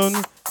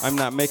tune. I'm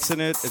not mixing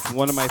it. It's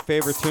one of my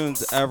favorite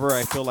tunes ever.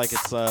 I feel like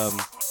it's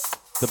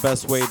the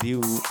best way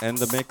to end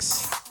the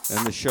mix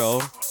and the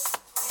show.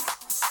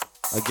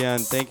 Again,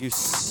 thank you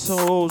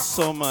so,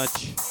 so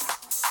much.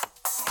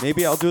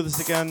 Maybe I'll do this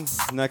again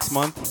next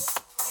month.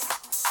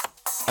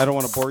 I don't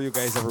want to bore you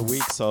guys every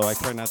week, so I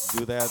try not to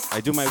do that.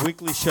 I do my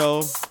weekly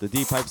show, the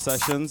Deep Hype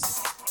Sessions.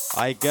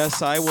 I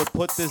guess I will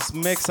put this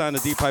mix on the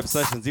Deep Hype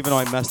Sessions, even though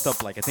I messed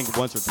up like I think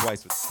once or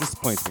twice, which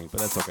disappoints me,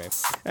 but that's okay.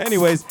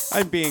 Anyways,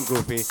 I'm being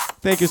goofy.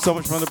 Thank you so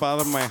much from the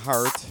bottom of my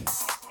heart.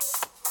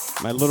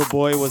 My little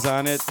boy was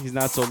on it. He's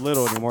not so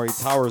little anymore. He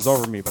towers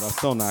over me, but I'll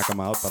still knock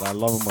him out. But I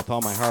love him with all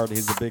my heart.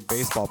 He's a big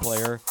baseball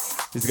player.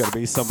 He's going to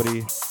be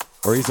somebody,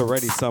 or he's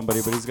already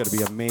somebody, but he's going to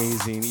be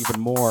amazing, even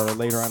more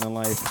later on in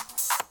life.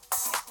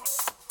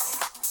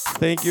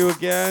 Thank you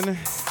again.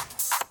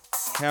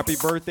 Happy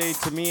birthday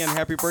to me, and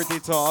happy birthday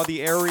to all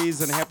the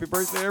Aries, and happy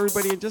birthday to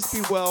everybody, and just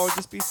be well,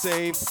 just be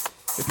safe.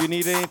 If you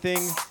need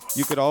anything,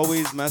 you could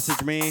always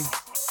message me.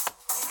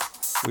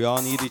 We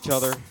all need each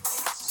other.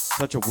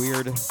 Such a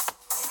weird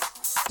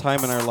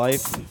time in our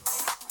life.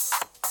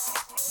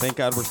 Thank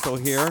God we're still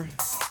here.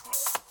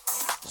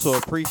 So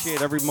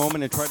appreciate every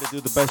moment and try to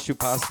do the best you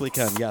possibly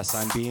can. Yes,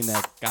 I'm being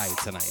that guy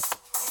tonight.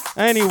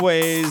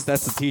 Anyways,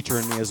 that's the teacher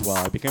in me as well.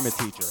 I became a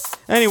teacher.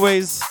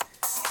 Anyways,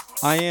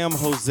 I am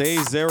Jose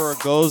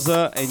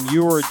Zaragoza, and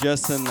you were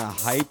just in the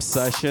Hype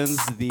Sessions,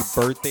 the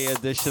birthday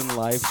edition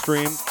live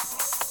stream.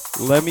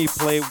 Let me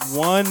play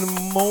one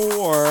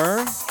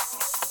more.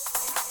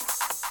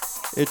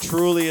 It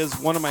truly is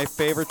one of my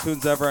favorite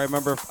tunes ever. I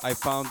remember I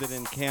found it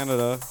in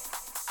Canada,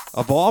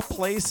 of all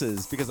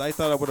places, because I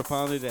thought I would have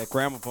found it at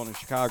Gramophone in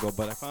Chicago,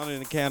 but I found it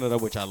in Canada,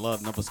 which I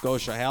love, Nova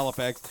Scotia,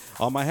 Halifax.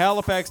 All my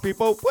Halifax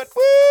people, what?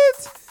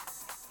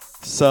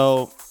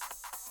 So,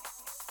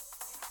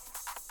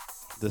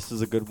 this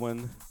is a good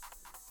one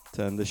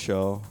to end the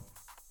show.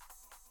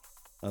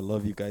 I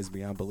love you guys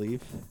beyond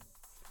belief.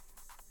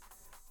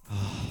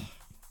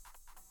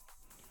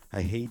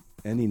 I hate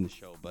ending the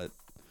show, but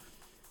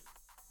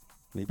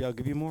maybe I'll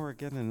give you more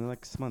again in the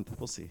next month.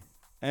 We'll see.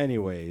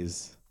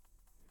 Anyways,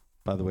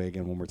 by the way,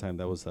 again, one more time,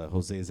 that was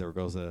Jose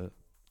Zaragoza,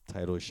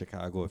 title is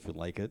Chicago, if you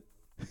like it.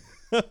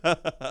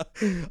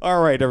 All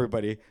right,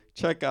 everybody.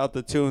 Check out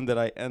the tune that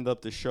I end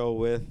up the show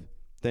with.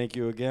 Thank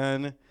you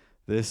again.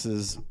 This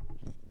is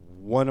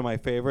one of my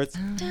favorites.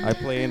 I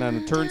play it on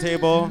a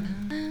turntable.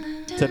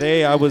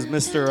 Today I was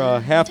Mr.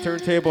 Half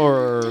Turntable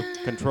or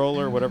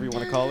Controller, whatever you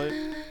want to call it.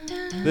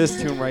 This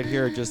tune right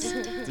here just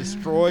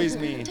destroys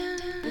me.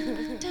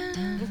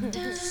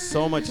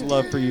 So much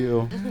love for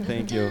you.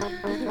 Thank you.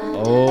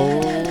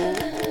 Oh.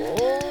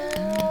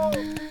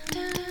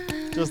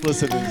 Just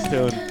listen to this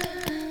tune.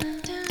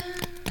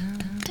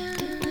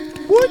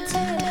 What?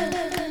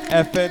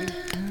 Effin'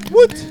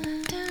 what?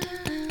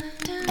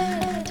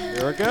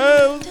 Here it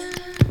goes.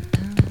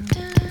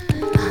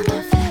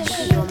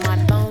 You're my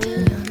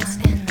bones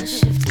and the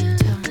shifting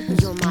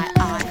tones. You're my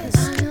eyes.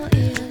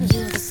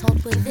 You're the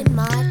salt within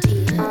my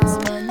tears.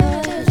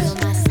 You're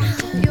my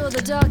sound. You're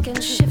the dark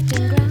and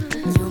shifting ground.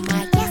 You're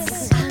my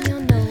yes. I'm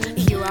your no.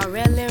 You are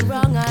really wrong.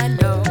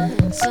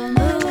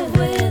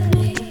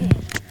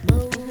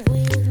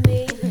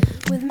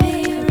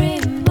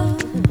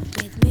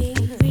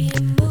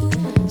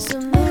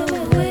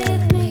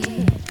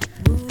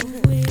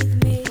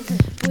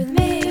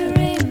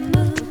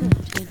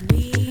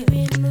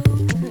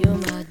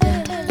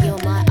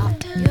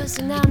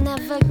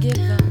 never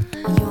give up.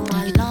 You're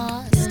my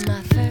lost, you're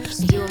my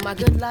first, you're my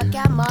good luck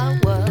and my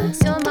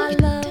worst. You're my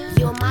love,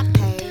 you're my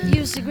pain.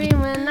 You see green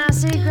when I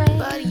see gray,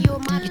 but you're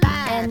my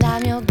bad, and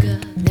I'm your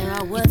good. There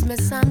are words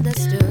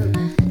misunderstood,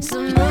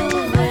 so move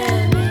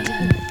with me.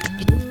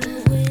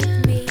 Move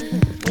with me,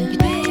 with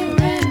me,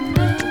 remove,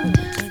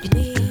 with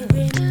me,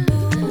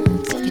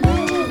 remove, so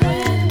move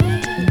with me.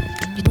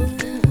 Move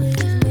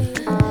with me,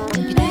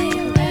 with me,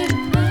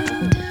 remove,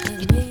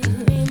 with me,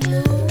 remove.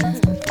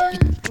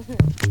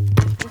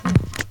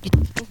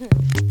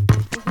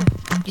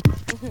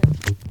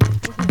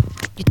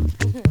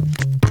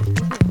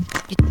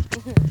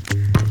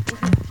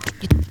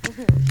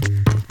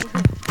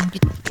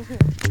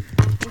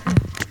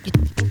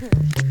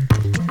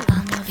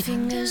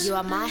 You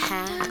are my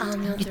hand.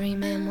 I'm your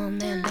three-man,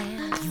 one-man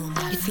band. You're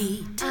my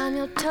feet. I'm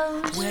your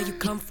toes. Where you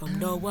come from,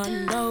 no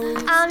one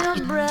knows. I'm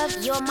your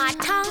breath. You're my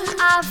tongue.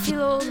 I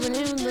feel old when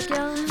you look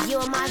young.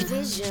 You're my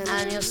vision.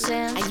 I'm your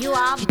sin. And you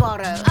are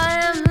butter. I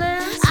am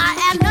Liz. I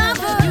am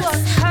nervous. You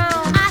are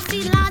calm. I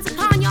see lines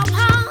upon your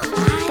palm.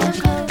 I am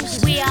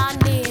close. We are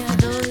near.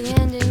 Though the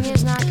ending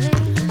is not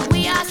clear.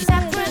 We are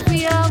separate.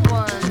 We are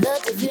one. The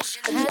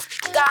division has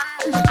begun.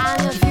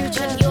 I'm your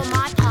future. And you're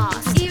my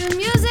past. Even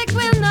music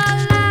will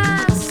not last.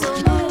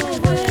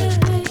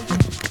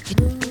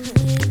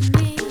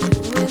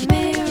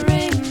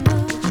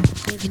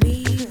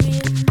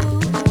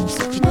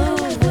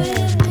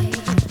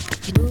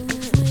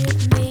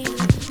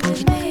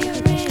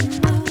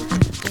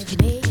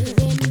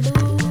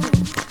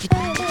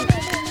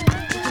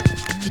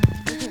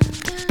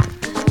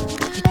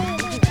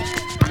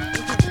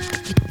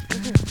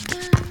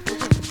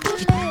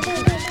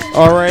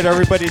 All right,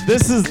 everybody,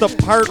 this is the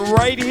part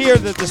right here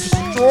that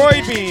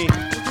destroyed me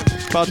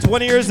about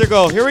 20 years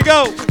ago. Here we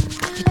go.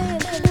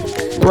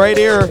 Right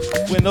here,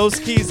 when those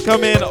keys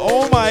come in,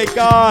 oh my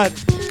God.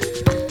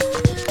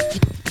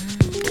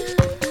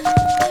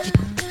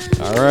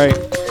 All right,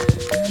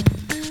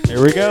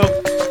 here we go.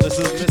 This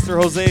is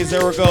Mr. Jose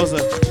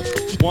Zaragoza.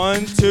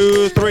 1,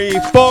 2, 3,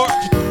 4.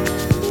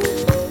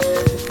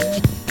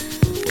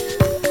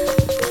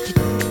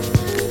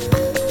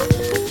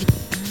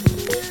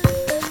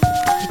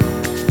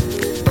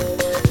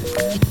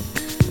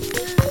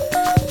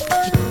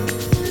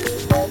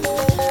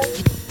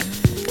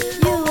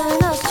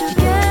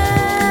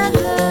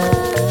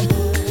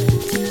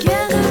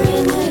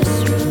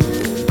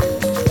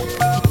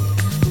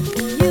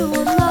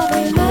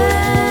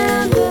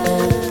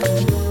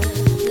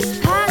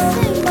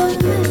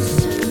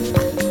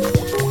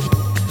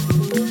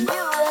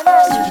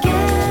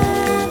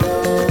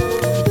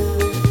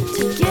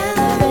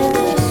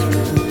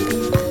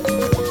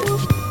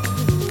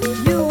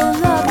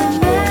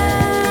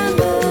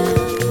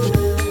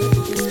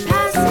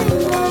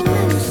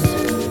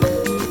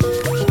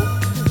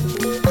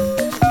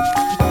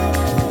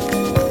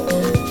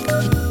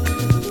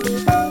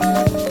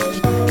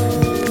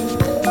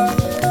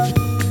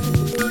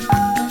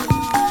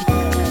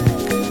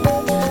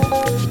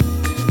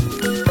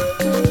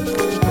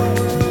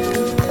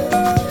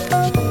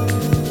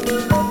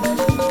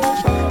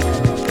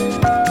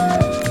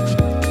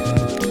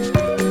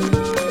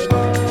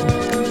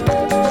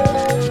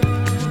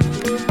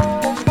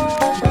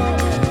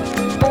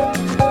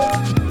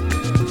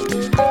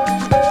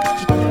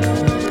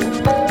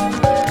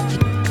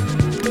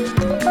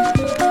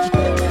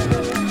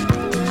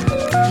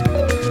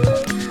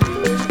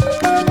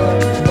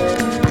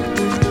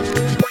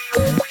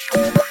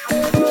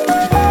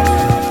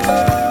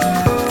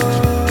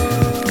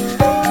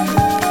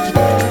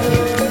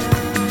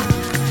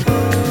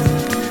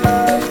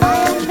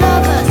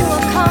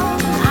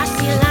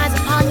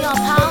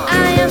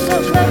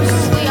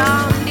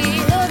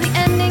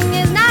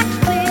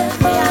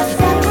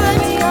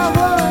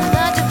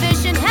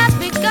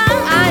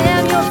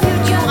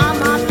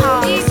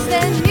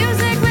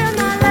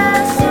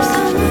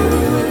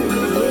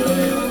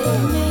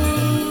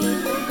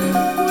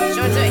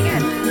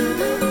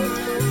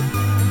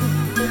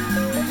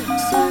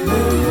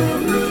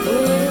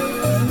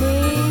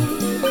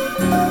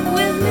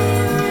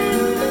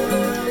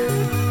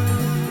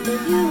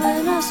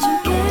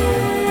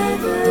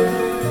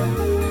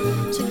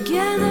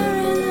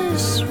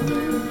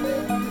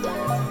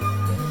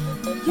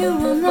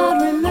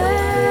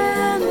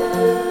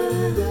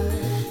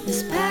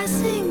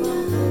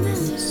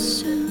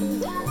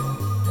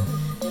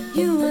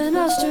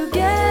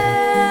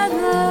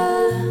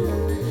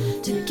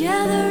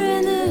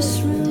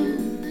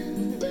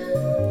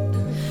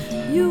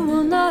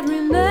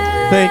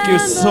 Thank you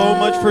so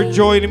much for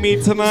joining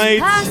me tonight.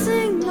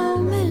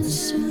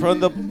 From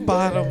the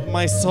bottom of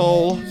my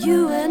soul.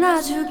 You and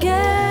I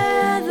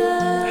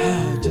together.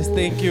 Just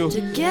thank you.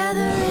 Together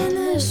in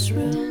this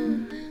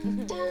room.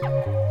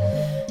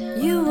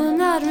 You will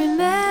not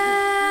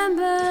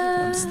remember.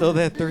 I'm still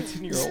that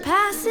 13-year-old.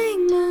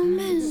 Passing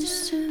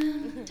moments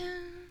too.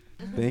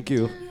 Thank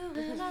you.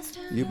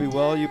 You be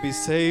well, you be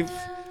safe.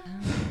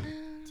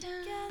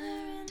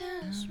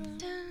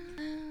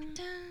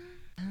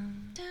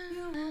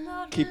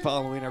 Keep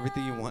following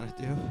everything you want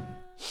to do.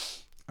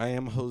 I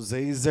am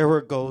Jose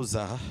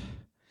Zaragoza,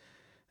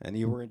 and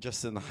you were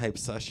just in the hype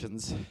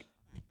sessions.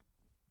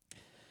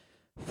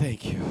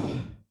 Thank you.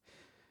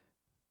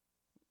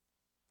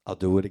 I'll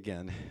do it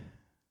again.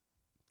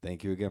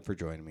 Thank you again for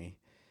joining me.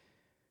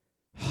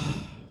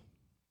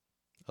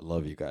 I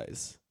love you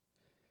guys.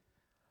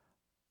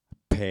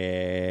 Peace.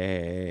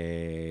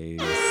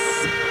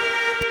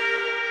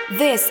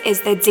 This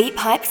is the Deep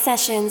Hype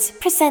Sessions,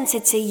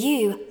 presented to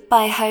you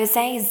by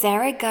Jose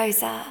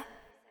Zaragoza.